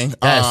did our thing.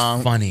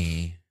 That's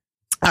funny.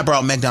 I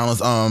brought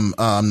McDonald's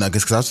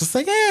nuggets because I was just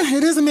like,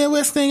 it is a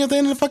Midwest thing at the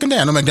end of the fucking day.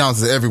 I know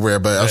McDonald's is everywhere,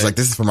 but I was like,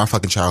 this is for my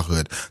fucking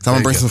childhood. So I'm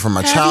gonna bring something from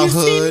my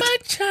childhood. You seen my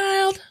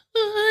childhood?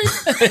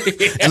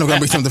 And I'm gonna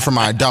bring something from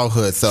my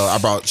adulthood. So I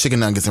brought chicken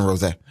nuggets and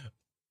rosé.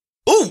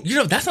 Ooh,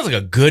 that sounds like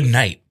a good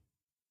night.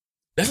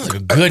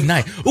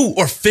 Ooh,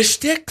 or fish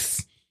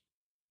sticks.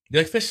 You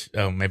like fish?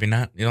 Oh, maybe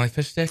not. You don't like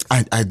fish sticks?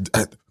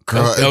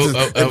 Girl,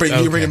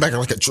 you bring it back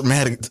like a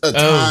traumatic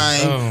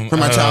time from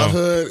my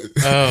childhood.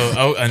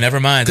 Never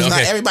mind. Because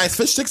not everybody's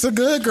fish sticks are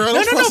good, girl.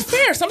 No,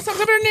 fair. Sometimes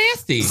they're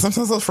nasty.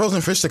 Sometimes those frozen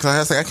fish sticks,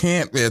 I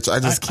can't, bitch. I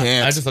just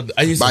can't.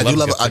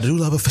 I do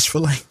love a fish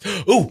fillet.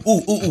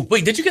 Ooh.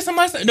 Wait, did you get some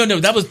last night? No,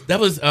 that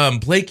was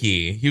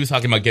Blakey. He was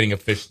talking about getting a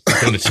fish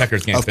from the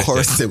Checkers game. Of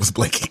course it was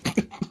Blakey.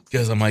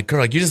 Because I'm like,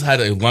 girl, like, you just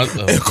had a one.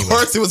 Of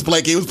course it was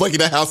Blakey. It was Blakey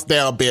the house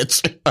down,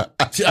 bitch.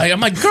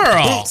 I'm like,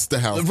 girl. Boots the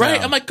house right?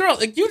 down. I'm like, girl,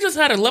 like, you just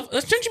had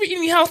shouldn't you be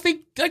eating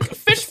healthy? Like,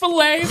 fish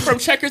fillet from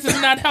Checkers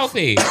is not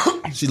healthy.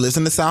 She lives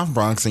in the South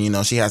Bronx,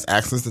 and she has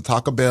access to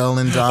Taco Bell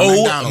and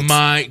McDonald's. McDonald's.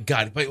 My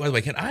God. By the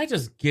way, can I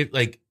just get,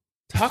 like,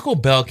 Taco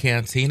Bell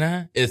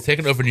Cantina is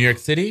taking over New York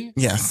City?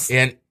 Yes.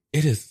 And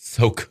it is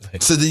so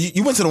good. So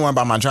you went to the one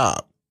by my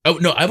job? Oh,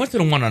 no, I went to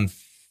the one on...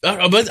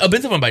 I've been to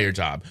the one by your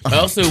job. I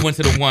also went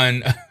to the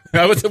one...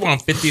 I went to the one on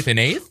 50th and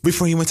 8th.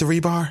 Before you went to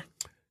Rebar?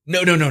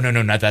 No,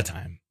 not that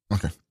time.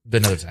 Okay.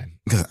 Another time.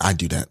 Because I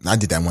do that. I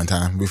did that one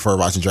time before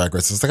watching Drag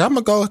Race. It's like, I'm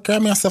going to go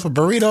grab myself a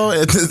burrito.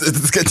 It's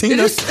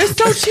Cantinas. It's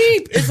so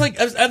cheap. It's like,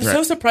 I'm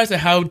so surprised at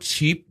how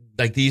cheap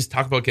like these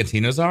Taco Bell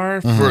cantinas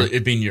are for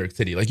it being New York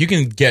City. Like, you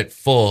can get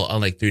full on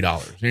like $3.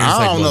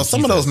 I don't know.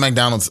 Some of those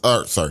McDonald's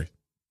sorry.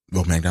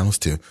 Well, McDonald's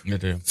too.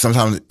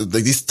 Sometimes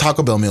like, these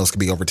Taco Bell meals could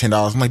be over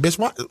 $10. I'm like, bitch,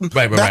 what?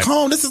 Back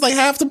home, this is like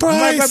half the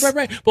price.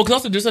 Right. Well, because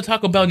also there's a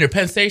Taco Bell near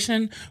Penn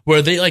Station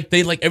where they like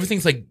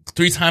everything's like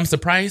 3 times the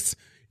price.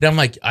 Then I'm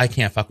like, I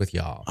can't fuck with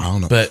y'all. I don't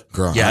know. But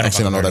girl, yeah, I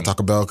actually don't know that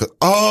Taco Bell.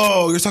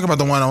 You're talking about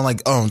the one on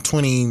like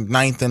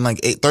 29th and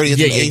like 30th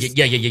yeah, and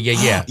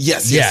 8th? Yeah.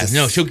 Yes.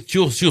 No, she'll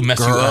mess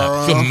you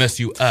up. She'll mess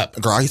you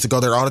up. Girl, I used to go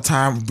there all the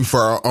time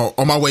before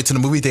on my way to the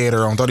movie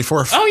theater on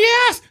 34th. Oh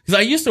yes, because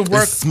I used to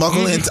work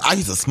smuggling. I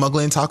used to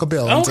smuggle in Taco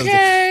Bell.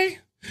 Okay.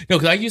 No,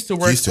 because I used to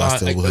work. I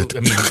still would. I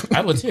mean,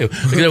 I would too.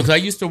 Because I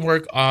used to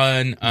work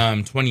on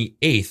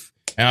 28th.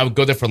 And I would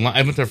go there for lunch.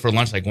 I went there for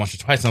lunch like once or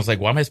twice. And I was like,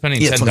 why am I spending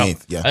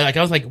 $10? Yeah. I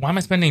was like, why am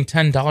I spending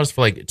 $10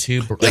 for like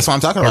two? That's what I'm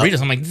talking about.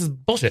 I'm like, this is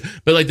bullshit.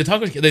 But like the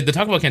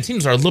Taco Bell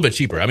canteens are a little bit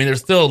cheaper. I mean, they're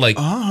still like,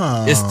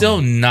 it's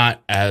still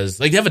not as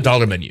like they have a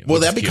dollar menu.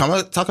 Will that become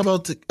a Taco Bell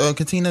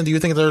cantina? Do you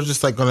think they're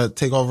just like going to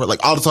take over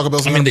like all the Taco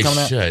Bells? I mean,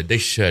 they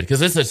should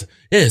because it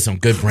is some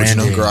good branding.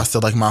 But you know, girl, I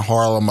still like my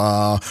Harlem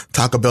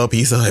Taco Bell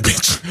Pizza Hut,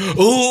 bitch.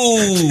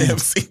 Ooh.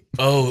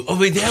 Oh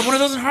wait, they have one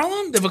of those in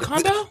Harlem? They have a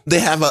combo?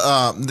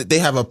 They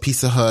have a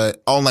Pizza Hut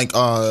on like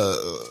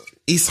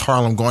East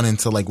Harlem going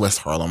into like West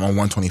Harlem on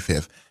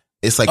 125th.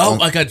 It's like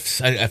like a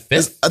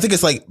Fifth. I think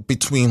it's like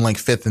between like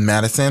 5th and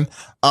Madison.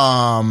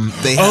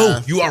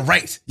 You are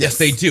right. Yes,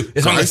 they do.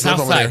 It's on the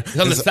south side. It's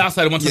on the south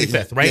side of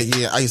 125th, right?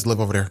 Yeah. I used to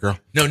live over there, girl.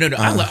 No.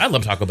 I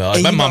love Taco Bell.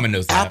 Like, my mama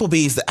knows that. The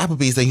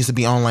Applebee's that used to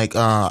be on like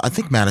I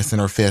think Madison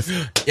or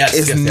 5th.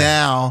 Is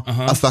now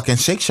a fucking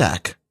Shake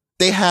Shack.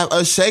 They have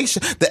a Shake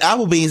Shack. The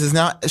Applebee's is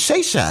now a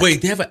Shake Shack.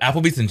 Wait, they have an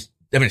Applebee's and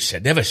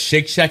they have a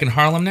Shake Shack in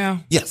Harlem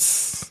now?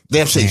 Yes. They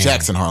have Shake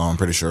Shacks in Harlem, I'm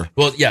pretty sure.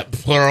 Well, yeah,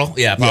 plural.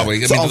 Yeah, probably.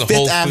 Yeah. So on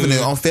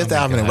 5th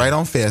Avenue, right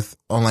on 5th,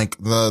 on like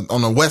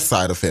on the west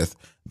side of 5th,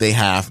 they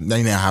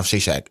now have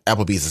Shake Shack.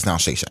 Applebee's is now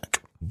Shake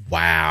Shack.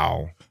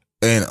 Wow.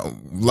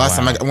 And last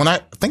time I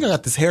think I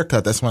got this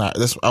haircut, that's when I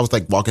was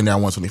like walking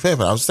down 125th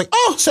and I was just like,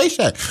 oh, Shake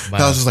Shack.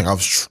 Wow. I was just like, I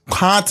was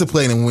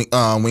contemplating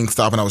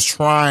Wingstop and I was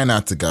trying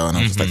not to go and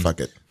I was just like,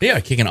 fuck it. They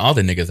are kicking all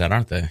the niggas out,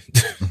 aren't they?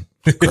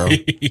 Girl,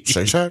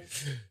 Shake Shack?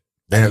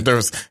 There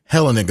was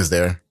hella niggas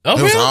there. Oh,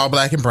 it was all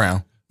black and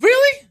brown.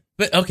 Really?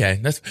 But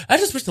okay, I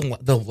just wish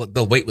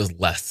the wait was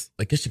less.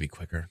 Like it should be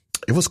quicker.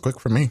 It was quick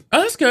for me.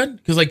 Oh, that's good.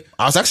 Because like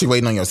I was actually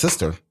waiting on your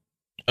sister.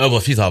 Oh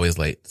well, she's always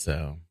late.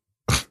 So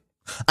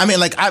I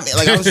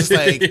was just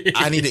like,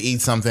 I need to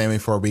eat something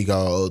before we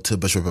go to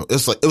Bush Republic.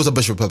 It was a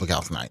Bush Republic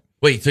house night.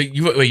 Wait, so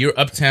you're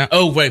uptown?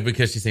 Oh wait,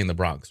 because she's saying the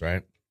Bronx,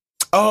 right?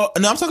 Oh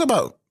no, I'm talking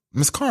about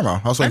Miss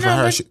Karma. I was waiting for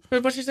her.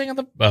 What's she saying on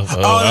the?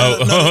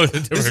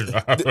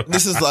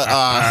 This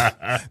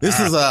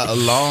is a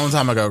long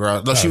time ago,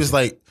 girl. No, she was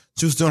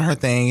doing her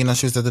thing. You know,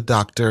 she was at the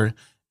doctor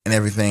and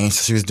everything.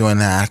 So she was doing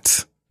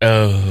that.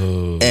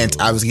 Oh, and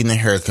I was getting a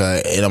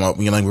haircut, and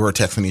we were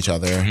texting each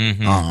other,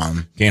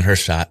 getting her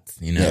shots.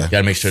 You know, got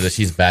to make sure that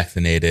she's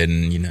vaccinated,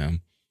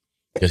 and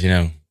because she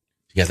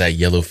got that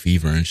yellow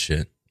fever and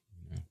shit,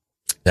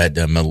 that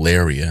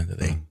malaria that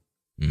they.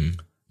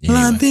 Anyway.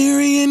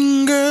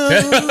 Liberian girl,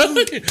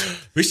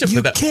 we should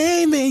play that. You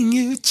came and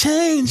you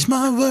changed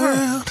my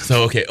world.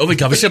 So okay, oh my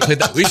god, we should play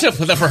that. We should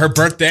play that for her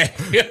birthday.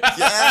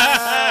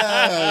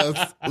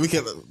 Yes, we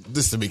can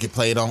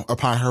play it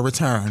upon her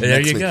return. There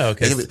you go.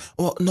 Okay.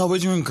 Well, no, we're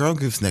doing girl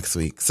groups next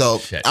week,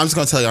 so I'm just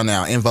gonna tell y'all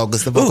now. In Vogue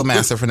is the vocal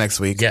master for next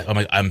week. Yeah,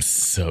 I'm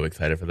so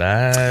excited for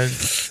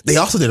that. They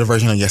also did a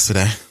version of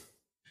Yesterday.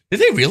 Did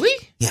they really?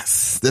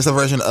 Yes, there's a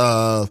version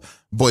of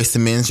Boyz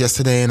II Men's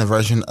Yesterday and a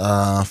version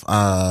of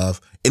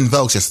In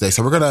Vogue's Yesterday.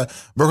 So we're gonna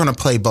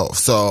play both.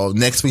 So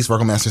next week's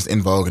Vocal Masters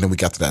In Vogue, and then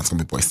week after that it's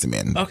gonna be Boyz II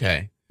Men.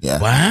 Okay. Yeah.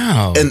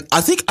 Wow. And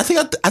I think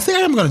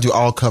I'm gonna do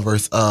all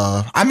covers.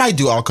 I might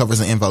do all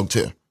covers in Vogue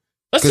too.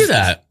 Let's do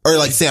that. Or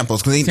like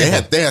samples, because they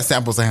had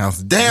samples in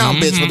house.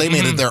 Damn, bitch, but they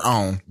made it their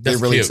own. That's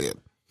they really cute. did.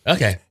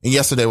 Okay. And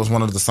Yesterday was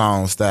one of the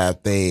songs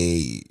that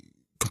they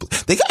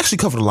actually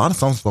covered a lot of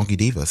songs with Funky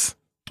Divas.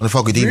 The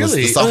Funky Divas,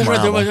 really? the sophomore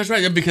album. That's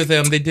right. Because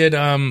they did.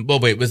 Well,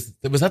 wait, was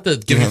that the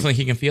Give Him Something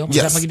He Can Feel? Was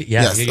yes, that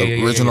yes.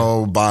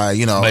 Original by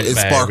it's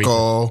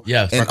Sparkle.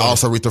 Yeah, and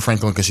also Aretha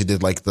Franklin because she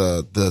did like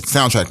the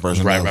soundtrack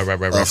version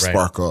of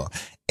Sparkle.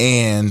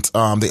 And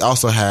they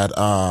also had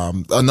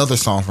another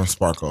song from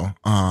Sparkle.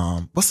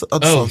 What's the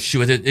other song?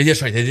 Shoot,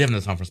 that's right. They did have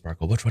another song from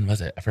Sparkle. Which one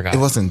was it? I forgot. It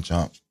wasn't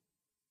Jump.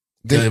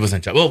 It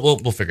wasn't Jump.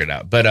 We'll figure it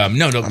out. But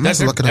no. I'm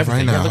just looking up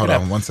right now. Hold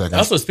on 1 second.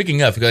 Also,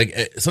 speaking of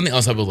something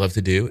else I would love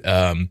to do.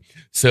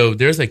 So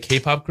there's a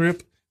K-pop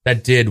group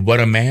that did What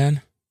a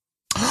Man.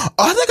 Oh,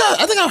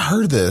 I think I've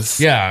heard this.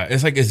 Yeah,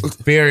 it's like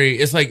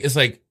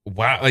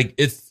wow, like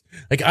it's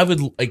like I would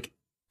like.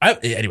 I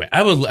think it'd be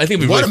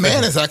What really a Man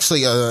fun. is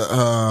actually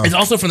it's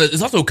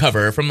also a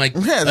cover from like the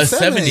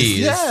 70s.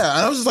 Yeah,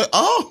 and I was just like,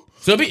 oh.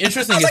 So it'd be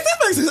interesting. I was like, that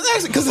makes sense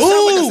actually because it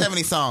sounds like a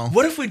 70s song.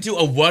 What if we do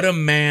a What a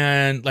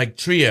Man like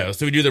trio?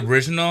 So we do the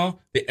original,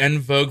 the En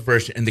Vogue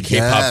version, and the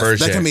K-pop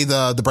version. That can be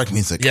the break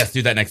music. Yes,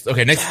 do that next.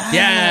 Okay, next.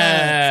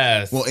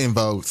 Yes. Well, En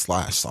Vogue /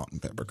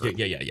 Salt-N-Pepa Group.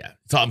 Yeah.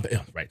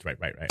 Right.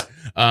 Wait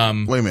a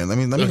minute. Let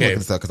me look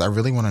this up because I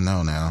really want to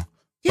know now.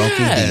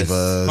 Yes.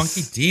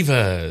 Funky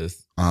Divas.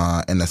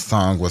 And the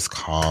song was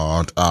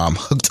called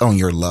 "Hooked on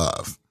Your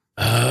Love."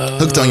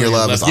 Hooked on Your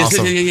Love is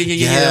awesome.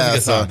 Yeah.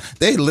 So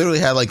they literally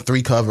had like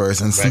 3 covers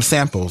and some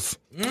samples.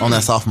 on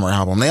that sophomore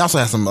album. They also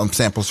had some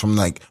samples from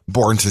like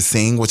Born to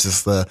Sing, which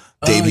is the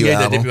debut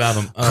album. The debut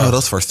album.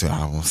 Those first 2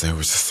 albums, they were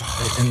just.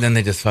 And then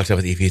they just fucked up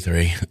with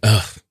EP3.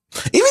 Ugh.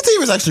 EP3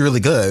 was actually really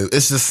good. It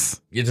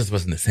just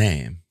wasn't the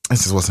same. It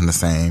just wasn't the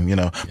same, you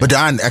know. Yeah. But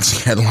Don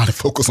actually had a lot of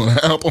focus on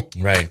the album.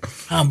 Right.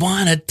 I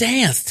wanna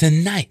dance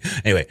tonight.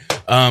 Anyway,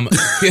 can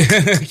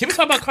we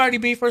talk about Cardi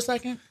B for a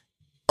second?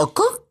 I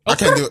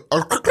can't do it.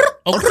 I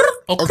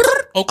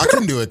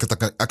can do it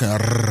because I can.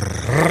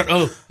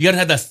 Oh, you gotta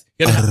have this.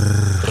 You gotta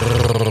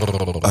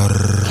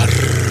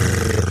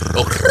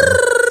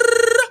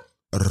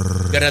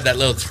have that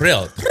little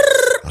trill.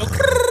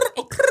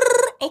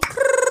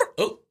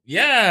 Oh,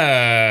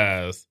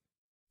 yes.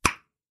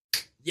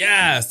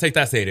 Yes, take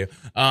that, Sadie.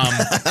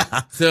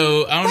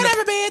 So I don't whatever,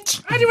 know.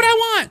 bitch. I do what I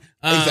want.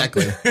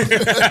 Exactly.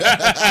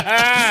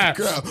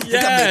 Girl,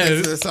 yes.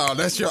 Into the song.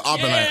 That's your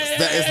opulence. Yes.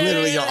 That is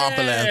literally your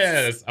opulence.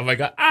 Yes. Oh my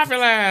God,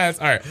 opulence.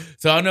 All right.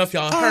 So I don't know if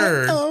y'all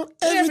heard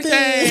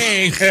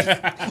everything.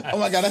 Oh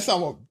my God, that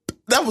song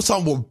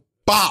will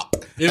bop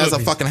as a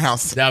fucking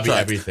house. That'll be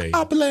everything.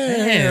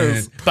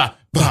 Opulence. Bop,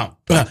 bop,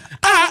 bop.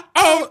 I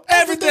own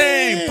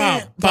everything.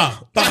 Bop,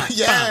 bop, bop.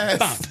 Yes.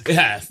 Bop, bop.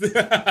 Yes.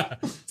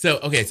 So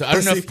okay. So I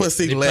don't know if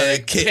pussy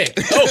leg kick.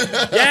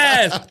 Oh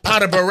yes,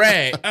 pot of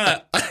beret.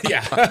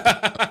 Yeah.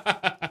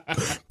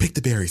 Pick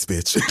the berries,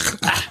 bitch.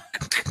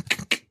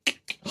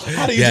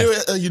 How do you do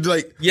it? You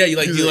like? Yeah, you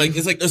like.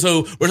 It's like,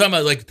 so we're talking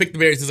about like pick the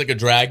berries is like a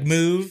drag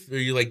move, or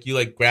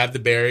you grab the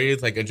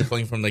berries like and you're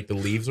pulling from like the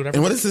leaves, or whatever.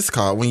 And what is this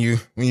called when you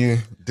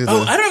do? I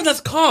don't know if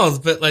that's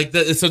called, but like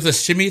so it's a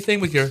shimmy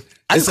thing with your.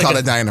 I just call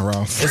it Diana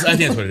Ross. I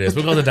think that's what it is.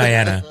 We'll call it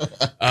Diana.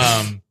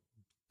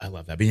 I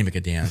love that. We need to make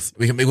a dance.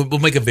 We'll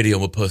make a video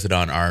and we'll post it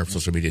on our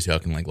social media so y'all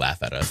can like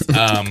laugh at us.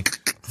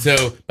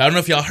 So I don't know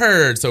if y'all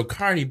heard. So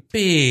Cardi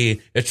B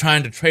is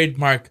trying to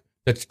trademark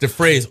the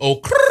phrase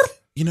 "oh."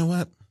 You know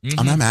what? Mm-hmm.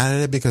 I'm not mad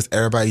at it because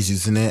everybody's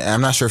using it. And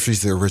I'm not sure if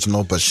she's the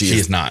original, but she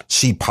is not.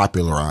 She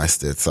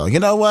popularized it. So you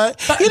know what?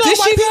 Did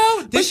she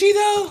though? Did she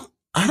though?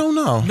 I don't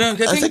know. No,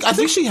 I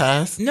think she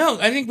has. No,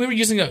 I think we were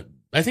using it.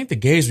 I think the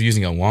gays were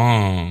using it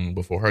long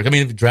before her. I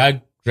mean,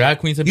 drag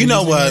queens have been using it. You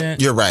know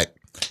what? You're right.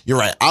 You're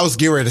right. I was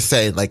getting ready to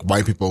say like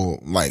white people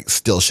like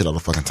steal shit all the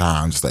fucking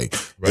time. Just like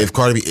if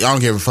Cardi B, I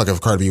don't give a fuck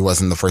if Cardi B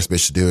wasn't the first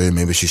bitch to do it.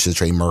 Maybe she should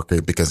trademark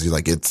it because you're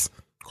like it's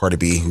Cardi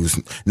B who's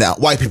now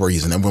white people are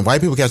using it. When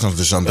white people catch on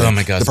to something, oh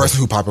my God, the person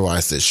who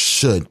popularized it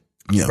should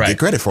get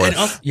credit for it.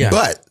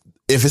 But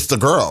if it's the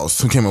girls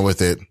who came up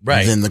with it,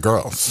 then the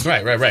girls.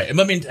 Right. I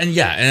mean, and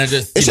I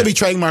just it should be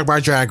trademarked by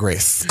Drag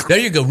Race. There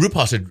you go.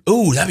 RuPaul should.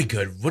 Ooh, that'd be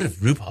good. What if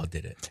RuPaul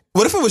did it?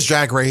 What if it was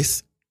Drag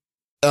Race?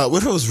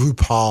 What if it was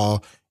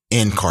RuPaul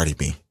and Cardi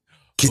B?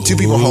 Can two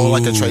people hold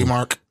like a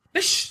trademark?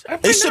 It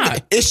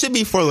should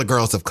be for the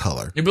girls of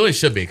color. It really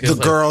should be. The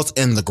girls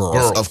and the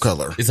girls of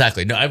color.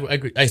 Exactly. No, I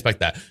agree. I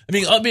expect that. I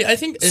mean, I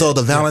think so.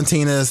 The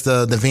Valentinas,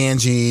 the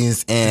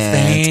Vanjis,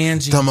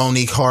 and the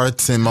Monique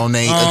Harts and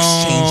Monet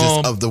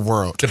exchanges of the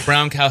world. The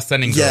brown cow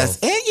stunning girls. Yes,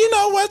 and you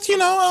know what?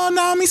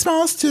 Naomi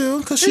Smalls too,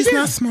 because she's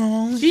not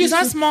small. She's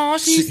not small.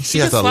 She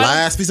has the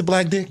last piece of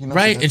black dick,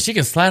 and she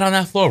can slide on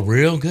that floor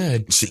real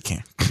good. She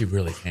can. She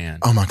really can.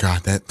 Oh my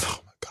God,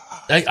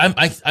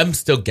 I'm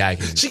still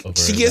gagging.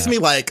 She gives me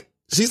like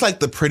she's like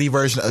the pretty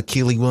version of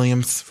Keely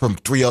Williams from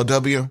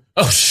 3LW.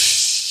 Oh,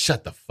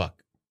 shut the fuck.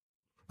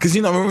 Because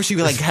remember she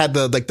like had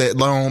the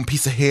long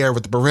piece of hair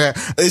with the beret.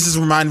 It just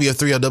reminded me of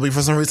 3LW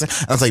for some reason.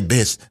 I was like,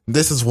 bitch,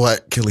 this is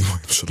what Keely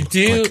Williams should look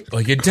like. Oh,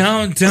 you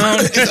don't. It's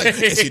like,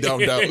 yes, you don't.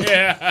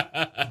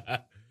 Yeah.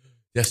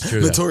 That's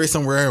true. Notorious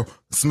somewhere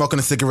smoking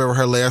a cigarette with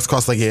her legs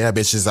crossed, like, yeah,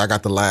 bitches, I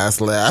got the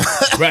last laugh.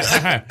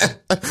 Right.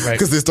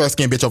 Because this dark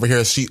skinned bitch over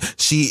here, she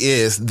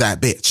is that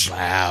bitch.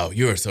 Wow,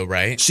 you are so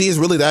right. She is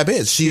really that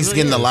bitch. She's really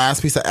getting the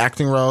last piece of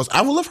acting roles.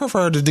 I would love for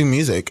her to do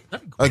music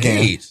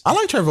again. I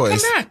liked her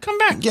voice. Come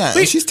back. Yeah,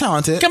 and she's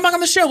talented. Come back on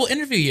the show. We'll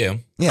interview you.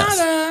 Yes.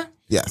 Tada.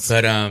 Yes.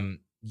 But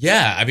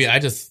yeah. I mean,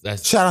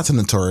 shout out to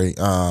Notori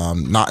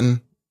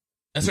Naughton.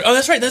 That's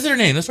right. That's her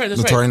name. That's right.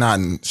 Notori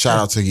Naughton. Shout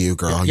out to you,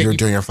 girl. You're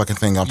doing your fucking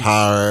thing on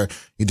Power.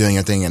 You're doing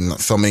your thing in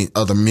so many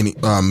other mini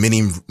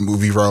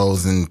movie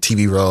roles and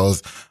TV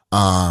roles.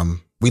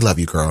 We love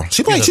you, girl.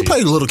 She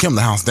played Little Kim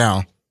the House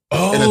Down.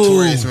 Oh, in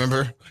Notorious,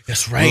 remember?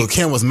 That's right. Little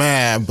Kim was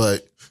mad,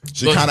 but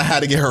she kind of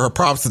had to get her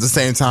props at the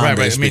same time,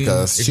 bitch,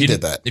 because she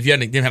did that. If you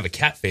didn't have a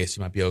cat face,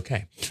 you might be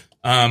okay.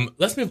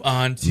 Let's move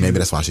on to... Maybe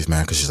that's why she's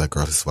mad, because she's like,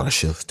 girl, this is what I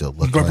should still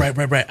look like.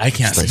 Right. I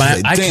can't smile.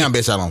 Like, damn,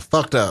 bitch, I done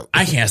fucked up.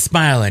 I can't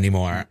smile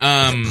anymore.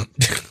 Anyway,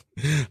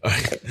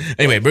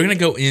 we're going to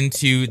go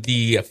into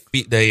the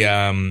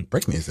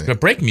break music. The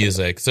break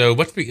music. So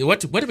what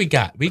do we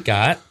got?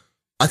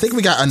 I think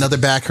we got Another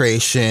Bad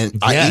Creation.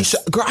 Yes.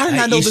 Aisha. Girl, I did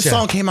not know this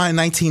song came out in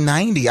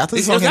 1990. I thought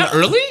this song came out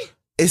early?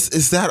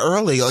 It's that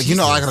early. Like,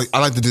 I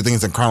like to do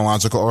things in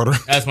chronological order.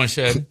 As one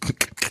should.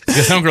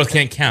 Because some girls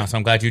can't count, so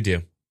I'm glad you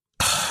do.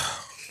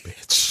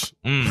 Bitch.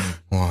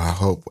 Well, I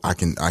hope I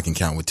can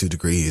count with 2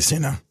 degrees, you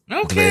know.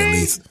 Okay. At the very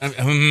least.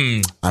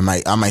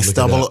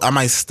 I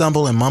might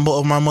stumble and mumble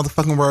over my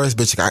motherfucking words,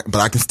 but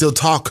I can still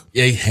talk.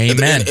 Yeah,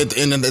 amen. At the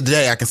end of the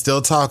day, I can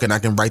still talk and I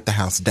can write the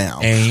house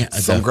down.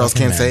 Some girls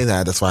fucking can't say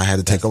that. That's why I had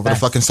to take over the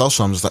fucking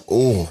social. I'm just like,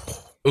 ooh,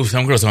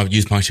 some girls don't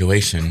use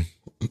punctuation.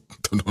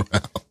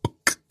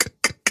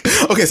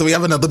 Okay, so we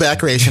have another bad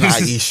creation,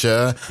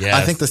 Aisha. Yes.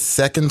 I think the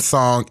second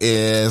song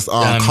is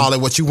Call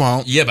It What You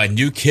Want. Yeah, by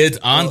New Kids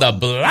on the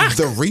Block.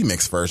 The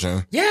remix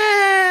version.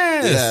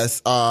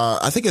 Yes.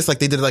 I think it's like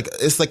they did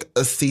it's like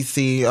a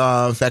CC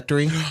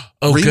Factory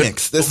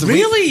remix.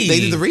 Really? They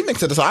did the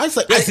remix of this. So I was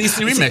like,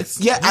 CC remix.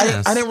 Yeah,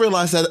 yes. I didn't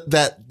realize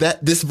that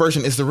this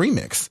version is the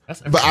remix.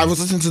 But I was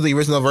listening to the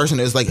original version.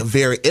 It's like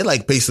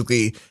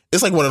basically,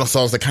 it's like one of those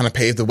songs that kind of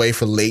paved the way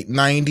for late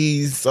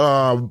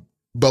 90s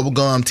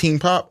bubblegum teen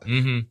pop.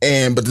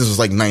 Mm-hmm. But this was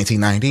like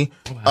 1990.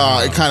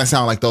 Wow. It kind of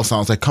sounded like those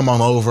songs, like Come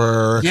On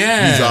Over, You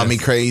Got Me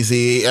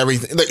Crazy,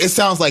 everything. Like, it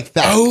sounds like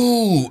that.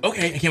 Oh,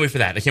 okay. I can't wait for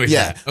that.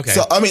 Okay.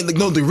 So, I mean,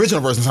 the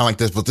original version sound like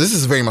this, but this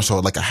is very much so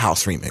like a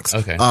house remix.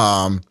 Okay.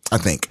 I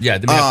think. Yeah.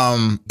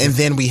 And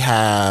then we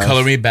have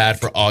Color Me Bad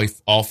for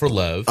All for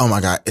Love. Oh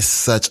my God. It's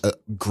such a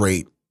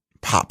great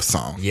pop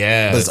song.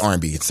 Yeah. But it's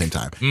R&B at the same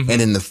time. Mm-hmm.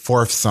 And in the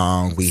fourth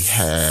song, we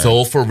have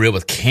Soul for Real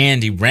with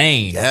Candy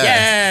Rain.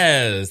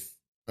 Yes.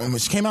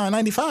 Which came out in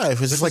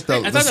 95. It's just like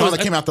the song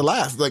that came out the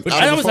last. Like,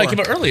 I always like came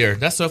out earlier.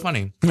 That's so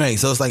funny. Right.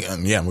 So it's like,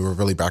 we were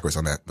really backwards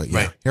on that. But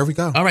yeah, Here we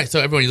go. All right. So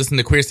everyone, you listen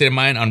to Queer State of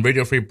Mind on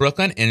Radio Free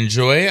Brooklyn.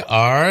 Enjoy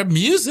our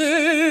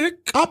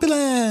music.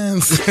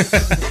 Opulence.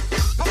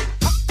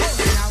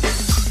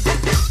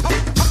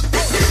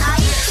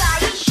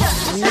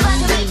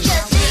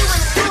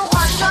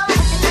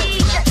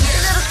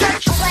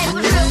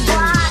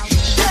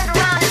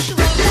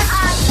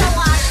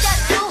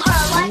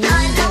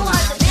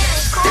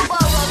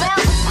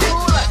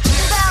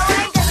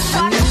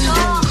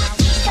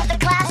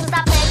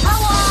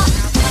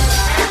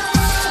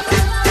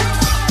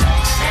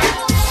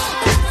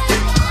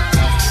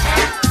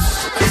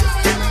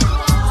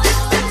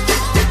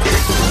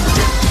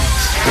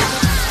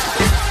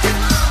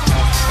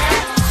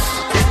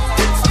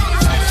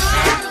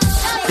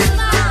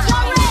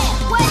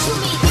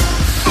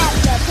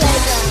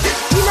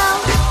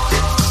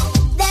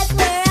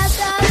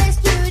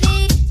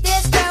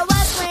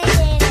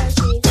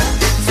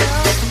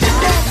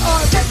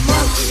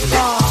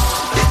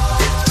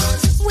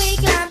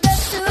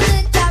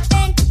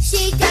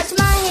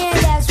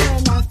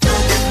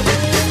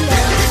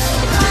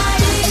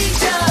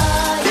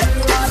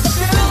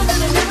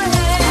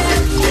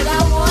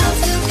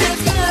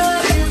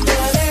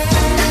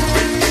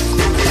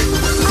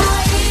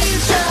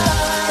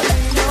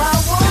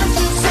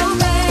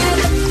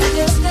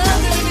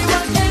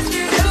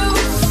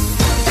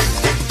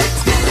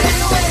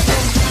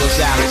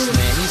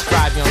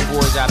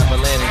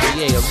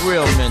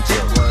 Real mentor.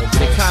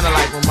 They kind of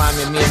like remind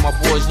me of me and my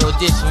boys No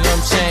Ditch, you know what I'm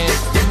saying?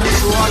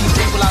 So all you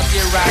people out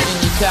there riding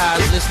your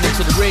cars, listening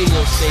to the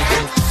radio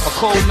station, or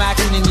cold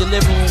macking in your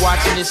living room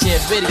watching this here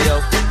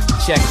video,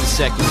 check the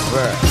second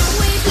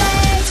verse.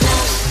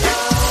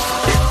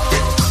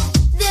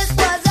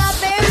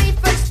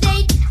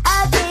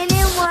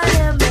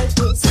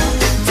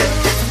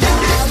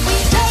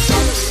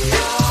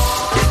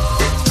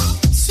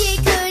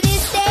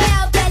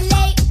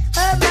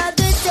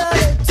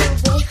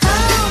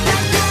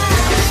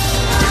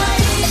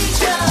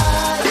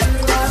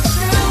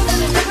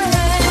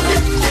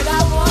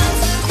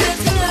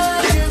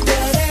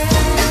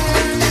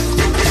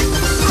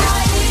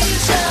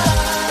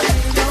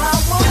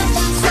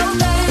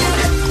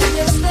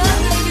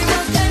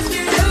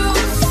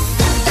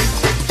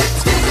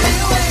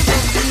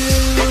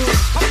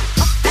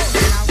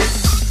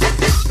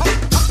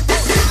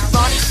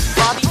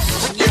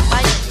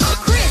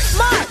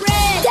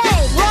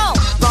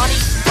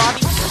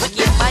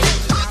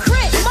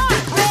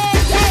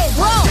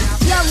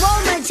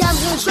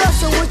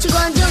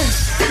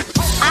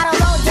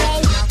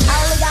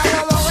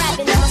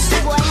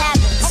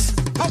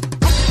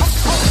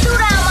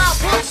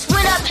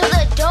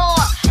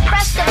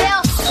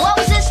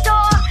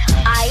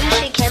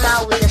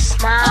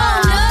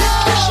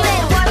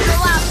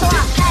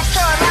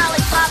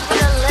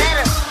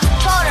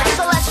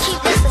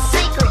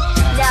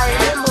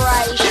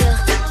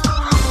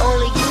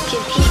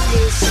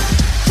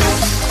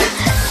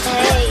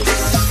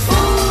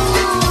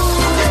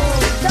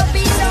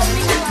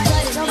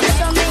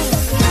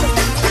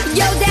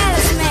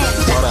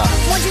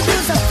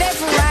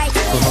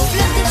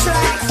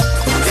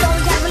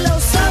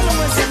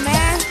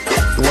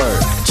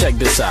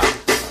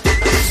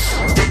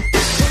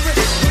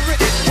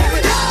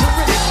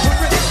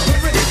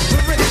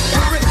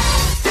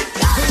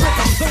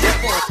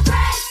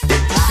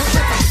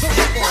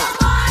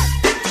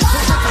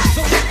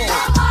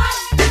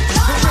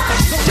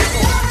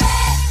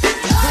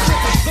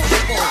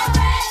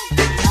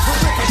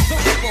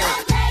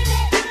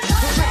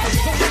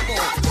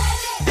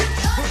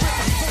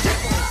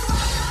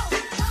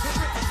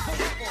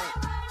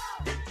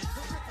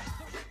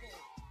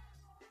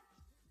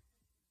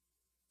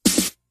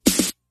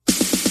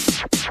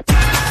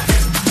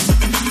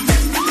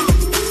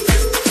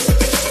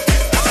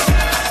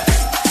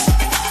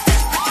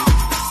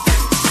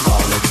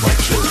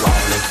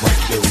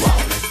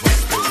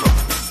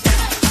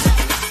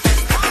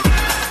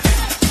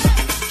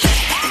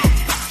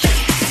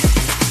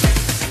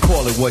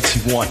 call it what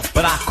you want,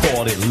 but I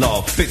call it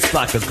love. Fits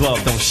like a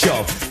glove, don't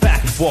shove.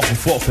 Back and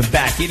forth and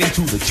back. Get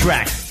into the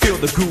track, feel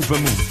the groove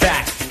and move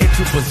back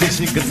into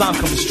position, cause I'm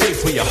coming straight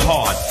for your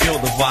heart. Feel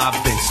the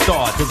vibe, then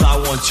start, cause I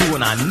want you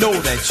and I know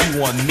that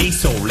you want me,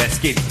 so let's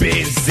get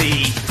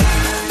busy.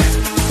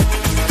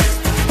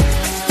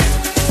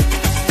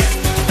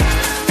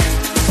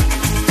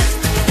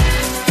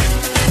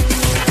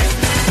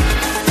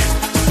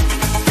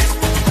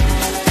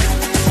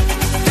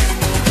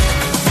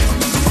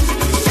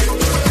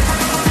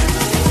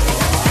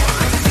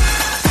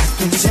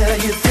 Tell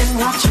you've been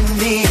watching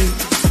me,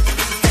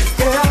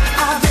 girl,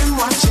 I've been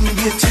watching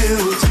you too.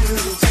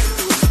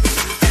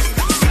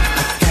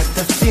 I got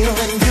the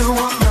feeling you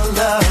want my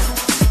love.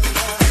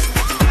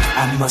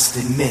 I must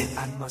admit,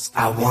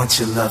 I want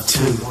your love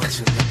too.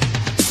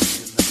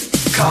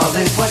 Call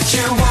it what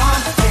you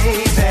want,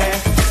 baby.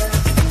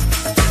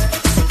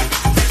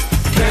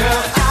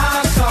 Girl,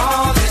 I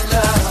call it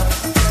love.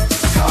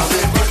 Call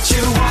it what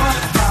you want,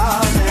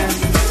 darling.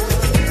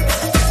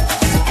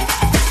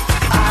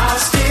 I'll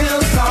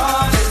still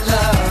call it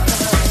love.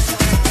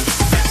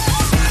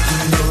 You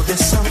know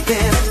there's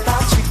something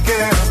about you,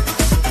 girl.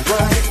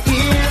 What it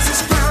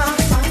is bound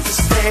to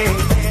stay.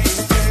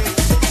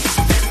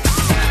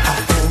 I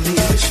only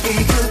wish we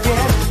could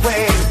get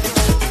away.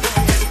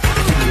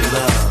 Give me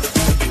love,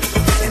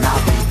 and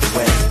I'll lead the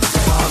way.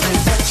 Call it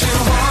what you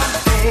want,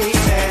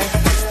 baby.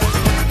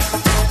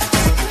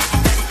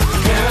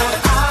 Girl,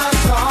 I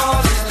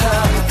call it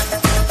love.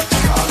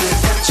 Call it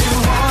what you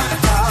want,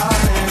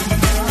 darling.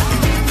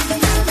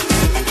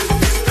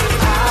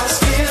 I'll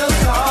still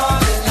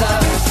call it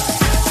love.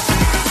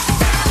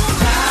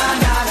 Na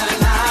na na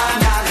na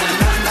na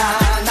na na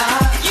na.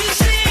 You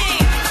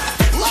sing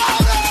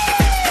louder.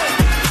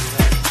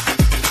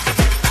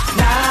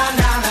 Na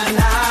na na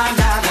na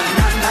na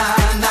na na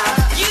na.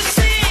 You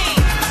sing.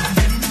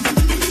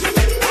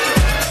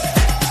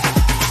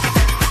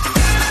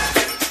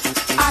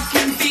 I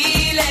can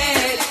feel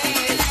it.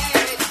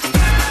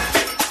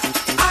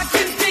 I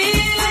can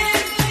feel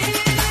it.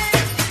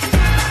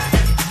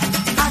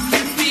 I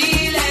can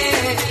feel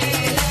it.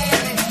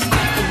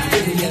 I can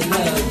feel your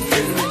love,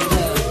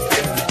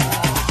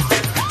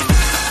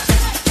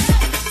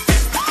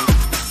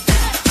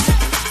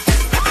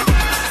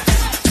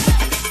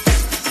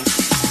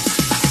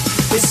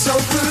 It's so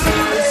good,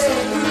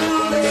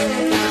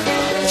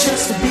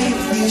 just to be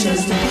with you.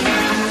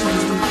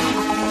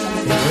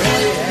 It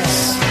really is.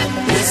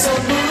 It's so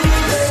good,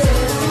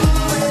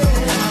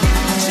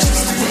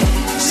 just to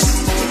dance.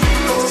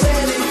 Or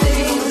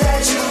anything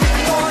that you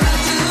wanna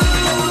do.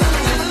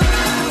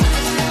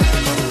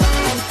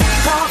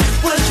 Call it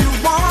what you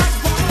want.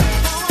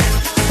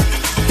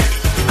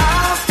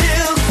 I'll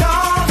still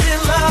call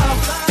it love.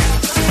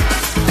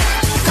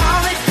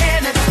 Call it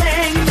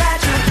anything that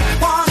you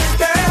want,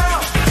 girl.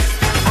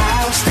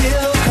 I'll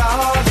still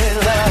call it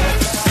love.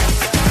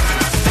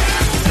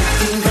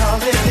 You can call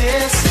it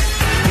this,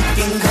 you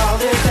can call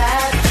it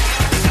that.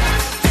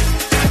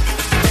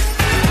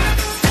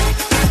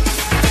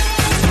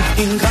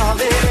 You can call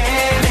it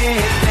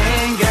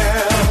anything,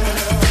 girl.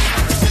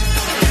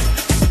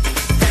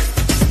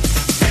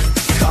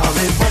 Call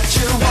it what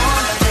you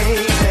want,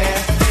 baby.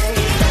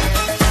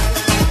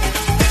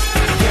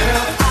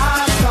 Girl,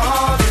 I'll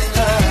call it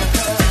love.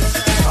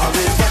 Call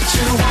it what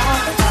you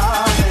want,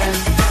 darling.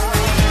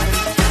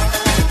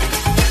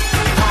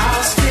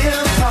 I'll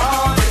still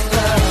call it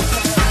love.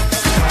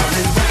 Call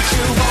it what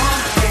you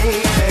want,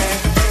 baby.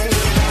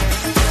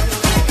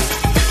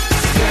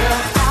 Girl,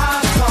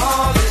 I'll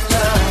call it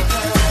love.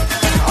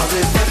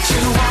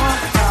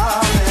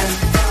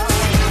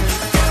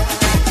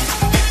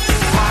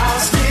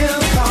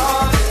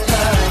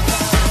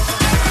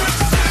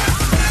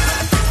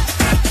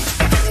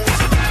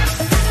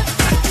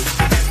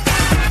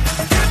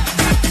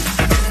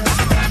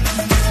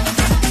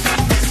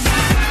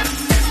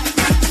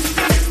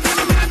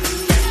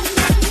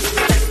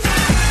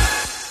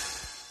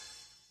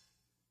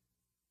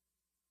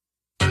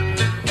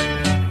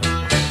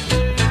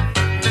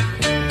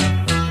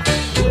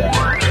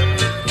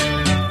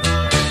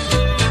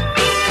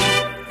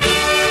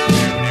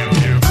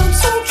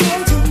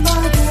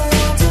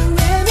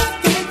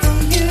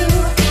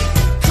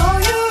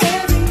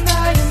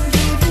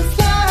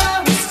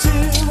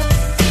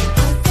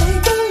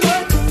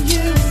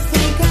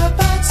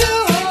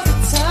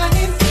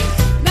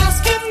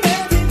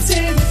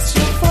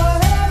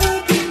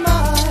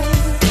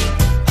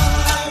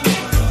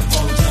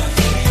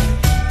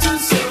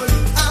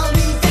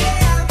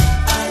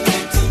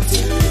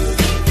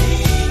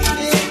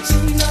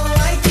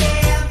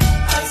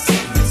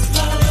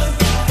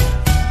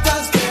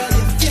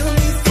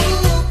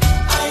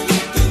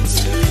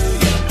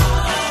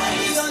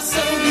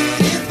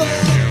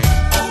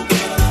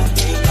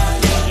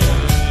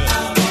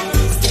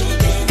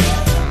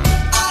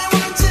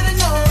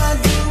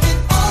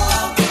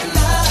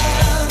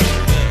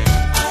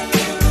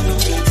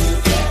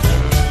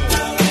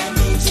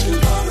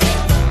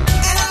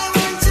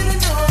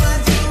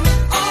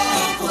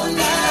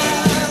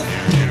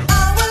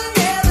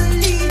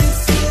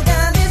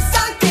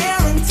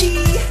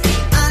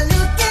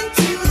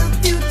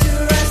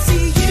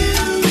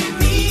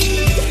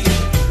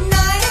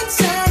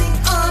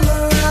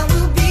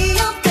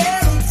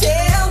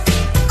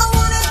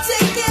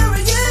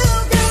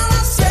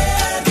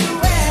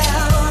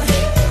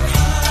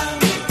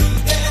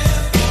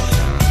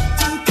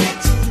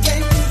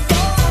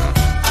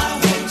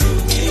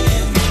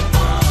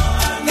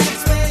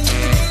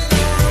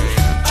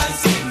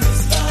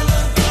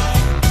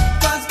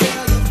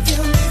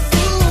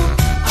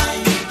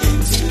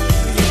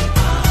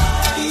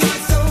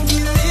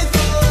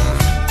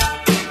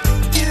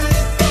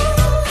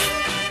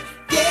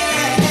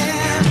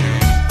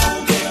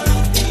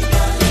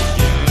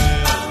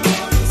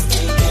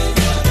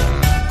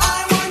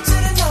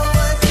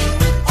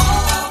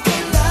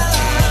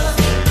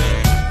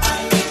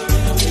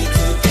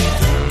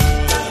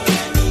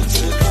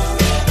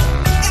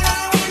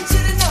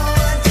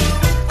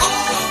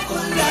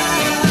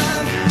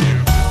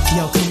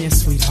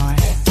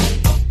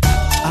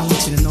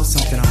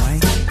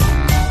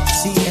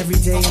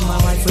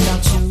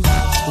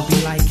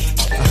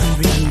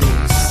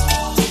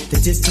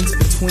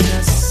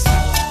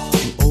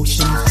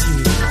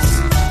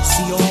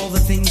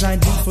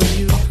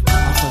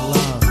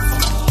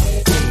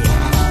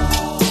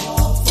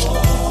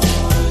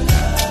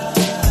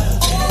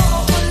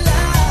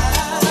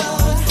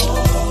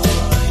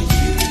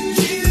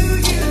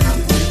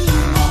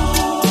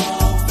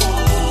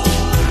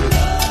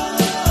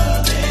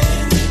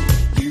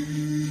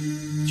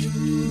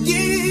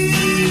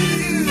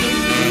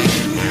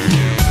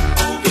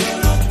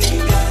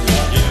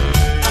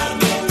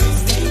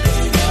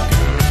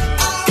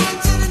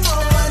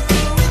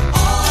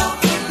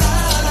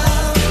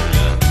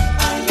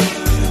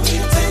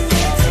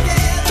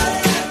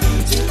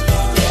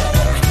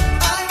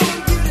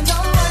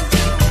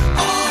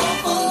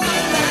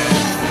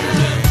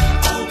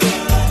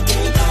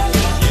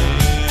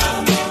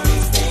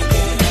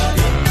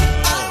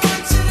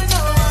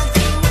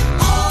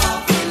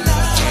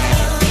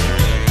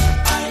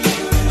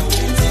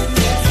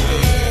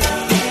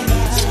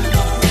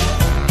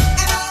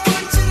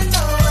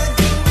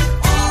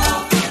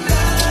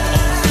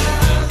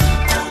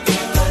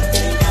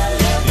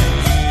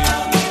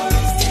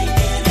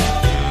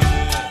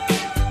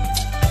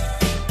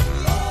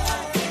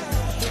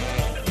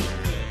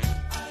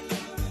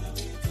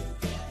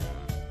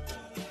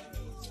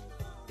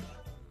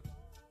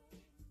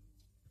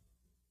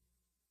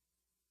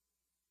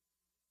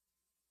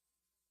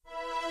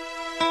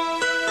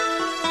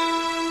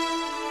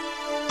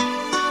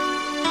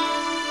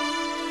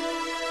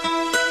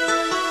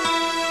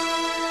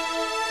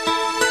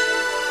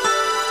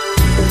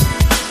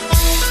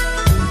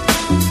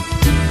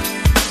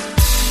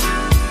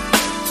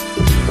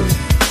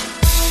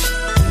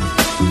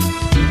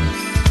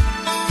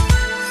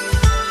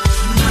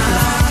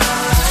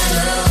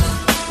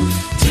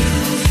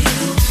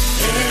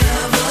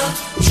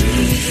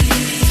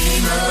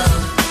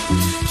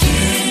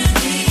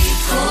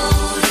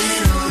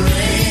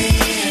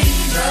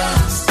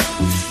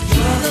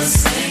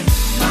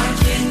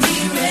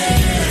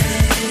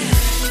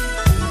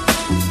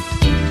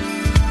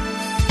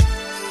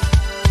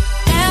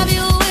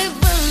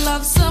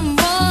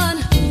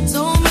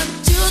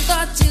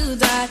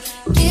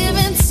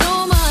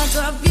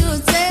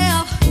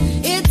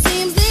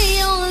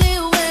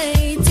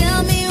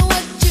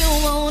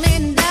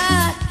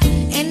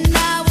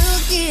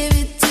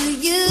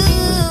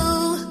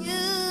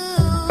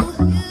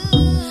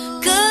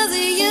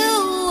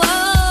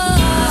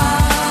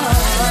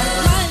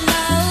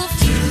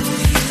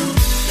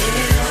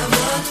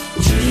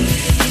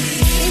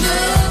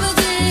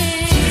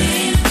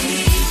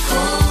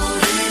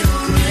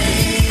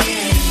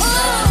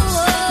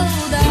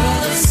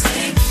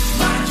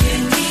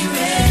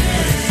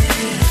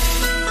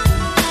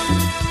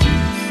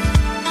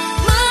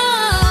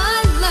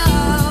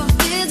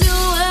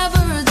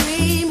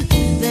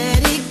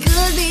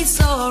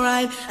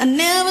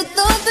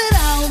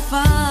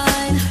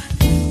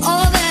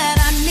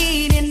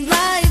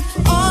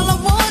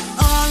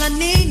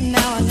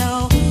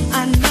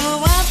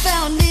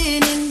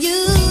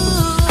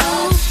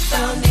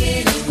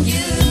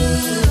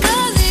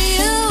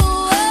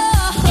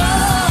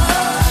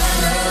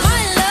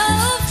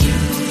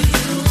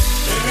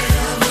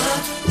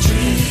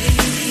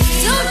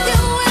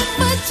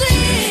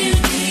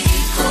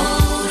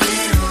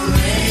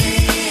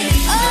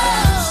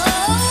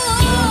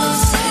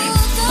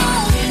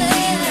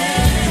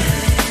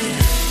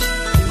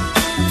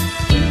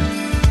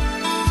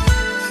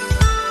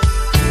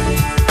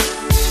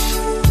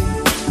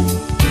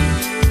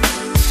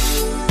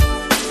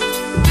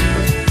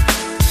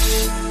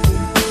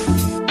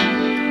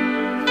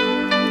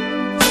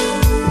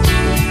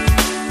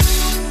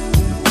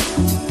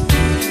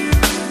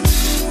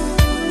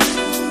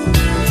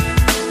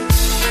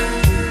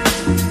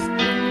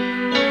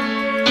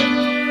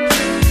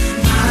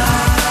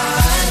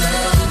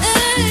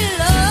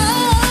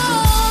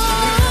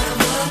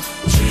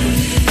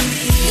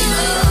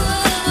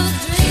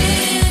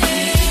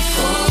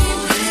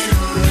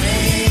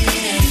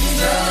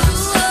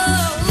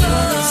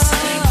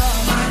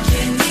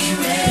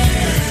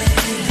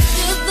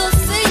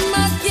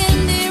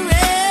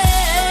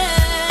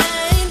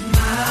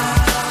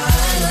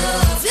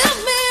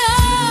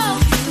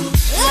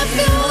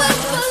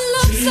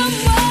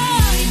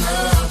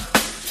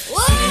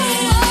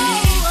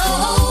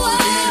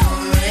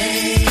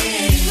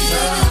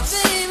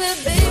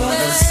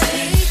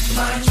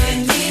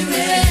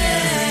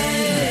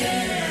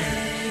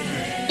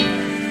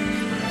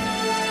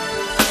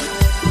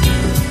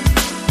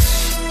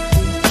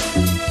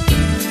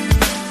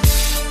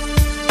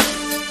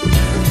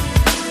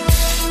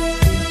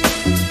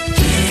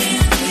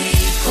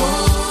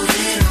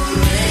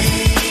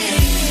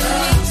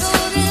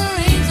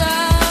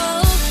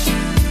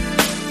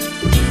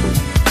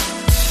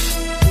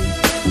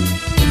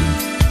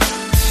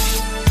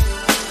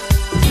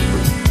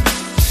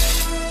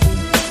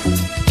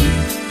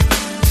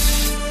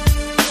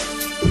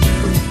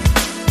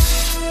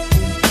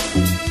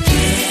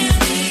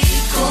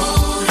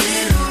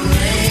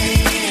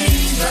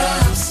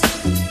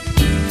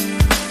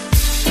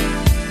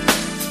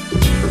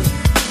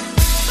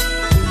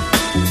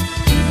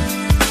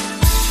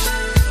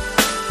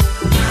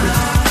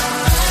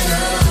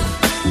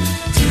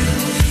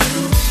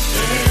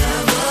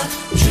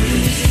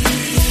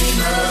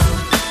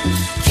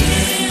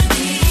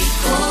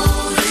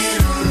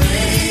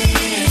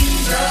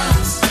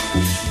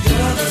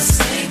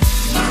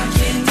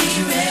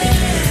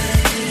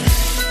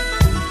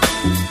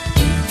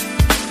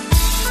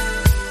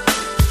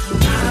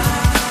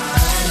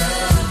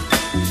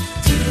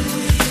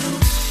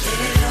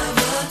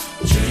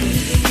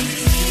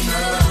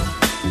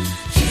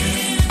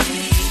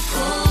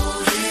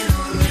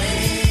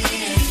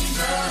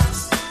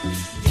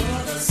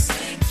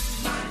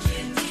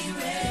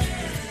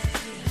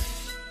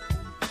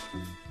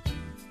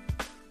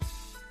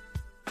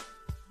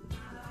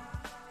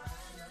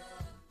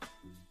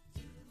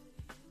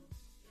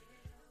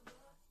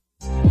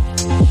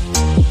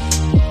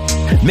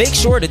 Make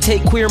sure to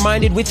take Queer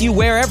Minded with you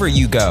wherever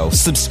you go.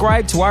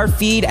 Subscribe to our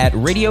feed at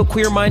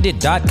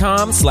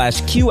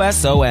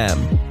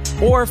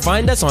radioqueerminded.com/QSOM. Or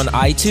find us on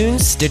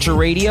iTunes, Stitcher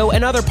Radio,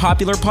 and other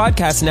popular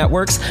podcast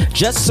networks.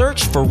 Just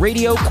search for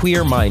Radio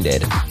Queer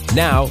Minded.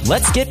 Now,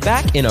 let's get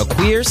back in a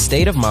queer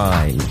state of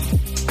mind.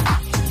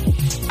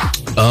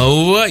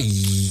 Oh,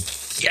 yes.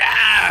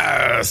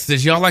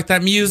 Did y'all like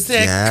that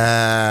music?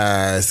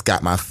 Yes.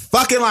 Got my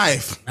fucking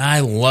life.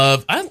 I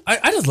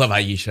just love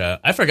Aisha.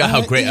 I forgot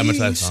how great I much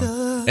that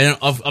song. And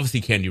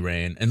obviously Candy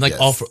Rain. And like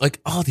all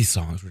these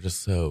songs were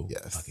just so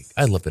fucking,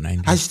 I love the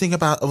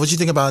 90s. What'd you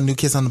think about New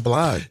Kids on the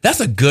Block? That's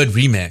a good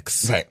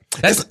remix. Right.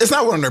 It's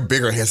not one of their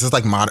bigger hits. It's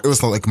like it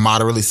was like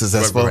moderately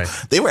successful. Right.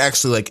 They were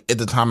actually like at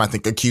the time I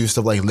think accused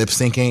of like lip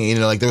syncing. You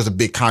know, like there was a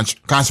big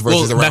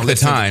controversy around back the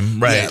time,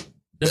 right? Yeah.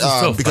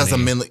 Because of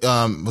Millie,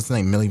 what's the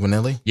name? Millie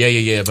Vanilli?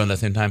 Yeah, around that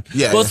same time.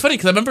 Yeah. Well, it's funny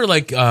because I remember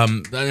like, I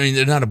mean,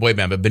 they're not a boy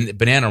band, but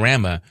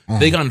Bananarama,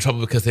 they got in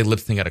trouble because they lip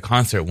synced at a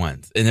concert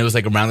once. And it was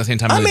like around the same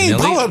time as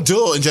Millie. Paula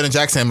Abdul and Janet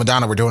Jackson and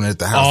Madonna were doing it at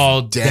the house.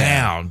 All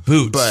down.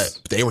 Boots. But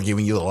they were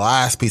giving you the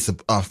last piece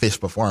of fish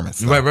performance.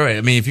 So. Right.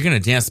 I mean, if you're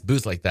going to dance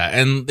boots like that.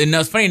 And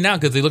it's funny now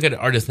because they look at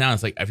artists now,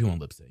 it's like everyone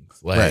lip syncs.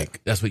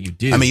 Like, that's what you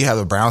do. I mean, you had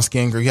a brown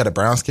skin girl, you had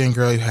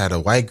a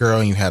white girl,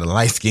 and you had a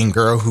light skinned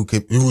girl who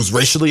was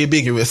racially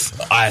ambiguous.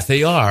 As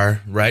they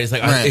are. Right? It's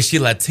like, is she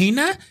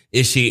Latina?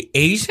 Is she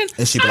Asian?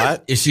 Is she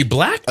black? Is she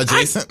black?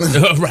 Adjacent?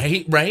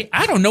 Right.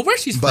 I don't know where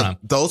she's from.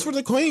 Those were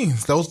the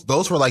queens.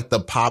 Those were like the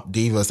pop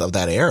divas of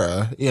that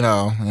era, you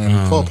know.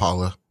 And poor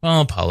Paula.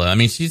 Oh, Paula. I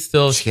mean, she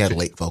had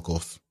late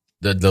vocals.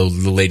 The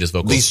latest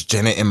vocals. At least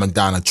Janet and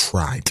Madonna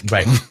tried.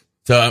 Right.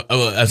 So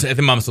I think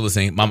Mom's still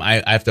listening. Mom,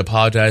 I have to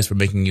apologize for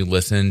making you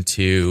listen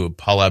to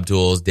Paula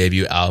Abdul's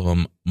debut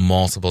album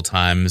multiple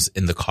times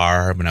in the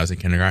car when I was in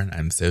kindergarten.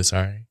 I'm so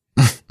sorry.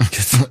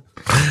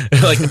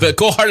 But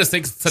Cold Hearted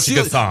sings such a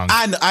good song.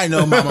 I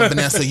know, Mama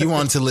Vanessa, you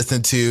wanted to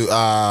listen to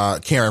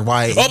Karen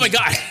White. Oh my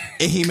God.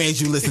 And he made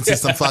you listen to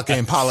some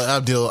fucking Paula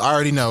Abdul. I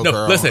already know,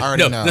 girl. Listen.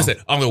 Listen.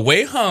 On the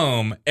way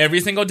home,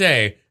 every single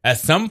day, at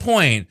some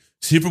point,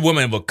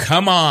 Superwoman will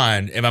come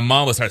on, and my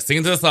mom will start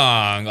singing the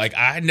song. Like,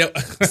 I know.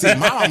 See,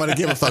 my mom gonna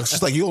give a fuck.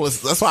 She's like,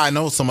 that's why I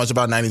know so much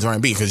about 90s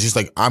R&B, because she's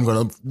like, I'm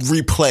gonna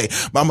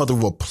replay. My mother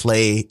will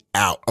play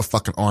out a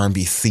fucking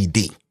R&B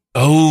CD.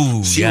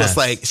 Oh, she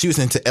was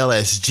into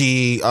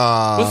LSG.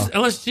 What's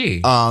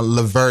LSG?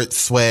 Levert,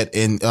 Sweat,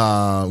 and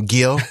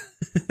Gil.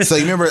 So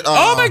you remember?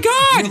 Oh my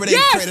God! Remember they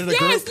created a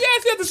group? Yes, the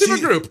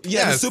supergroup.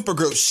 Yeah, the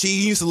supergroup.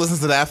 She used to listen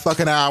to that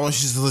fucking album.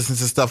 She used to listen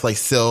to stuff like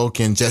Silk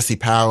and Jesse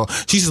Powell.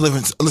 She used to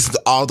listen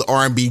to all the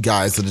R&B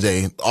guys of the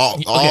day, all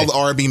the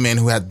R&B men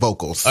who had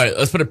vocals. All right,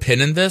 let's put a pin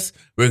in this.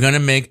 We're gonna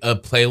make a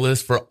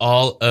playlist for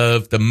all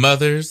of the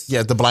mothers.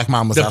 Yeah, the black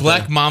mamas.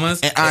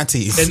 Mamas and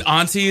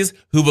aunties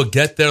who will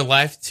get their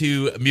life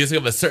to music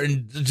of a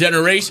certain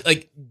generation.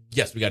 Like,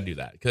 yes, we gotta do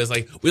that because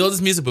like we love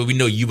this music, but we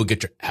know you will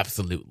get your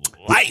absolute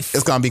life.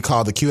 It's gonna be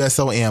called the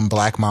QSOM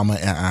Black Mama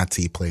and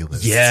Auntie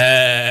playlist.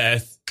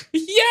 Yes.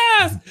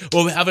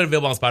 Well, we have it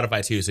available on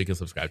Spotify too, so you can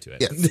subscribe to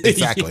it. Yes,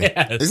 exactly.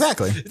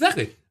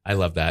 Exactly. I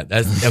love that.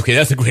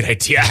 That's a great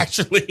idea,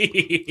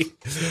 actually.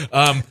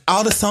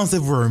 All the songs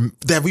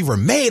that we were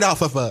made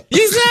off of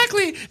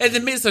exactly, and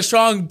it makes a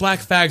strong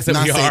black facts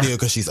that we are.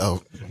 Because she's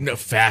old. No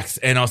facts,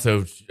 and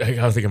also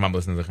I was thinking mom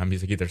listens to the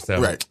music either.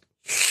 So right,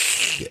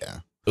 yeah.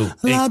 Ooh,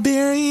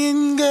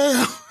 Liberian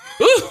girl.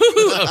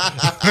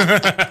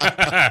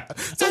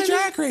 So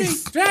Drag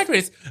Race.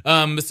 So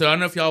I don't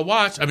know if y'all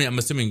watch. I mean, I'm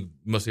assuming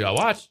most of y'all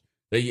watch.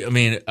 I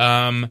mean,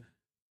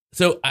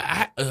 so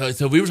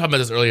we were talking about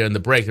this earlier in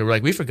the break. They were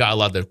like, we forgot a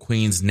lot of the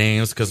queens'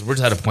 names because we're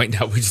just at a point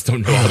now we just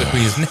don't know all the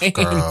queens' names.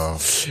 Girl.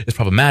 It's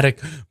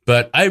problematic.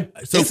 But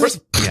it's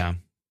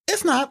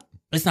not.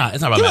 It's not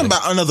Give them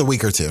about another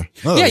week or two.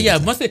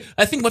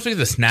 I think once we get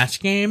the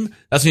Snatch Game,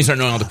 that's when you start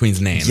knowing all the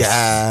queens' names.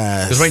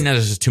 Yes. Because right now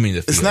there's just too many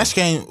to feel. The Snatch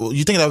Game,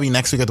 you think that'll be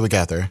next week or the week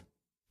after?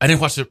 I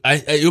didn't watch it.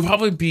 It'll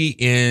probably be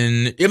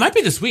it might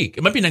be this week.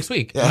 It might be next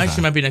week. Yeah. It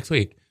actually might be next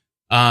week.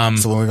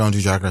 So when we're going to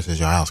do Drag Race at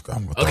your house, girl.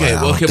 Okay,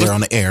 they're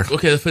on the air.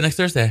 Okay, let's put next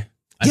Thursday.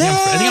 I think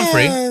I'm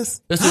free. Let's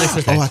do next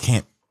Thursday. Oh, I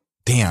can't.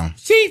 Damn.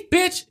 See,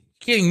 bitch,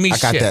 getting me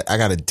shit. I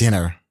got a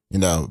dinner,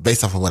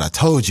 based off of what I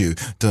told you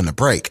during the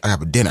break. I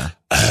have a dinner.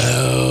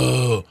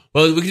 Oh.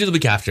 Well, we can do the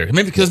week after.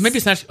 Maybe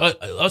Snatch,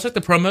 I'll check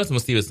the promos and we'll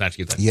see what Snatch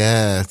gets.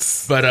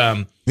 Yes.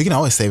 But, we can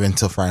always save it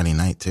until Friday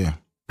night too.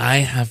 I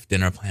have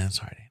dinner plans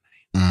Friday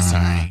night.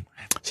 Sorry.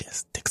 She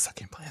has dick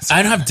sucking plans.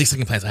 I don't have dick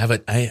sucking plans.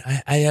 I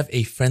have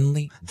a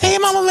friendly. Hey,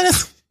 Mama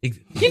Venice.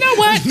 You know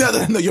what?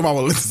 no, your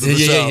mama listens to the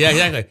show. Yeah,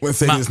 exactly. When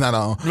Sadie's not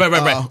on.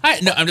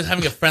 Right. No, I'm just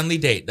having a friendly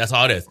date. That's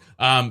all it is.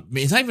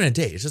 It's not even a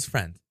date. It's just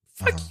friends.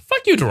 Fuck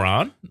you,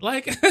 Duran.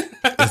 Like, is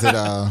it?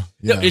 No,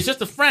 it's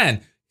just a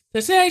friend. They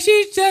say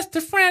she's just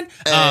a friend.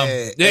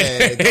 Hey, go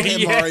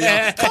ahead,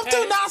 Mario. Come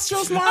through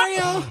nostrils,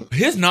 Mario.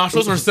 His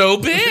nostrils are so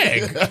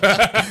big.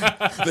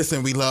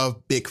 Listen, we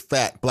love big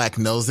fat black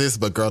noses,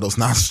 but girl, those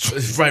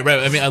nostrils. Right.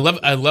 I mean, I love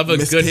a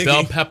Miss good Piggy.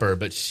 bell pepper,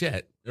 but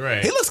shit.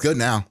 Right. He looks good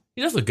now.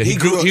 He does look good. He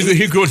grew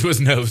into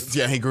his nose.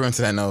 Yeah, he grew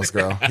into that nose,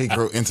 girl. He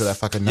grew into that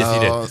fucking Yes, he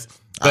did. nose.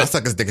 I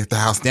suck his dick at the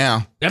house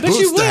down. I bet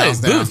you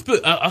would.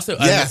 Boots. Also,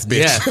 yes,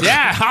 bitch.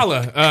 Yeah,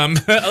 holla.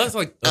 That's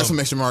like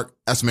exclamation mark.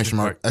 Exclamation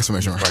mark.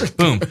 Exclamation mark.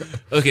 Boom.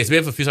 Okay, so we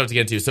have a few stuff to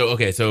get into. So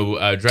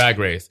Drag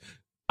Race.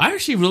 I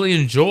actually really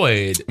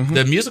enjoyed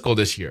the musical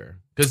this year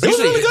because it was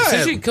really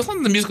good. Because some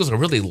of the musicals are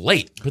really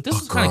late, but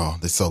this is kind of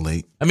they're so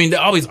late. I mean, they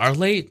always are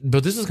late,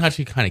 but this is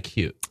actually kind of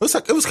cute.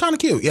 It was kind of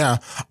cute. Yeah,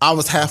 I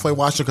was halfway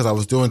watching because I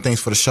was doing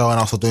things for the show and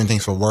also doing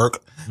things for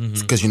work.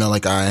 Because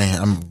like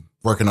I'm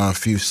working on a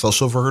few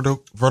social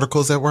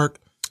verticals at work.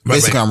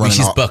 Basically, I'm running.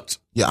 She's booked.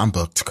 Yeah, I'm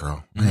booked,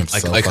 girl. I am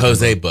like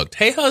Jose booked.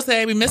 Hey,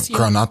 Jose, we miss you.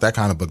 Girl, not that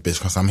kind of book, bitch,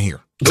 because I'm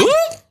here.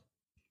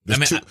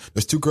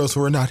 There's two girls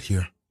who are not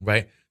here.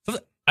 Right.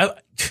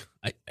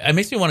 It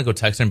makes me want to go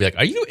text her and be like,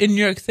 "Are you in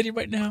New York City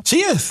right now?"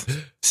 She is.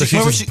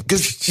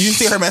 Because you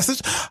see her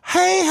message.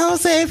 Hey,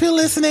 Jose, if you're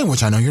listening,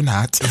 which I know you're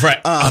not. Right.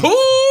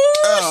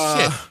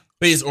 Shit.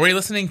 Wait, is Ori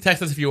listening?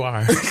 Text us if you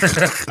are.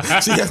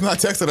 She has not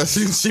texted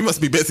us. She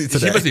must be busy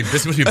today. She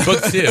must be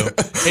booked too.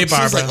 Hey,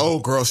 Barbara. She's like, oh,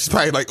 girl. She's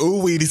probably like,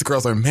 ooh, these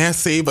girls are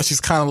messy, but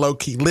she's kind of low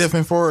key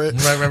living for it.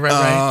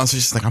 Right. So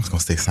she's like, I'm just gonna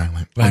stay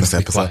silent on this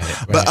episode.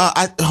 Quiet,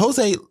 right. But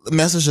Jose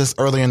messaged us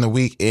earlier in the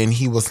week, and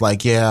he was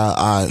like,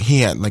 yeah, he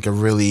had like a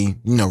really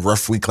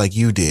rough week like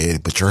you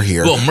did, but you're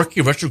here. Well,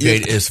 Mercury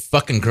retrograde is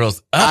fucking girls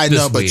up. I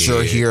know, but week.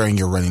 You're here and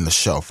you're running the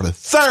show for the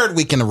third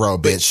week in a row,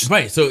 bitch.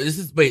 Right. So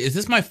is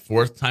this my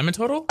fourth time in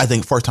total? I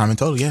think fourth time in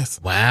total.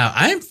 Yes. Wow.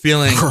 I'm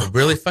feeling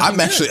really fucking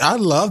good. I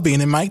love being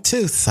in Mike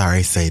too.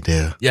 Sorry, say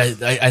do. Yeah, I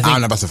think.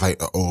 I'm not about to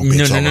fight an old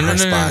bitch over her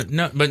spot.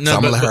 No, so I'm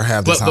going to let her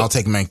have this. I'll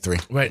take Mike 3.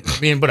 Right. I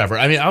mean, whatever.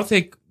 I mean, I'll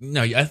take,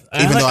 I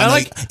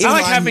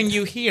like having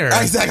you here.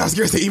 Exactly. I was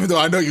going to say, even though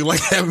I know you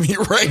like having me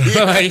right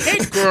here. Like,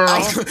 hey, girl.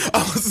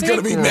 I was going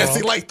to be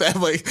messy like that.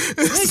 Like,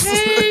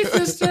 hey,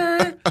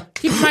 sister.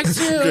 Keep Mike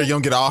 2. Girl, you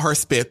don't get all her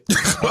spit.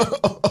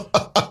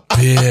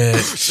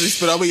 Bitch. She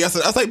spit on me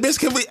yesterday. I was like, bitch,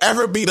 can we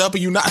ever beat up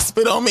and you not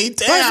spit on me?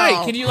 Damn.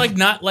 Right. Can you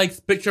not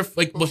spit your,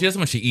 well, she doesn't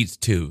when she eats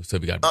too, so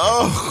we got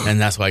and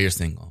that's why you're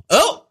single.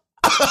 Oh!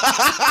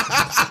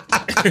 I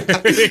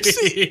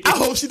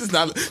hope she does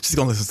not. She's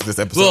gonna listen to this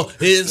episode. Well,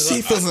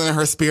 she feels it in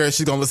her spirit.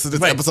 She's gonna listen to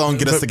this episode and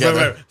get us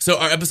together. Right. So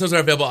our episodes are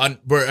available on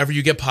wherever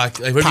you get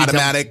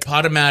Podomatic,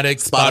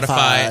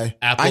 Spotify,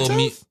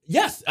 Apple.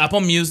 Yes,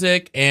 Apple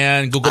Music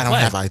and Google Play.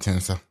 I don't have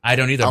iTunes, so I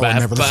don't either. I will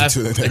never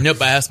listen to it there. No,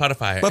 but I have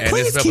Spotify. But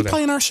please keep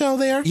playing our show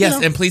there.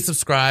 Yes, and please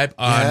subscribe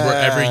on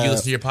wherever you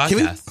listen to your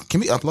podcast. Can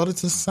we upload it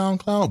to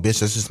SoundCloud? Bitch,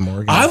 that's just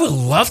more. I would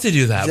love to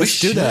do that. Let's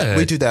do that.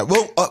 We do that.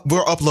 We'll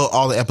upload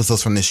all the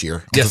episodes from this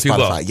year. Yes, we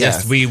will.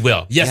 Yes, we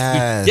will.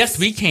 Yes,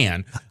 we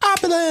can.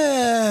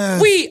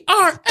 Opulence. We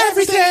are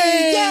everything.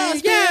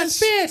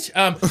 Yes, bitch.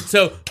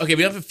 So, okay,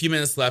 we have a few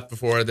minutes left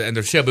before the end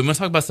of the show, but we want to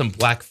talk about some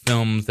black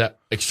films that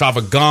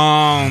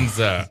extravaganza.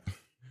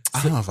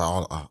 I don't know if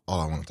all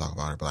I want to talk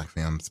about are black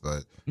films,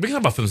 but we can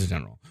talk about films in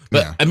general.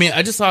 But I mean,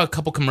 I just saw a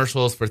couple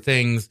commercials for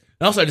things,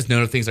 and also I just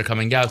noticed things are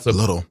coming out. So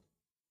Little.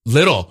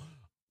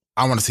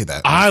 I want to see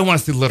that. I want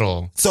to see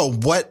Little. So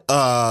what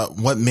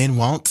Men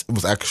Want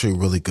was actually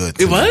really good.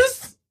 It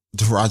was?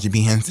 Taraji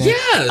P. Henson.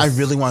 Yes. I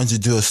really wanted to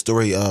do a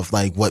story of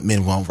like What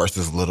Men Want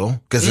versus Little,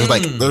 because they're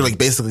like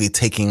basically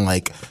taking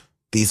like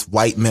these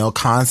white male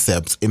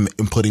concepts and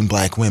putting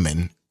black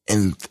women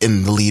in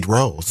the lead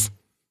roles.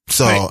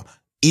 So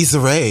Issa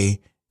Rae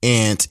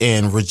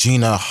and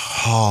Regina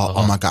Hall.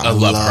 Oh my God. I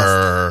love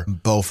her.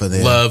 Both of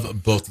them.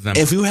 Love both of them.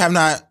 If you have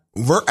not,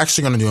 we're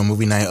actually going to do a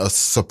movie night of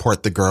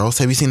Support the Girls.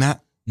 Have you seen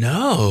that?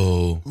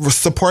 No.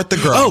 Support the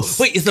Girls.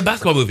 Oh, wait, it's a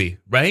basketball movie,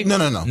 right? No.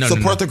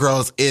 Support the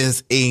Girls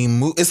is a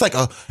movie. It's like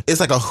a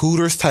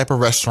Hooters type of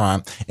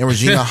restaurant. And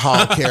Regina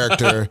Hall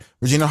character,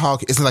 Regina Hall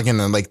isn't like in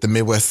the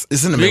Midwest.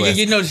 It's in the Midwest.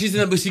 You know,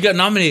 she got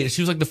nominated.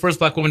 She was like the first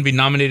black woman to be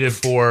nominated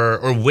for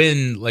or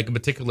win like a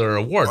particular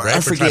award, right?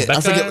 I forget.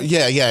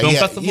 Yeah.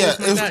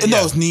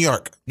 It was New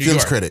York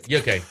Films Critic.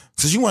 Okay.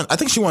 So she won. I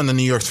think she won the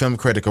New York Film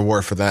Critic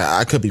Award for that.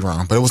 I could be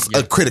wrong, but it was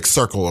a Critic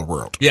Circle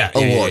Award. Yeah.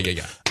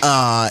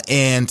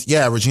 And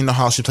Regina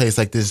Hall, she plays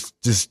like this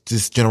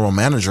general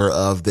manager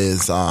of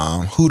this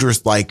Hooters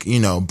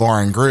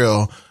bar and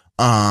grill.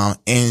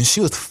 And she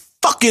was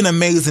fucking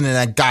amazing in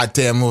that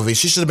goddamn movie.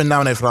 She should have been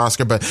nominated for the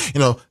Oscar, but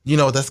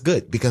that's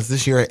good because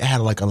this year it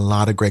had like a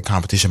lot of great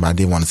competition, but I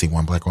did want to see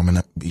one black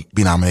woman be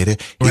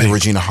nominated. Either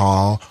Regina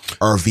Hall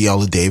or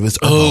Viola Davis.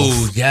 Or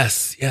both.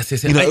 Yes. It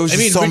was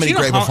just so many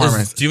great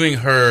performances. Doing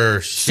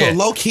her shit. So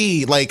low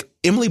key, like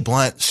Emily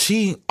Blunt,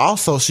 she's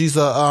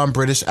a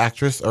British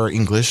actress or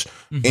English,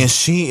 and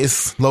she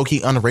is low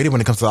key underrated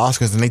when it comes to the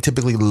Oscars, and they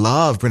typically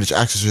love British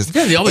actresses.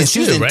 Yeah, they always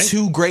do, right? And she was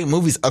in 2 great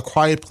movies, A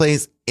Quiet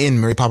Place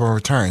and Mary Poppins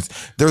Returns.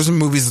 Those are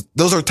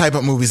the type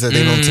of movies that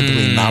they don't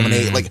typically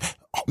nominate. Like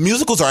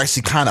musicals are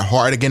actually kind of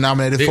hard to get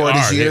nominated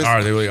these years.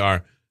 They really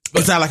are.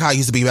 It's not like how it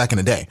used to be back in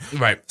the day.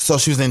 Right. So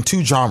she was in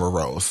 2 genre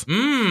roles.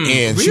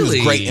 And she was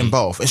great in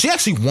both. And she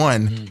actually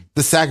won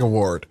the SAG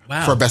Award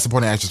for Best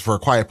Supporting Actress for A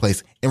Quiet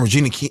Place. And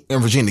Regina King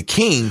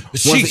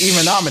wasn't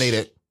even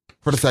nominated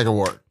for the SAG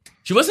Award.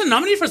 She wasn't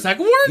nominated for a SAG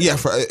award? Yeah,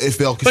 for if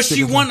Belle but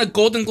she won a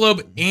Golden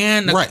Globe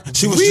and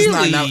she was just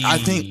not nominated. I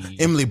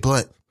think Emily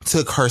Blunt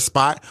took her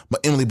spot,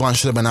 but Emily Blunt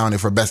should have been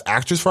nominated for Best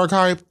Actress for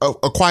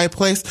A Quiet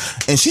Place,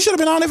 and she should have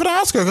been nominated for the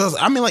Oscar because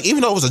I mean, like,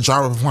 even though it was a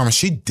genre performance,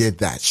 she did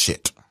that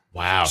shit.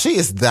 Wow, she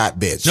is that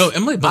bitch. No,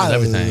 Emily Blunt is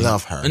everything. I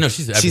love her. No,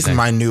 she's everything. She's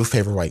my new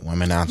favorite white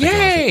woman now.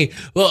 Yay!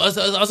 Well, it's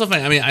also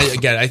funny. I mean,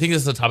 I think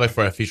this is a topic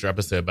for a future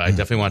episode, but I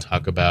definitely want to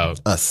talk about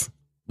us.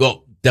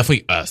 Well,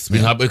 definitely us.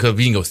 Because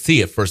we can go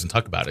see it first and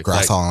talk about it. Girl,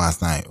 I saw it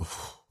last night.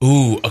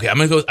 Ooh, okay. I'm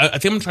gonna go. I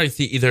think I'm gonna try to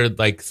see either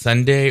like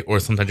Sunday or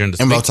sometime during this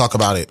week. And we'll talk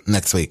about it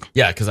next week.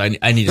 Yeah, because I need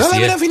to see it.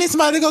 Let me know if you need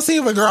somebody to go see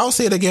it, but girl, I'll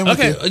see it again with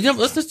you. Okay,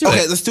 let's do it.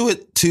 Okay, let's do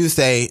it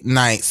Tuesday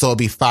night. So it'll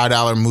be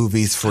 $5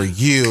 movies for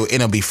you, and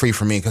it'll be free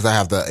for me because I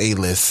have the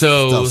A-list.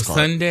 So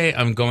Sunday,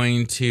 I'm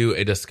going to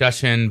a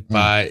discussion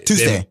by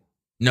Tuesday.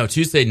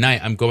 Tuesday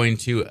night. I'm going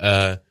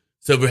to.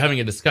 So we're having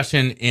a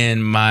discussion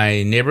in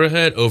my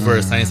neighborhood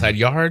over Sunnyside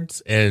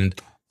Yards, and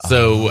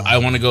so I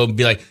want to go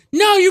be like,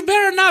 no, you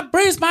better not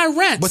raise my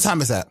rent. What time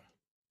is that?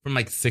 From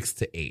like 6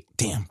 to 8.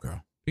 Damn,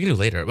 girl. We can do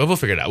later, but we'll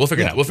figure it out. We'll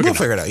figure it out. We'll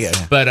figure it out. Yeah.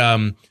 But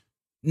no,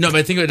 but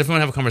I think I definitely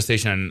want to have a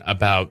conversation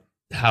about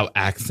how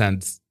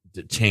accents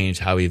change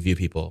how we view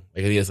people.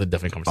 Like, I think it's a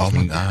definite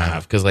conversation to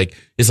have because like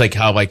it's like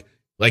how like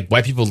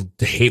white people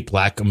hate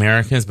Black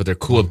Americans, but they're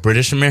cool with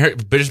British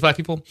Black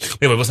people.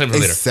 Anyway, we'll say it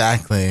later.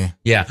 Exactly.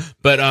 Yeah,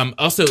 but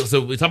also, so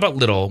we talk about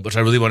Little, which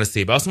I really want to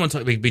see, but I also want to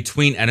talk like,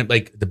 between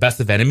like the Best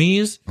of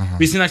Enemies. Have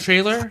you seen that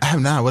trailer? I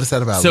have not. What is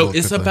that about? So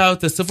it's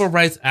about the civil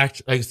rights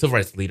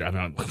leader. I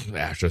mean,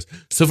 actress,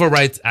 civil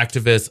rights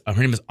activist.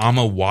 Her name is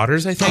Alma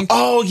Waters, I think.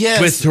 Oh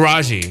yes, with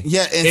Taraji.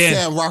 Yeah, and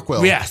Sam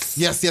Rockwell. Yes,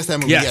 that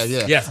movie.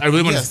 Yes. I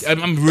really want to.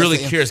 I'm really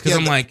curious because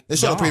I'm like, they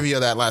showed a preview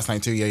of that last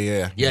night too.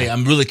 Yeah.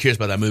 I'm really curious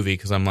about that movie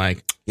because I'm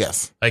like,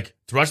 yes, like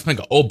Taraji's playing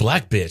an old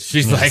Black bitch.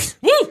 She's like,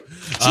 woo.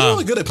 She's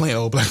really good at playing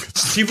old Black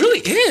bitch. She really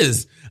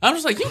is. I'm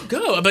just like, you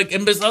go. I'm like,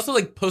 and it's also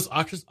like post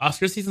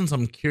Oscar season, so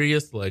I'm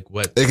curious, like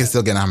what they can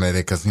still get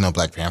nominated because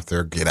Black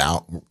Panther, Get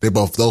Out. They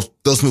both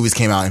those movies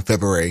came out in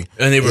February,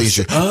 and they were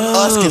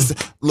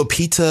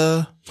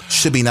Lupita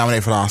should be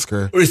nominated for the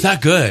Oscar. Or is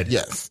that good?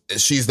 Yes,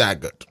 she's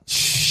that good.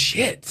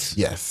 Shit.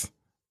 Yes.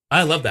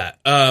 I love that.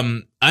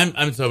 I'm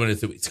so going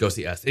to go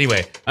see Us.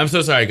 Anyway, I'm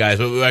so sorry, guys,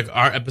 but like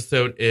our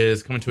episode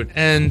is coming to an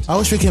end. I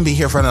wish we can be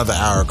here for another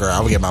hour, girl. I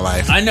will get my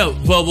life. I know.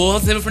 Well, we'll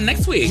save it for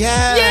next week.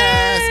 Yes.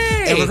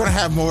 Yay! And we're going to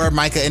have more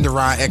Micah and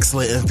Deron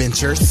excellent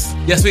adventures.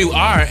 Yes, we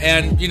are.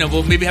 And,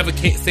 we'll maybe have a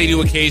say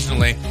to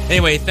occasionally.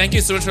 Anyway, thank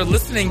you so much for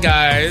listening,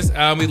 guys.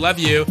 We love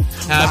you.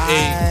 Have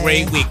a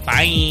great week.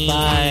 Bye.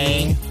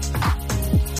 Bye.